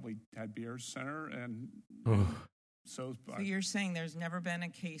you've probably had beers, Senator, and so you're saying there's never been a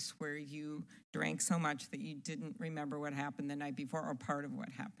case where you drank so much that you didn't remember what happened the night before or part of what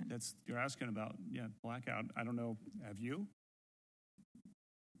happened? You're asking about, blackout. I don't know. Have you?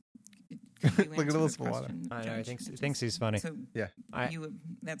 Look at this water. I know. He thinks he's funny. So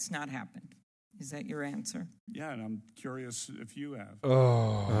that's not happened. Is that your answer? Yeah, and I'm curious if you have.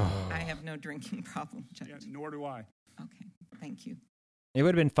 I have no drinking problem, Judge. Yeah, nor do I. Okay, thank you. It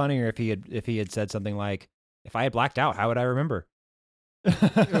would have been funnier if he had said something like, "If I had blacked out, how would I remember?"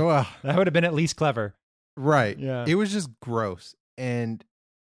 Well, that would have been at least clever. Right. Yeah. It was just gross. And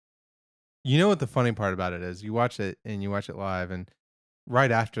you know what the funny part about it is? You watch it live, and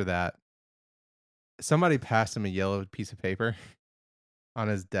right after that, somebody passed him a yellow piece of paper on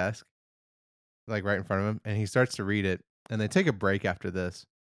his desk, like right in front of him, and he starts to read it, and they take a break after this.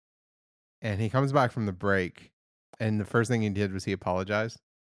 And he comes back from the break, and the first thing he did was he apologized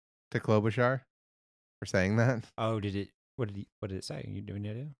to Klobuchar for saying that. Oh, did it? What did it say? You have any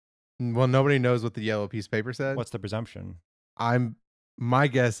idea? Well, nobody knows what the yellow piece of paper said. What's the presumption? My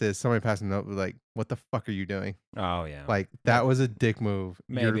guess is somebody passed a note like, "What the fuck are you doing?" Oh yeah, like that was a dick move.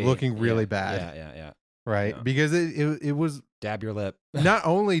 Maybe. You're looking really bad. Yeah. Right, yeah. Because it was dab your lip. Not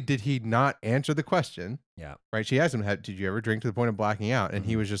only did he not answer the question, yeah, right. She asked him, "Did you ever drink to the point of blacking out?" And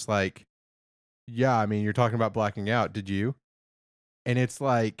he was just like, "Yeah, I mean, you're talking about blacking out. Did you?" And it's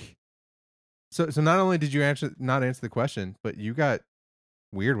like, so not only did you not answer the question, but you got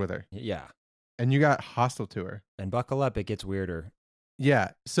weird with her. Yeah, and you got hostile to her. And buckle up, it gets weirder.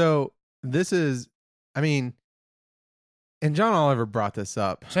 Yeah. So this is, I mean, and John Oliver brought this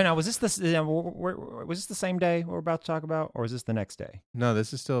up. So now, was this the same day we're about to talk about, or is this the next day? No,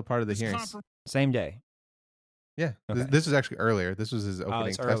 this is still a part of the hearings. Same day. Yeah. Okay. This was actually earlier. This was his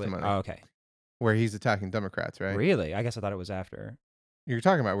opening testimony. Oh, okay. Where he's attacking Democrats, right? Really? I guess I thought it was after. You're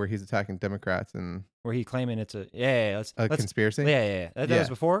talking about where he's attacking Democrats and where he claiming it's a conspiracy. Yeah. That was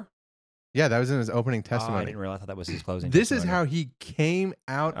before. Yeah, that was in his opening testimony. I didn't realize. I thought that was his closing. This is how he came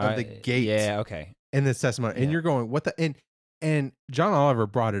out of the gate. Yeah. Okay. In this testimony, and you're going, what the and John Oliver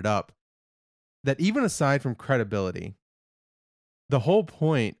brought it up that even aside from credibility, the whole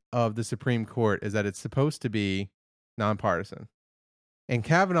point of the Supreme Court is that it's supposed to be nonpartisan. And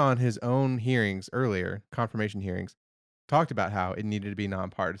Kavanaugh in his own hearings earlier, confirmation hearings, talked about how it needed to be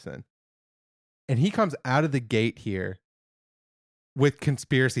nonpartisan. And he comes out of the gate here with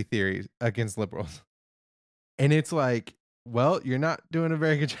conspiracy theories against liberals. And it's like, well, you're not doing a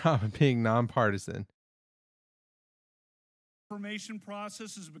very good job of being nonpartisan. The confirmation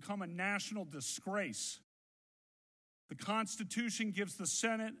process has become a national disgrace. The Constitution gives the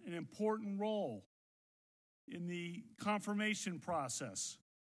Senate an important role in the confirmation process,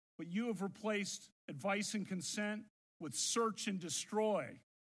 but you have replaced advice and consent with search and destroy.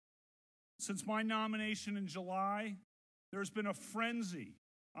 Since my nomination in July, there's been a frenzy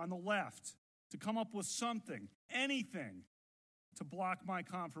on the left to come up with something, anything, to block my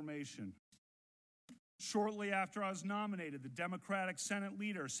confirmation. Shortly after I was nominated, the Democratic Senate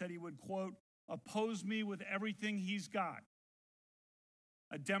leader said he would, quote, oppose me with everything he's got.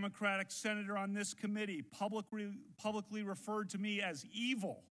 A Democratic senator on this committee publicly referred to me as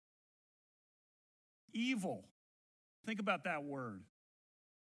evil. Evil. Think about that word.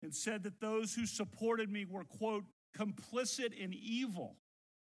 And said that those who supported me were, quote, complicit in evil.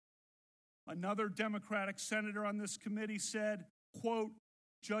 Another Democratic senator on this committee said, quote,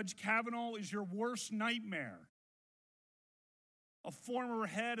 Judge Kavanaugh is your worst nightmare. A former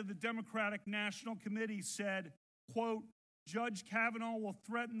head of the Democratic National Committee said, quote, Judge Kavanaugh will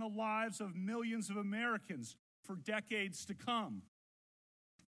threaten the lives of millions of Americans for decades to come.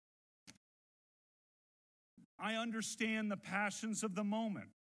 I understand the passions of the moment,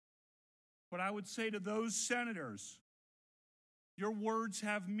 but I would say to those senators, Your words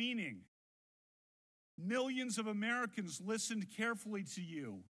have meaning. Millions of Americans listened carefully to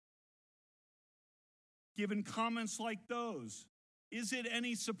you. Given comments like those, is it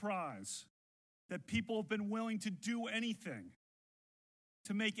any surprise that people have been willing to do anything,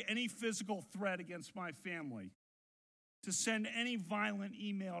 to make any physical threat against my family, to send any violent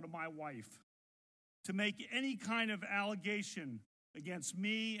email to my wife, to make any kind of allegation against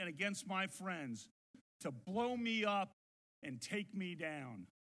me and against my friends, to blow me up and take me down?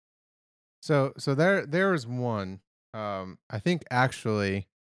 So there was one. I think actually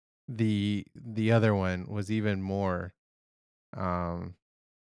the other one was even more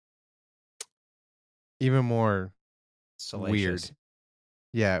Salacious. weird.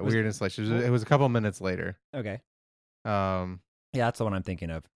 Yeah, weird and salacious. It was a couple minutes later. Okay. Yeah, that's the one I'm thinking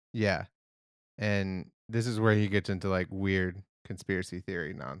of. Yeah. And this is where he gets into like weird conspiracy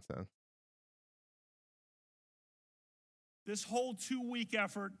theory nonsense. This whole 2-week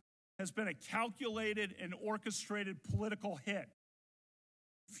effort has been a calculated and orchestrated political hit,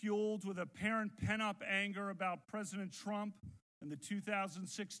 fueled with apparent pent-up anger about President Trump and the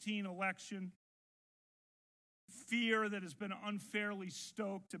 2016 election, fear that has been unfairly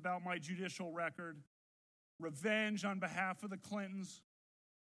stoked about my judicial record, revenge on behalf of the Clintons,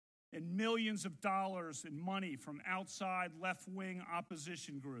 and millions of dollars in money from outside left-wing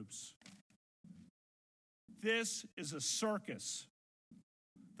opposition groups. This is a circus.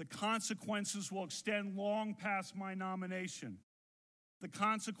 The consequences will extend long past my nomination. The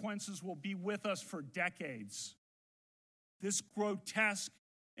consequences will be with us for decades. This grotesque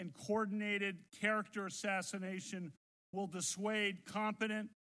and coordinated character assassination will dissuade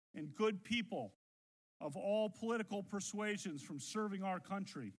competent and good people of all political persuasions from serving our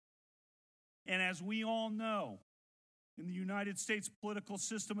country. And as we all know, in the United States political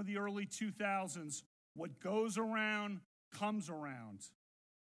system of the early 2000s, what goes around comes around.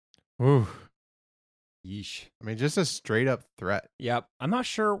 Ooh. Yeesh. I mean, just a straight up threat. Yep. I'm not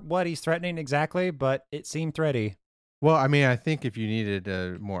sure what he's threatening exactly, but it seemed thready. Well, I mean, I think if you needed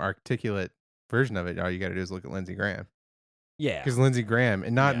a more articulate version of it, all you got to do is look at Lindsey Graham. Yeah. Because Lindsey Graham,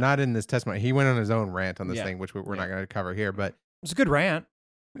 and not in this testimony, he went on his own rant on this thing, which we're not going to cover here, but it's a good rant.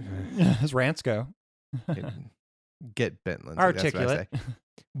 His rants go. Get bent, Lindsey. Articulate. That's what I say.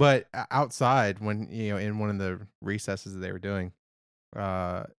 But outside, when, in one of the recesses that they were doing,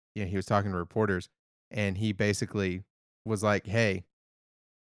 he was talking to reporters, and he basically was like, hey,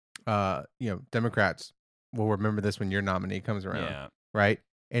 Democrats will remember this when your nominee comes around. Yeah. Right.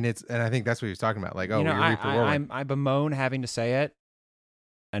 And I think that's what he was talking about. Like, oh, I bemoan having to say it,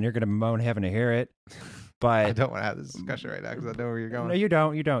 and you're going to bemoan having to hear it. But I don't want to have this discussion right now because I know where you're going. No, you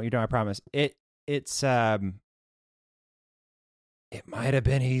don't. I promise. It's it might have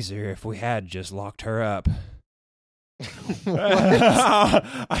been easier if we had just locked her up.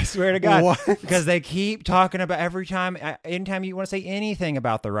 I swear to God. What? Because they keep talking about anytime you want to say anything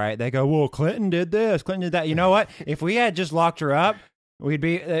about the right, they go, well, Clinton did this, Clinton did that. You know what? If we had just locked her up,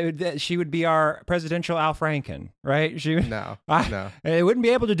 she would be our presidential Al Franken, right? No. They wouldn't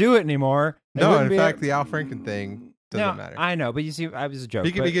be able to do it anymore. In fact, the Al Franken thing doesn't matter. I know, but you see, I was a joke.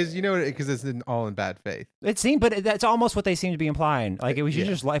 Because it's all in bad faith. It seemed, but that's almost what they seem to be implying. Like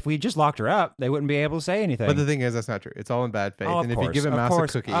if we just locked her up, they wouldn't be able to say anything. But the thing is, that's not true. It's all in bad faith. And if you give a mouse a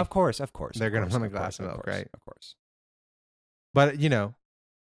cookie, of course, they're going to want a glass of milk, right? Of course. But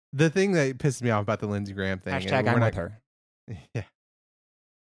the thing that pisses me off about the Lindsey Graham thing. Hashtag I'm with her. Yeah.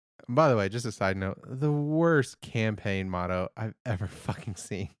 By the way, just a side note, the worst campaign motto I've ever fucking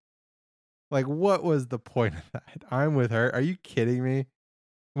seen. Like, what was the point of that? I'm with her. Are you kidding me?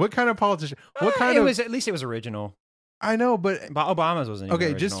 What kind of politician? At least it was original. I know, but Obama's wasn't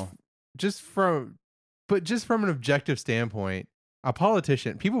even original. just from an objective standpoint, a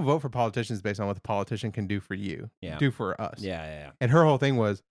politician, people vote for politicians based on what the politician can do for you, do for us. Yeah. And her whole thing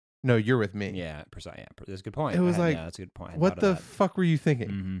was, no, you're with me. Yeah, precisely. Yeah, that's a good point. It was that's a good point. What the fuck were you thinking?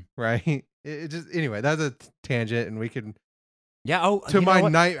 Mm-hmm. Right? It just anyway. That's a tangent, and we could. Yeah. I will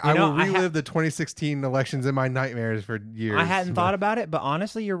relive the 2016 elections in my nightmares for years. I hadn't thought about it, but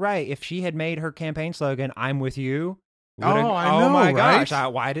honestly, you're right. If she had made her campaign slogan "I'm with you," I know. Oh my right? gosh!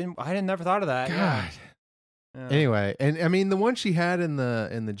 I didn't never thought of that. God. Yeah. Anyway, and I mean the one she had in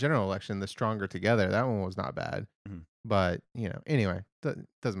the general election, the Stronger Together, that one was not bad. Mm-hmm. But anyway,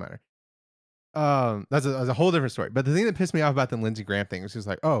 doesn't matter. That's a whole different story. But the thing that pissed me off about the Lindsey Graham thing was just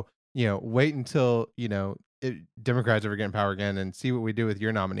like, wait until Democrats ever get in power again and see what we do with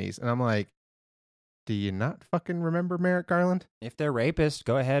your nominees. And I'm like, do you not fucking remember Merrick Garland? If they're rapists,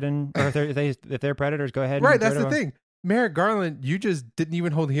 go ahead or if they're predators, go ahead. Right, that's the thing. Merrick Garland, you just didn't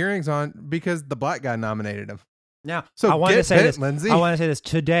even hold hearings on because the black guy nominated him. Now, So I want to get say bent, this. Lindsey. I want to say this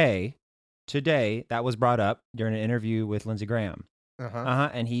today. Today, that was brought up during an interview with Lindsey Graham.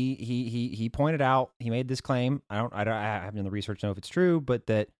 And he pointed out, he made this claim. I haven't done the research to know if it's true, but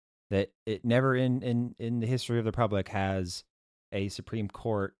that it never in the history of the Republic has a Supreme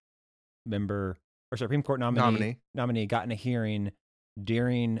Court member or Supreme Court nominee gotten a hearing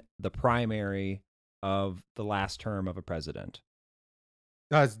during the primary of the last term of a president.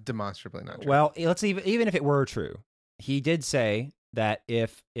 That's demonstrably not true. Well, let's even if it were true, he did say that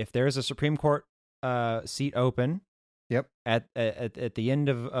if there's a Supreme Court seat open, at the end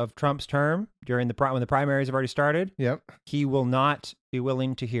of Trump's term when the primaries have already started, he will not be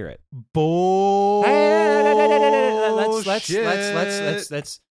willing to hear it.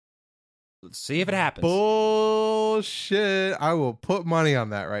 Let's see if it happens. Bullshit! I will put money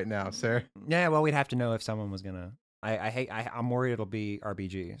on that right now, sir. Yeah, well, we'd have to know if someone was gonna. I'm worried it'll be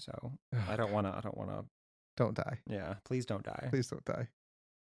RBG, so I don't want to. Don't die. Yeah, please don't die. Please don't die.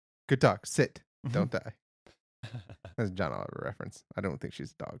 Good talk. Sit. Don't die. That's a John Oliver reference. I don't think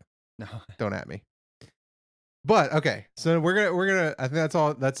she's a dog. No. Don't at me. But okay, so we're gonna. I think that's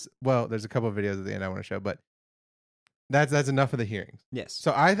all. There's a couple of videos at the end I want to show, but that's enough of the hearings. Yes.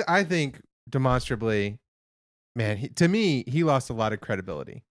 So I think demonstrably, man, to me, he lost a lot of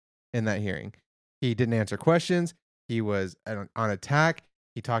credibility in that hearing. He didn't answer questions. He was on attack.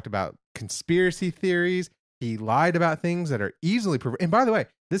 He talked about conspiracy theories. He lied about things that are easily proven. And by the way,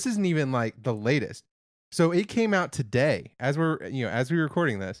 this isn't even like the latest. So it came out today as we're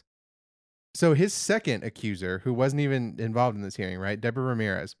recording this. So his second accuser, who wasn't even involved in this hearing, right, Deborah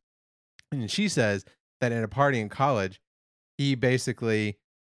Ramirez, and she says that in a party in college, he basically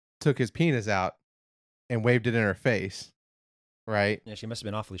took his penis out and waved it in her face, right? Yeah, she must have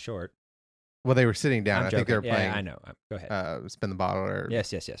been awfully short. Well, they were sitting down. I think they were playing. Yeah, I know. Go ahead. Spin the bottle or yes,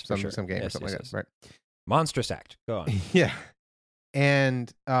 some game or something like that, right? Monstrous act. Go on. Yeah,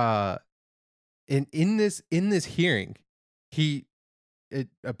 and in this hearing, it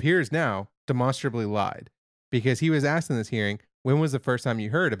appears now demonstrably lied because he was asked in this hearing, when was the first time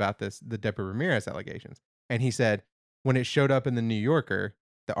you heard about the Deborah Ramirez allegations? And he said when it showed up in the New Yorker,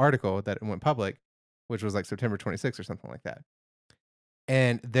 the article that went public, which was like September 26th or something like that.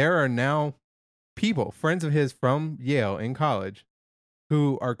 And there are now people, friends of his from Yale in college,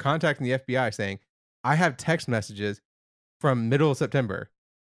 who are contacting the FBI saying, I have text messages from middle of September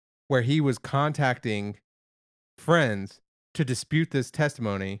where he was contacting friends to dispute this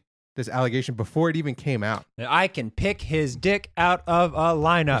testimony, this allegation, before it even came out. I can pick his dick out of a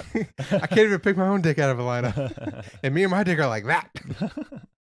lineup. I can't even pick my own dick out of a lineup. And me and my dick are like that.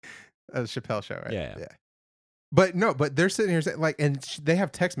 That's a Chappelle show, right? Yeah. But they're sitting here saying, like, and they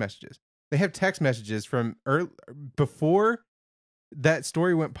have text messages. They have text messages from before that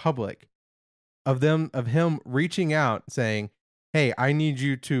story went public of him reaching out saying, hey, I need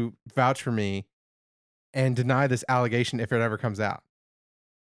you to vouch for me and deny this allegation if it ever comes out.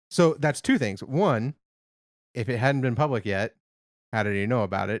 So that's two things. One, if it hadn't been public yet, how did he know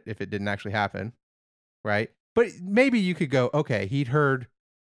about it if it didn't actually happen? Right? But maybe you could go, okay, he'd heard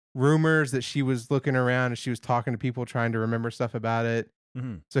rumors that she was looking around and she was talking to people trying to remember stuff about it.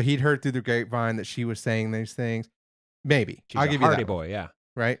 Mm-hmm. So he'd heard through the grapevine that she was saying these things. Maybe. She's I'll a give you that hardy one. boy, yeah.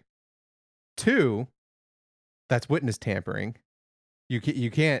 Right? Two, that's witness tampering. You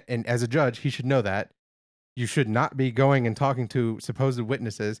can't, and as a judge, he should know that. You should not be going and talking to supposed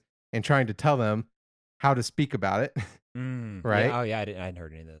witnesses and trying to tell them how to speak about it. Right? Yeah, I hadn't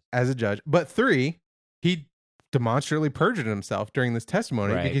heard any of this. As a judge. But three, he demonstrably perjured himself during this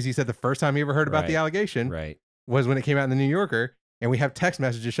testimony because he said the first time he ever heard about the allegation was when it came out in the New Yorker, and we have text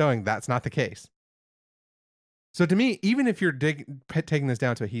messages showing that's not the case. So to me, even if you're taking this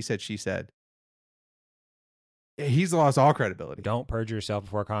down to a he said, she said, he's lost all credibility. Don't perjure yourself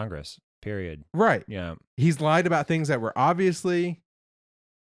before Congress, period. Right. Yeah. He's lied about things that were obviously,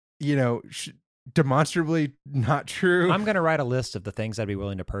 demonstrably not true. I'm going to write a list of the things I'd be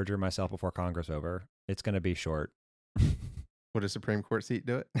willing to perjure myself before Congress over. It's going to be short. Would a Supreme Court seat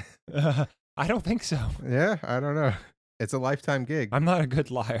do it? I don't think so. Yeah, I don't know. It's a lifetime gig. I'm not a good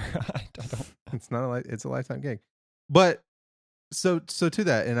liar. I don't. It's a lifetime gig. But so to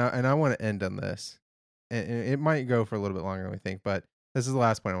that, and I want to end on this. And it might go for a little bit longer than we think, but this is the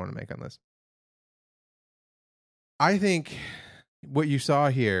last point I want to make on this. I think what you saw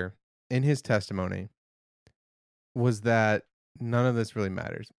here in his testimony was that none of this really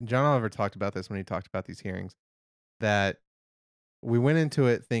matters. John Oliver talked about this when he talked about these hearings, that we went into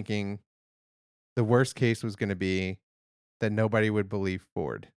it thinking the worst case was going to be that nobody would believe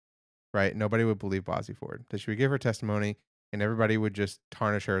Ford, right? Nobody would believe Blasey Ford, that she would give her testimony and everybody would just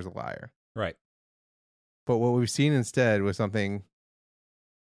tarnish her as a liar. Right. But what we've seen instead was something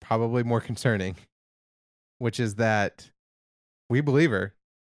probably more concerning, which is that we believe her.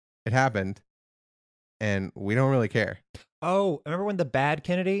 It happened, and we don't really care. Oh, remember when the bad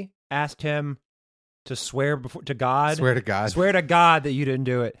Kennedy asked him to swear to God? Swear to God. Swear to God that you didn't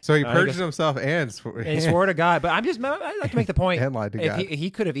do it. So he perjured himself and swore to God. But I'd like to make the point. And lied to God. He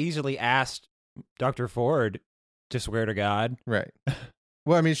could have easily asked Dr. Ford to swear to God. Right.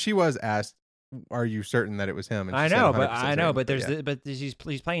 Well, I mean, she was asked, "Are you certain that it was him?" And I know, but he's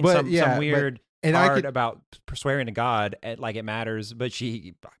playing some weird card about swearing to God, like it matters. But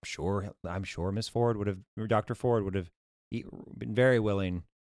I'm sure Miss Ford would have, Dr. Ford would have been very willing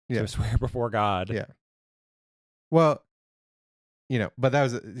to swear before God. Yeah. Well, but that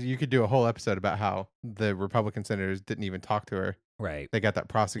was you could do a whole episode about how the Republican senators didn't even talk to her. Right. They got that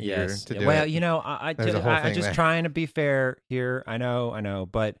prosecutor to do it. Well, I'm just trying to be fair here. I know,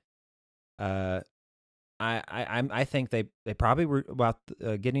 but I think they probably were about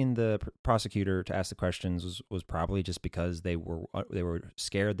getting the prosecutor to ask the questions was probably just because they were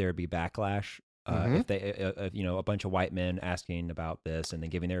scared there'd be backlash if they a bunch of white men asking about this and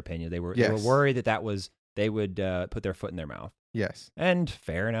then giving their opinion. They were worried that they would put their foot in their mouth. Yes, and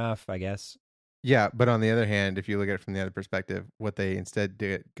fair enough, I guess. Yeah, but on the other hand, if you look at it from the other perspective, what they instead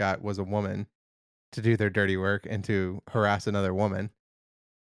got was a woman to do their dirty work and to harass another woman.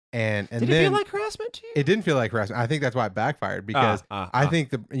 And did it feel like harassment to you? It didn't feel like harassment. I think that's why it backfired because I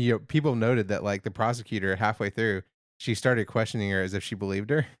think people noted that like the prosecutor halfway through, she started questioning her as if she believed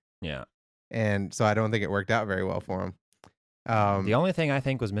her. Yeah. And so I don't think it worked out very well for him. The only thing I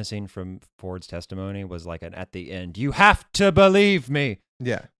think was missing from Ford's testimony was like at the end, "You have to believe me."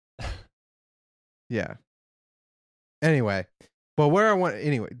 Yeah. Yeah. Anyway, well,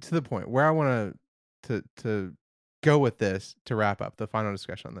 to the point where I want to go with this to wrap up the final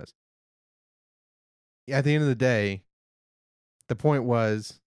discussion on this. At the end of the day, the point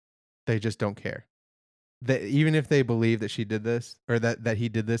was they just don't care. That even if they believe that she did this or that he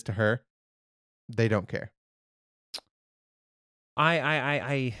did this to her, they don't care.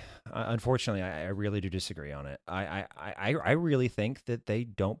 I unfortunately I really do disagree on it. I really think that they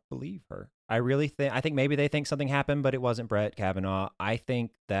don't believe her. I think maybe they think something happened, but it wasn't Brett Kavanaugh. I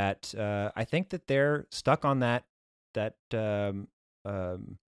think that they're stuck on that the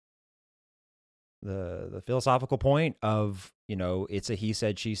philosophical point of it's a he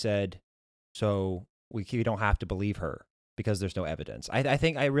said she said, so we don't have to believe her because there's no evidence.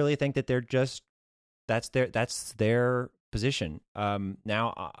 I really think that they're just that's their position.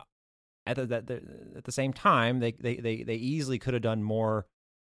 Now at the same time they easily could have done more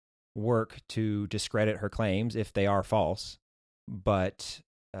work to discredit her claims if they are false, but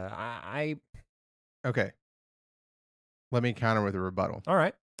okay, let me counter with a rebuttal. All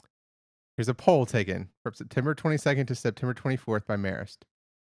right, here's a poll taken from September 22nd to September 24th by Marist,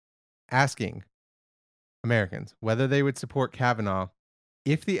 asking Americans whether they would support Kavanaugh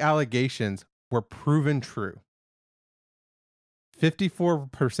if the allegations were proven true.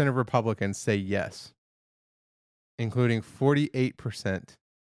 54% of Republicans say yes, including 48%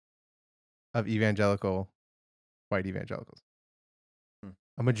 of white evangelicals.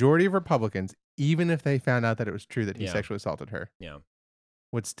 A majority of Republicans, even if they found out that it was true that he sexually assaulted her,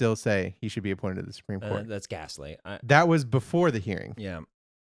 would still say he should be appointed to the Supreme Court. That's ghastly. That was before the hearing. Yeah.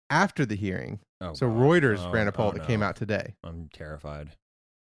 After the hearing, Reuters ran a poll that came out today. I'm terrified.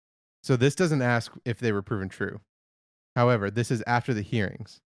 So this doesn't ask if they were proven true. However, this is after the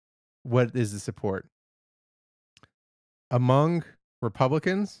hearings. What is the support? Among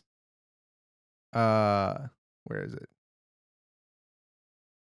Republicans, where is it?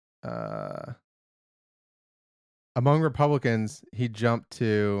 Among Republicans, he jumped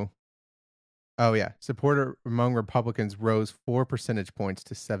to, support among Republicans rose 4 percentage points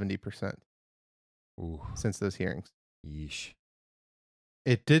to 70% since those hearings. Yeesh.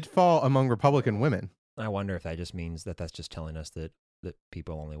 It did fall among Republican women. I wonder if that just means that's just telling us that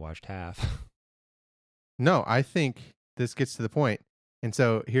people only watched half. No, I think this gets to the point. And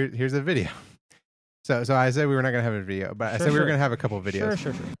so here's a video. So I said we were not going to have a video, but I said we were going to have a couple of videos.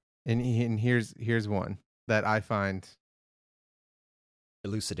 Sure. And here's one that I find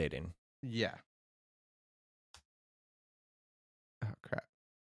elucidating. Yeah. Oh, crap.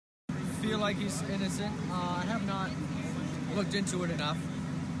 I feel like he's innocent. I have not looked into it enough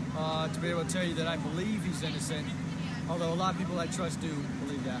to be able to tell you that I believe he's innocent, although a lot of people I trust do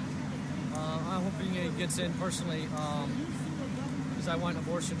believe that. I'm hoping he gets in personally because I want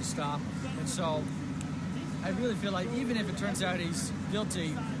abortion to stop. And so I really feel like even if it turns out he's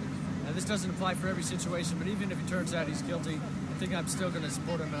guilty, and this doesn't apply for every situation, but even if it turns out he's guilty and think I'm still going to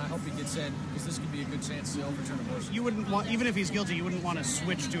support him, and I hope he gets in, because this could be a good chance to overturn abortion. You wouldn't want, even if he's guilty, you wouldn't want to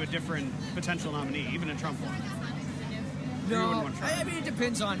switch to a different potential nominee, even a Trump one. No, I mean, it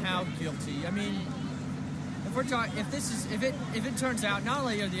depends on how guilty. I mean, if we're talking, if it turns out not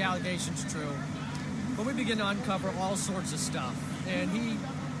only are the allegations true, but we begin to uncover all sorts of stuff, and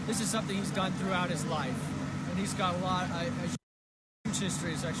this is something he's done throughout his life, and he's got a huge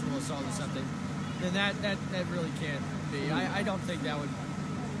history of sexual assault or something, then that really can't be. I don't think that would.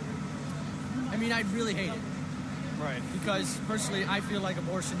 I mean, I'd really hate it. Right. Because personally, I feel like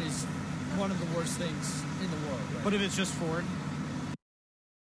abortion is one of the worst things in the world. Right? But if it's just Ford?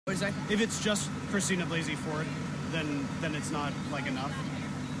 What is that? If it's just Christina Blasey Ford, then it's not, like, enough?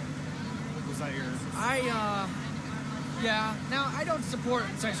 Was that your... Yeah. Now, I don't support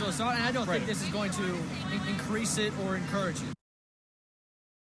sexual assault, and I don't think this is going to increase it or encourage it.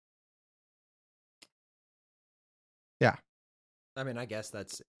 Yeah. I mean, I guess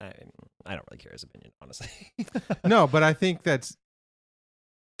that's... I don't really care his opinion, honestly. No, but I think that's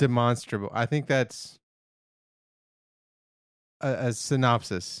demonstrable. I think that's a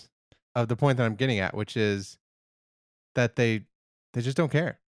synopsis of the point that I'm getting at, which is that they just don't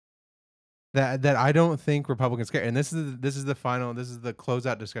care. That I don't think Republicans care. And this is the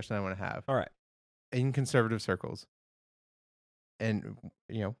closeout discussion I want to have. All right. In conservative circles. And,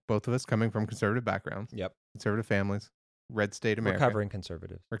 both of us coming from conservative backgrounds. Yep. Conservative families. Red state America. Recovering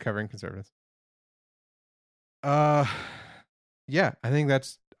conservatives. Yeah, I think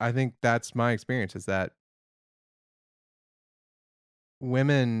that's my experience, is that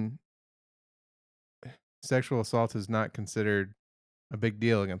women, sexual assault is not considered a big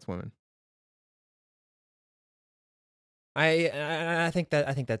deal against women. I think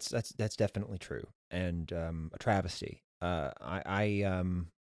that's definitely true, and a travesty. I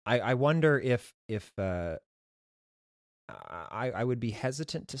wonder if I would be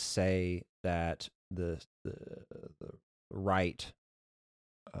hesitant to say that the right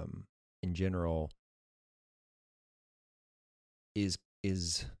in general is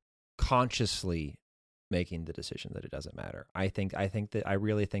consciously making the decision that it doesn't matter. I think that I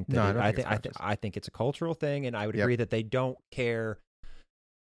really think that I think it's a cultural thing, and I would agree that they don't care.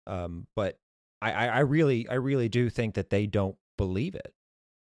 But I really do think that they don't believe it.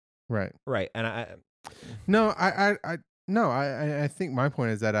 Right. And I think my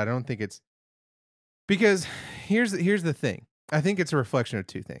point is that I don't think it's, because here's the thing. I think it's a reflection of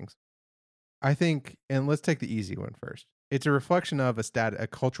two things. I think, and let's take the easy one first. It's a reflection of a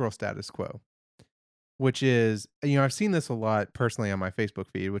cultural status quo, which is, I've seen this a lot personally on my Facebook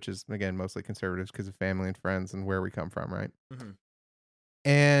feed, which is, again, mostly conservatives because of family and friends and where we come from, right? Mm-hmm.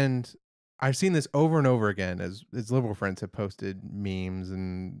 And I've seen this over and over again as liberal friends have posted memes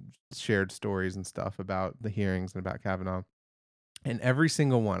and shared stories and stuff about the hearings and about Kavanaugh. And every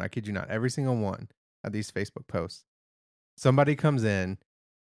single one, I kid you not, every single one of these Facebook posts, somebody comes in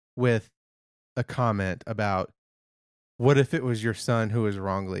with a comment about, what if it was your son who was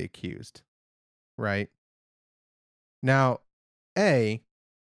wrongly accused? Right? Now, that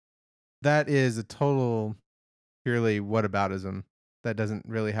is a total purely whataboutism that doesn't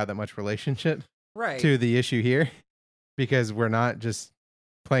really have that much relationship to the issue here, because we're not just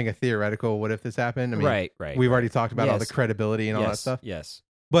playing a theoretical what if this happened. I mean, we've already talked about all the credibility and all that stuff. Yes.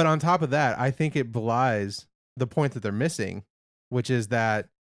 But on top of that, I think it belies the point that they're missing, which is that,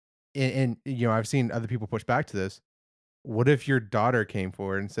 and I've seen other people push back to this. What if your daughter came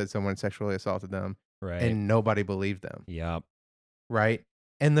forward and said someone sexually assaulted them, and nobody believed them? Yep. Right.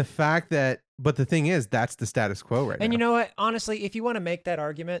 And the fact that, but the thing is, that's the status quo right now. And you know what? Honestly, if you want to make that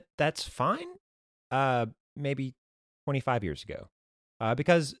argument, that's fine. Maybe 25 years ago.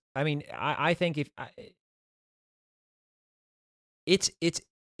 Because, I mean, I think it's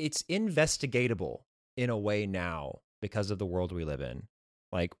investigatable in a way now because of the world we live in.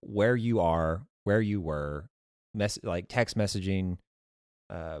 Like where you are, where you were, like text messaging,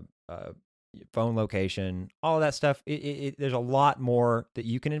 phone location, all of that stuff. There's a lot more that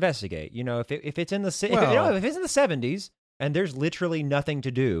you can investigate. If it's in the if it's in the 70s and there's literally nothing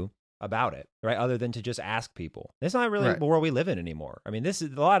to do about it, right? Other than to just ask people. It's not really the world we live in anymore. I mean, a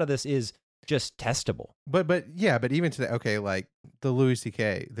lot of this is just testable. But even today, okay, like the Louis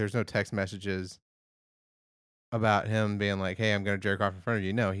C.K., there's no text messages about him being like, hey, I'm going to jerk off in front of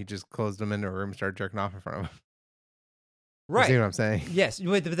you. No, he just closed him into a room and started jerking off in front of him. Right. You see what I'm saying? Yes.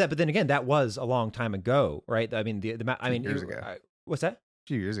 But then again, that was a long time ago, right? I mean, years ago. What's that? A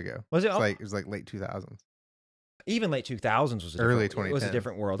few years ago. Was it? It was like late 2000s. Even late 2000s was early 2010s. Was a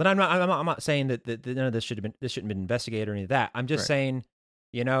different world. And I'm not saying that none of this shouldn't have been investigated or any of that. I'm just saying,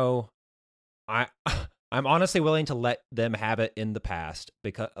 I'm honestly willing to let them have it in the past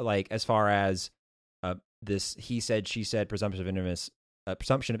because, like, as far as this he said, she said, presumption of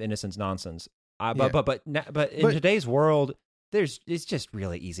innocence nonsense. But in today's world, it's just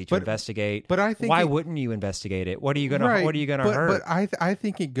really easy to investigate. But I think why wouldn't you investigate it? What are you gonna hurt? But I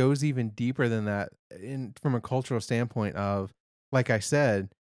think it goes even deeper than that from a cultural standpoint of, like I said,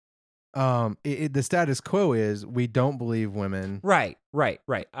 the status quo is we don't believe women. Right.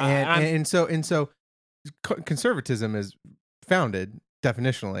 And so conservatism is founded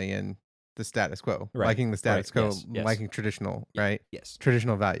definitionally in the status quo, liking the status quo, liking traditional, right? Yes.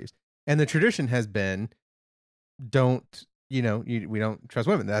 Traditional values. And the tradition has been, we don't trust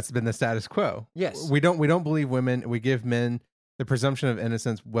women. That's been the status quo. Yes. We don't believe women. We give men the presumption of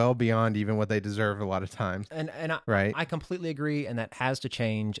innocence well beyond even what they deserve a lot of times. And right? I completely agree, and that has to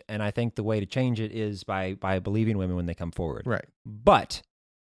change. And I think the way to change it is by believing women when they come forward. Right. But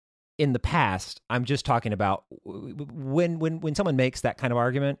in the past, I'm just talking about when someone makes that kind of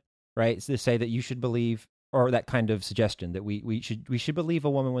argument, right? It's to say that you should believe, or that kind of suggestion that we should believe a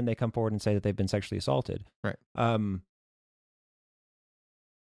woman when they come forward and say that they've been sexually assaulted. Right.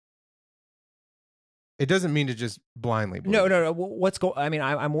 It doesn't mean to just blindly believe.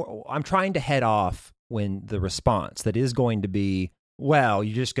 No. I'm trying to head off when the response that is going to be, well,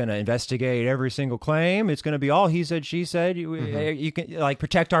 you're just going to investigate every single claim. It's going to be all he said, she said. You can like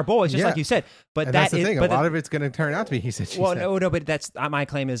protect our boys, just like you said. But and that's the thing. A lot of it's going to turn out to be he said, she said. No. But that's my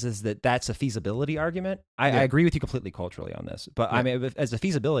claim is that that's a feasibility argument. I agree with you completely culturally on this, but I mean, as a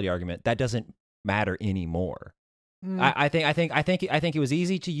feasibility argument, that doesn't matter anymore. I think it was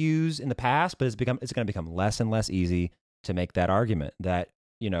easy to use in the past, but it's going to become less and less easy to make that argument that,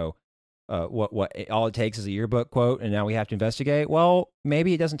 what all it takes is a yearbook quote, and now we have to investigate. Well,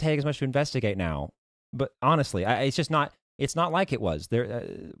 maybe it doesn't take as much to investigate now, but honestly, it's just not. It's not like it was there.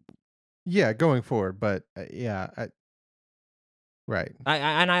 Going forward, but right.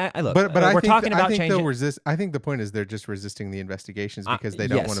 I look. But we're talking about changing. I think the point is they're just resisting the investigations because they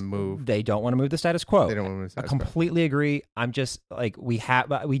don't want to move. They don't want to move the status quo. They don't want to move the status quo. I completely agree. I'm just like we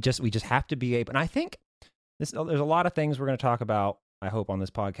just have to be able. And I think there's a lot of things we're going to talk about, I hope, on this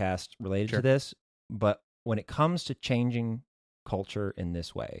podcast related to this. But when it comes to changing culture in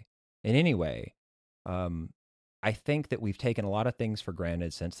this way, in any way, I think that we've taken a lot of things for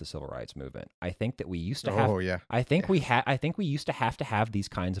granted since the civil rights movement. I think that we used to have. I think we used to have these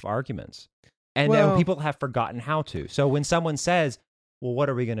kinds of arguments, and people have forgotten how to. So when someone says, "Well, what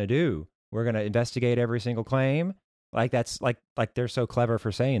are we going to do? We're going to investigate every single claim." Like that's like they're so clever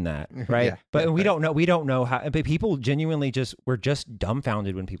for saying that, right? But we don't know how. But people genuinely we're just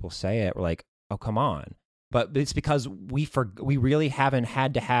dumbfounded when people say it. We're like, "Oh, come on." But it's because we really haven't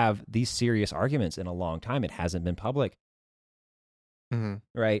had to have these serious arguments in a long time. It hasn't been public,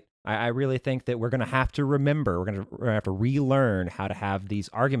 right? I really think that we're going to have to remember. We're going to have to relearn how to have these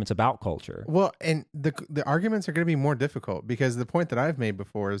arguments about culture. Well, and the arguments are going to be more difficult because the point that I've made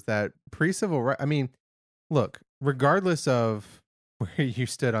before is that pre-civil rights. I mean, look, regardless of where you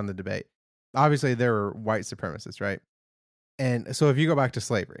stood on the debate, obviously there were white supremacists, right? And so if you go back to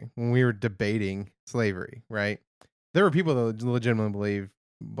slavery, when we were debating slavery, right, there were people that legitimately believe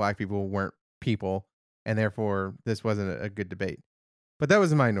black people weren't people, and therefore this wasn't a good debate. But that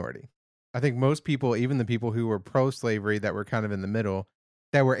was a minority. I think most people, even the people who were pro-slavery that were kind of in the middle,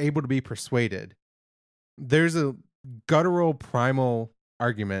 that were able to be persuaded. There's a guttural, primal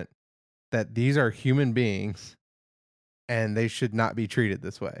argument that these are human beings and they should not be treated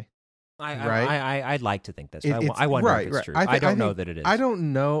this way. I'd like to think that's true. I wonder if it's true. I don't know that it is. I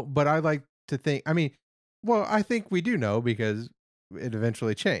don't know, but I like to think. I mean, well, I think we do know because it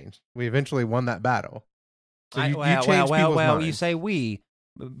eventually changed. We eventually won that battle. So you changed people's minds. You say we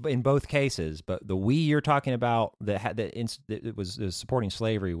in both cases, but the we you're talking about that was supporting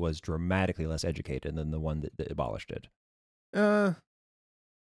slavery was dramatically less educated than the one that abolished it.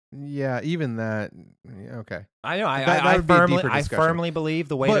 Yeah, even that. Okay, I know. I firmly believe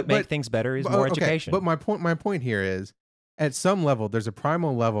the way to make things better is more education. But my point here is, at some level, there's a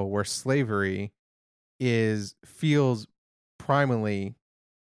primal level where slavery feels primally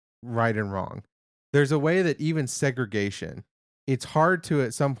right and wrong. There's a way that even segregation, it's hard to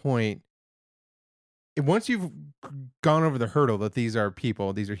at some point. Once you've gone over the hurdle that these are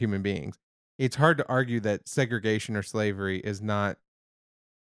people, these are human beings, it's hard to argue that segregation or slavery is not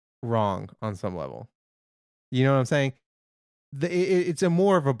wrong on some level. You know what I'm saying? It's a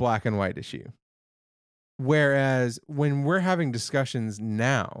more of a black and white issue. Whereas when we're having discussions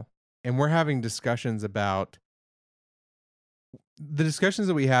now, and we're having discussions about the discussions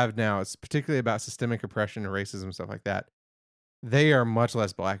that we have now, it's particularly about systemic oppression and racism, stuff like that. they are much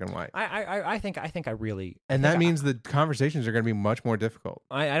less black and white. I think I really, and that means the conversations are going to be much more difficult.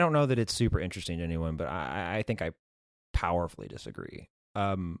 I don't know that it's super interesting to anyone, but I think I powerfully disagree.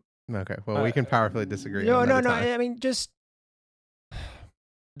 Okay, well, we can powerfully disagree. No. Time. I mean, just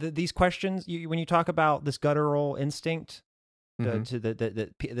these questions. When you talk about this guttural instinct, no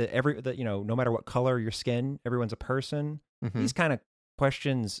matter what color your skin, everyone's a person. These kind of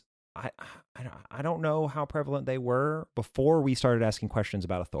questions, I don't know how prevalent they were before we started asking questions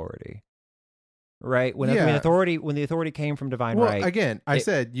about authority. Right? When the authority came from divine right. Again, I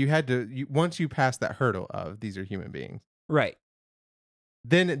said you had to once you pass that hurdle of these are human beings. Right.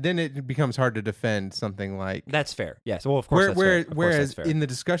 Then it becomes hard to defend something like that's fair. Yes. Well, of course. Whereas in the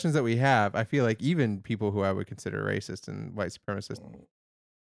discussions that we have, I feel like even people who I would consider racist and white supremacist,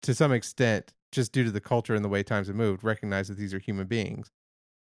 to some extent, just due to the culture and the way times have moved, recognize that these are human beings.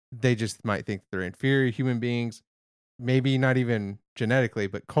 They just might think they're inferior human beings, maybe not even genetically,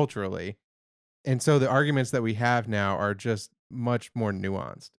 but culturally. And so the arguments that we have now are just much more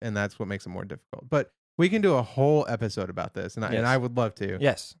nuanced, and that's what makes it more difficult. But we can do a whole episode about this, and I would love to.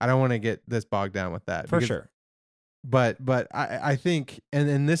 Yes. I don't want to get this bogged down with that. For sure. But I think,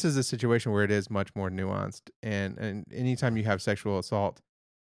 and this is a situation where it is much more nuanced, and anytime you have sexual assault,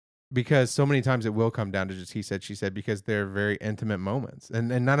 because so many times it will come down to just he said, she said, because they're very intimate moments.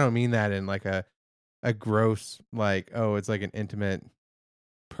 And I don't mean that in like a gross, like, oh, it's like an intimate,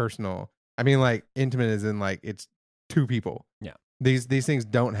 personal. I mean like intimate as in like it's two people. Yeah. These things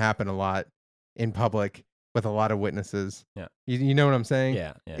don't happen a lot in public with a lot of witnesses. Yeah. You know what I'm saying?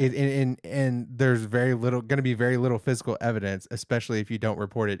 Yeah. And there's going to be very little physical evidence, especially if you don't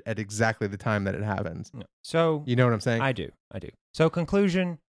report it at exactly the time that it happens. Yeah. So you know what I'm saying? I do. So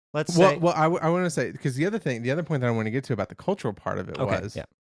conclusion, let's say. Well, I want to say, because the other point that I want to get to about the cultural part of it was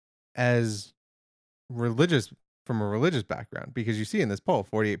as religious, from a religious background, because you see in this poll,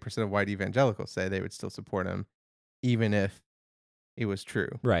 48% of white evangelicals say they would still support him, even if it was true.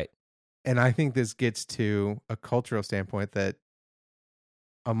 Right. And I think this gets to a cultural standpoint that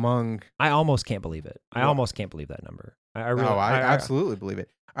I almost can't believe it. I almost can't believe that number. I absolutely believe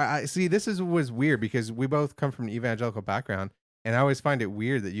it. I see. This was weird because we both come from an evangelical background, and I always find it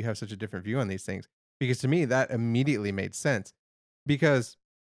weird that you have such a different view on these things. Because to me, that immediately made sense. Because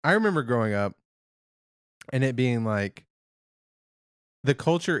I remember growing up, and it being like, the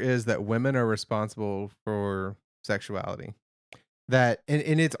culture is that women are responsible for sexuality. That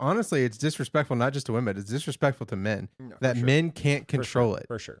and it's honestly, it's disrespectful not just to women, it's disrespectful to men. No, that men can't control it.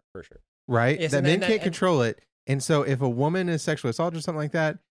 For sure. Right? Yes, that men can't control it. And so if a woman is sexually assaulted or something like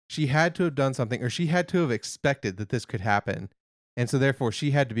that, she had to have done something, or she had to have expected that this could happen. And so therefore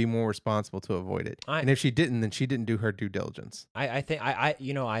she had to be more responsible to avoid it. And if she didn't, then she didn't do her due diligence. I think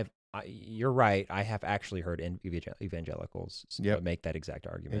you're right. I have actually heard evangelicals make that exact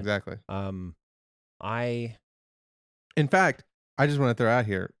argument. Exactly. In fact, I just want to throw out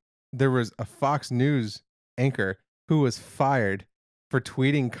here, there was a Fox News anchor who was fired for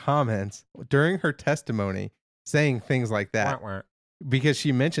tweeting comments during her testimony saying things like that. Because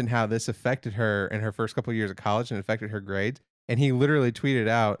she mentioned how this affected her in her first couple of years of college and affected her grades. And he literally tweeted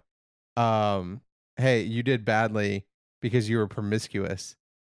out, hey, you did badly because you were promiscuous.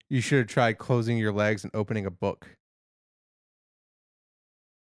 You should have tried closing your legs and opening a book.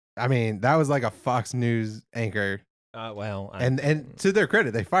 I mean, that was like a Fox News anchor. And to their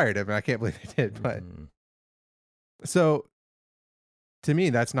credit, they fired him, and I can't believe they did. But so, to me,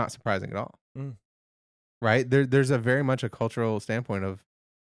 that's not surprising at all, right? There's a very much a cultural standpoint of,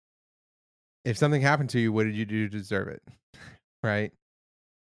 if something happened to you, what did you do to deserve it, right?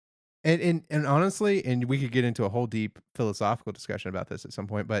 And honestly, and we could get into a whole deep philosophical discussion about this at some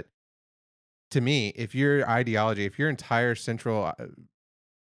point, but to me, if your ideology, if your entire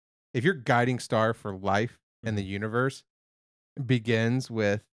if your guiding star for life and the universe begins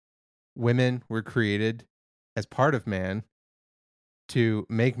with women were created as part of man to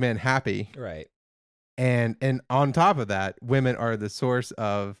make men happy. Right. And on top of that, women are the source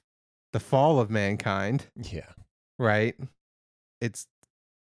of the fall of mankind. Yeah. Right. It's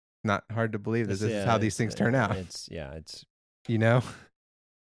not hard to believe that this is how these things turn out. It's you know?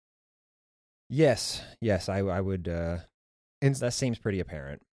 Yes, I would and that seems pretty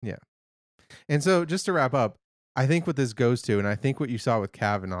apparent. Yeah. And so just to wrap up, I think what this goes to, and I think what you saw with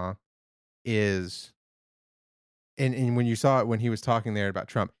Kavanaugh is, and when you saw it when he was talking there about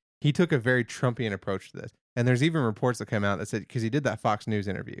Trump, he took a very Trumpian approach to this. And there's even reports that came out that said, because he did that Fox News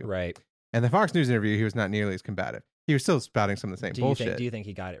interview. Right. And the Fox News interview, he was not nearly as combative. He was still spouting some of the same bullshit. Do you think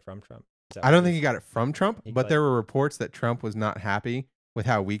he got it from Trump? I don't think he got it from Trump, but there were reports that Trump was not happy with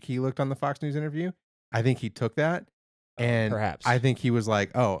how weak he looked on the Fox News interview. I think he took that And perhaps. I think he was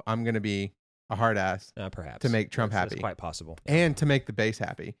like, oh, I'm going to be a hard ass perhaps to make Trump happy. That's quite possible. And to make the base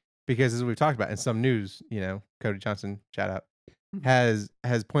happy. Because as we've talked about in some news, Cody Johnson, shout out, has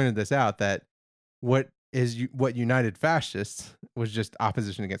pointed this out, that what united fascists was just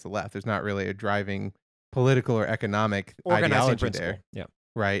opposition against the left. There's not really a driving political or economic ideology principle. there. Yeah.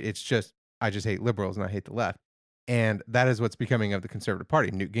 Right? It's just, I just hate liberals and I hate the left. And that is what's becoming of the conservative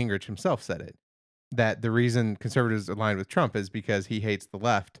party. Newt Gingrich himself said it, that the reason conservatives aligned with Trump is because he hates the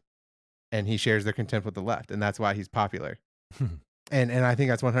left and he shares their contempt with the left. And that's why he's popular. And I think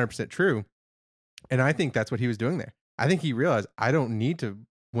that's 100% true. And I think that's what he was doing there. I think he realized, I don't need to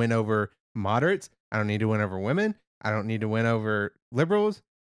win over moderates. I don't need to win over women. I don't need to win over liberals.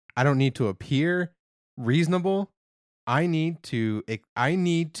 I don't need to appear reasonable. I need to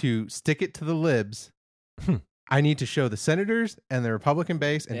stick it to the libs. I need to show the senators and the Republican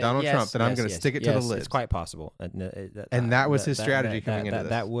base and Donald Trump that I'm going to stick it to the libs. It's quite possible. And that was his strategy coming into this.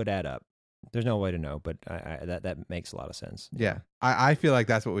 That would add up. There's no way to know, but that makes a lot of sense. Yeah. I feel like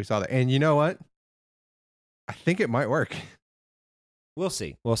that's what we saw there. And you know what? I think it might work. We'll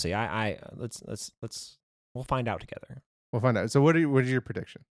see. We'll find out together. We'll find out. So what is your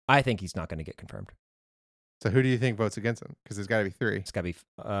prediction? I think he's not going to get confirmed. So who do you think votes against him? Because there's got to be 3. It's got to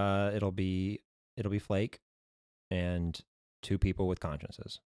be it'll be Flake and 2 people with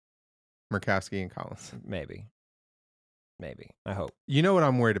consciences. Murkowski and Collins. Maybe. I hope. You know what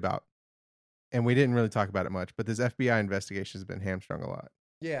I'm worried about? And we didn't really talk about it much, but this FBI investigation has been hamstrung a lot.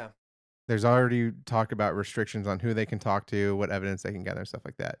 Yeah. There's already talk about restrictions on who they can talk to, what evidence they can gather, stuff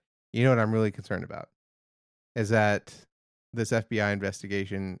like that. You know what I'm really concerned about is that this FBI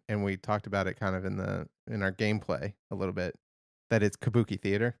investigation, and we talked about it kind of in our gameplay a little bit, that it's kabuki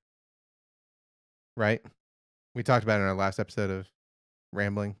theater, right? We talked about it in our last episode of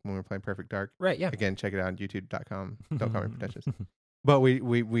Rambling when we were playing Perfect Dark. Right, yeah. Again, check it out on youtube.com. Don't call me pretentious. But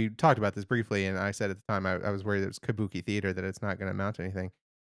we talked about this briefly, and I said at the time I was worried it was kabuki theater, that it's not going to amount to anything.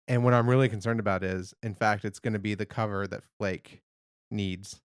 And what I'm really concerned about is, in fact, it's going to be the cover that Flake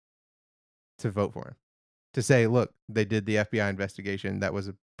needs to vote for him. To say, look, they did the FBI investigation. That was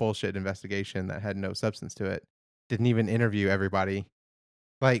a bullshit investigation that had no substance to it. Didn't even interview everybody.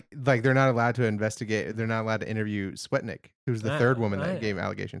 Like they're not allowed to investigate. They're not allowed to interview Swetnick, who's the third woman that gave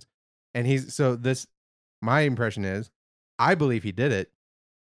allegations. And my impression is, I believe he did it,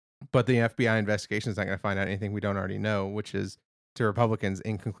 but the FBI investigation is not going to find out anything we don't already know, which is, to Republicans,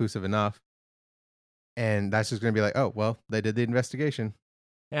 inconclusive enough. And that's just going to be like, oh, well, they did the investigation.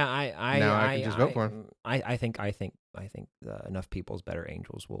 Yeah, I can just vote for him. I think enough people's better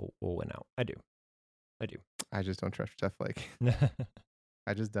angels will win out. I do. I just don't trust Jeff Flake.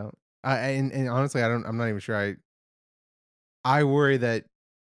 I just don't. And honestly, I'm not even sure. I worry that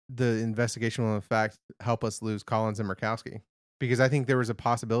the investigation will in fact help us lose Collins and Murkowski, because I think there was a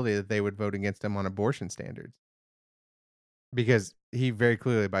possibility that they would vote against him on abortion standards, because he very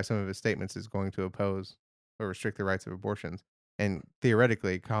clearly, by some of his statements, is going to oppose or restrict the rights of abortions. And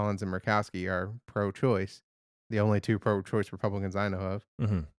theoretically, Collins and Murkowski are pro-choice, the only 2 pro-choice Republicans I know of.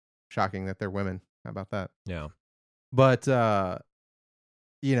 Mm-hmm. Shocking that they're women. How about that? Yeah. But, I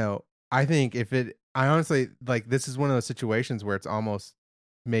think I honestly, this is one of those situations where it's almost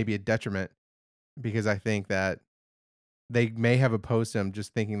maybe a detriment, because I think that they may have opposed him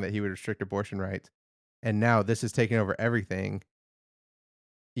just thinking that he would restrict abortion rights. And now this is taking over everything.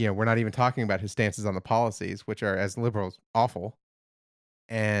 We're not even talking about his stances on the policies, which are, as liberals, awful.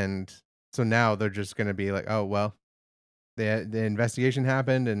 And so now they're just going to be like, oh, well, the investigation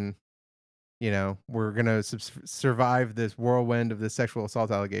happened, and, we're going to survive this whirlwind of this sexual assault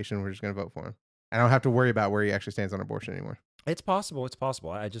allegation. We're just going to vote for him. I don't have to worry about where he actually stands on abortion anymore. It's possible.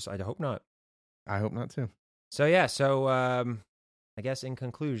 I hope not. I hope not too. So yeah. So I guess in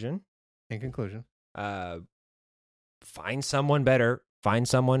conclusion, find someone better. Find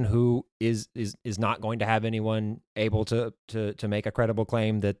someone who is not going to have anyone able to make a credible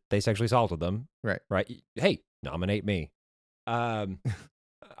claim that they sexually assaulted them. Right. Hey, nominate me. I'm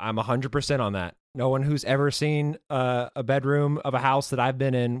 100% on that. No one who's ever seen a bedroom of a house that I've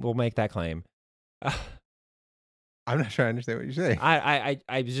been in will make that claim. I'm not sure I understand what you're saying. I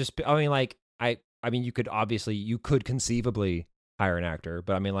mean, you could conceivably hire an actor,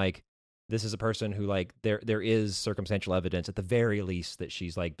 but I mean, this is a person who, there is circumstantial evidence at the very least that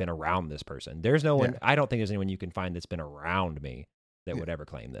she's been around this person. There's no one, I don't think there's anyone you can find that's been around me that would ever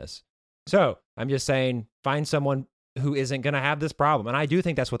claim this. So I'm just saying, find someone who isn't going to have this problem. And I do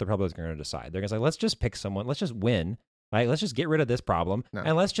think that's what the Republicans are going to decide. They're going to say, let's just pick someone. Let's just win. Right? Let's just get rid of this problem. No.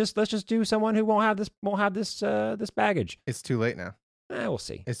 And let's just do someone who won't have this baggage. It's too late now. We'll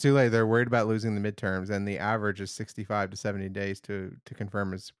see. It's too late. They're worried about losing the midterms, and the average is 65 to 70 days to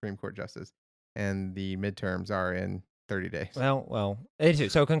confirm as Supreme Court justice, and the midterms are in 30 days. Well.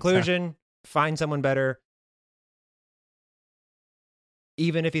 So conclusion: find someone better.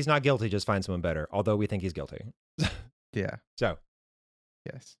 Even if he's not guilty, just find someone better. Although we think he's guilty. Yeah. So.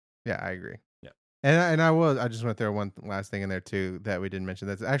 Yes. Yeah, I agree. Yeah. And I just want to throw one last thing in there too that we didn't mention.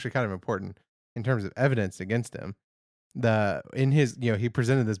 That's actually kind of important in terms of evidence against him. He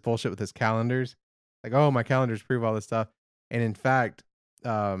presented this bullshit with his calendars, like, oh, my calendars prove all this stuff, and in fact,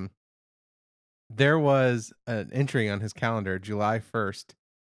 there was an entry on his calendar, July 1st,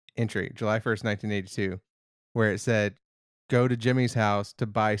 1982, where it said, go to Jimmy's house to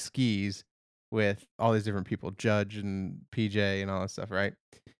buy skis with all these different people, Judge and PJ and all that stuff, right?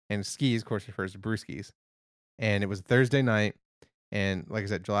 And skis, of course, refers to brewskis. And it was Thursday night, and like I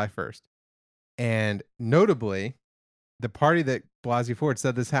said, July 1st. And notably, the party that Blasey Ford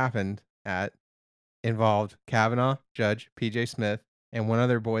said this happened at involved Kavanaugh, Judge, PJ Smith, and one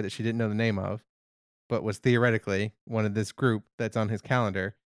other boy that she didn't know the name of, but was theoretically one of this group that's on his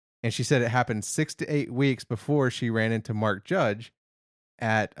calendar. And she said it happened 6 to 8 weeks before she ran into Mark Judge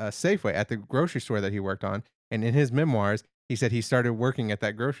at a Safeway, at the grocery store that he worked on. And in his memoirs, he said he started working at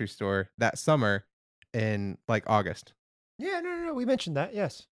that grocery store that summer in like August. Yeah, no. We mentioned that,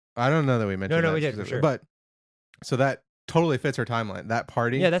 yes. I don't know that we mentioned that. No, we did, for sure. But, so that totally fits her timeline. That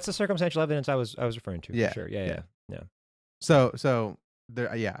party. Yeah, that's the circumstantial evidence I was referring to. Yeah, for sure. Yeah. So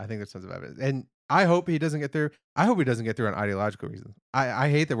there. Yeah, I think there's tons of evidence, and I hope he doesn't get through. I hope he doesn't get through on ideological reasons. I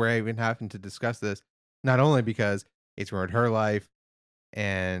hate that we're even having to discuss this, not only because it's ruined her life,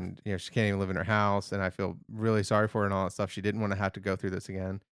 and she can't even live in her house, and I feel really sorry for her and all that stuff. She didn't want to have to go through this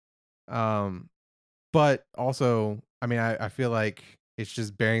again. But also, I mean, I feel like it's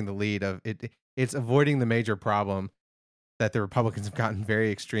just bearing the lead of it. It's avoiding the major problem that the Republicans have gotten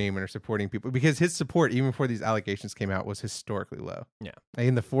very extreme and are supporting people, because his support, even before these allegations came out, was historically low. Yeah.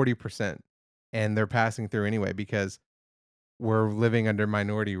 In the 40%. And they're passing through anyway, because we're living under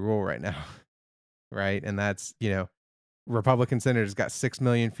minority rule right now. Right. And that's, Republican senators got 6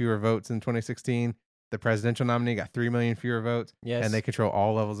 million fewer votes in 2016. The presidential nominee got 3 million fewer votes. Yes. And they control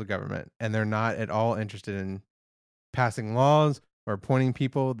all levels of government. And they're not at all interested in passing laws or appointing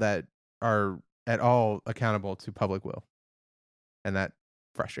people that are at all accountable to public will. And that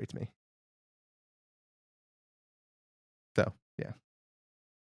frustrates me. So, yeah.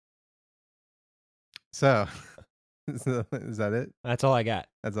 So, is that it? That's all I got.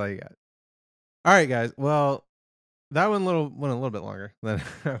 That's all you got. All right, guys. Well, that went a little bit longer than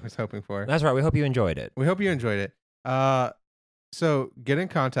I was hoping for. That's right. We hope you enjoyed it. We hope you enjoyed it. So get in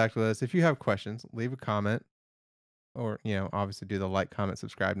contact with us. If you have questions, leave a comment, or, obviously do the like, comment,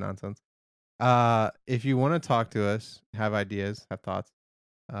 subscribe nonsense. If you want to talk to us, have ideas, have thoughts,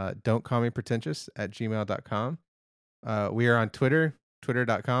 don't call me pretentious @gmail.com. We are on Twitter,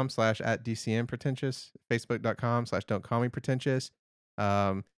 twitter.com/@DCMpretentious, facebook.com/don't call me pretentious.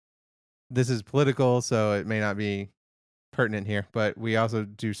 This is political, so it may not be pertinent here, but we also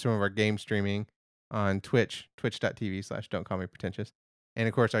do some of our game streaming on Twitch, twitch.tv/don't call me pretentious. And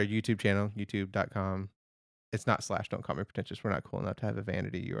of course, our YouTube channel, youtube.com. It's not /don't call me pretentious. We're not cool enough to have a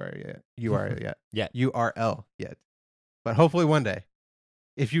vanity URL yet. But hopefully one day,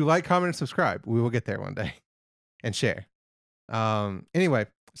 if you like, comment, and subscribe, we will get there one day, and share. Anyway,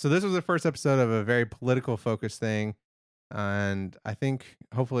 so this was the first episode of a very political focused thing. And I think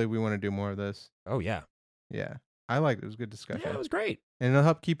hopefully we want to do more of this. Oh, yeah. Yeah. I liked it. It was a good discussion. Yeah, it was great. And it'll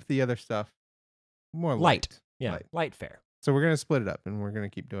help keep the other stuff more light. Yeah, light fare. So we're going to split it up, and we're going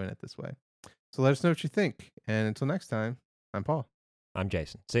to keep doing it this way. So let us know what you think. And until next time, I'm Paul. I'm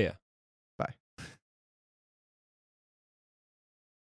Jason. See ya.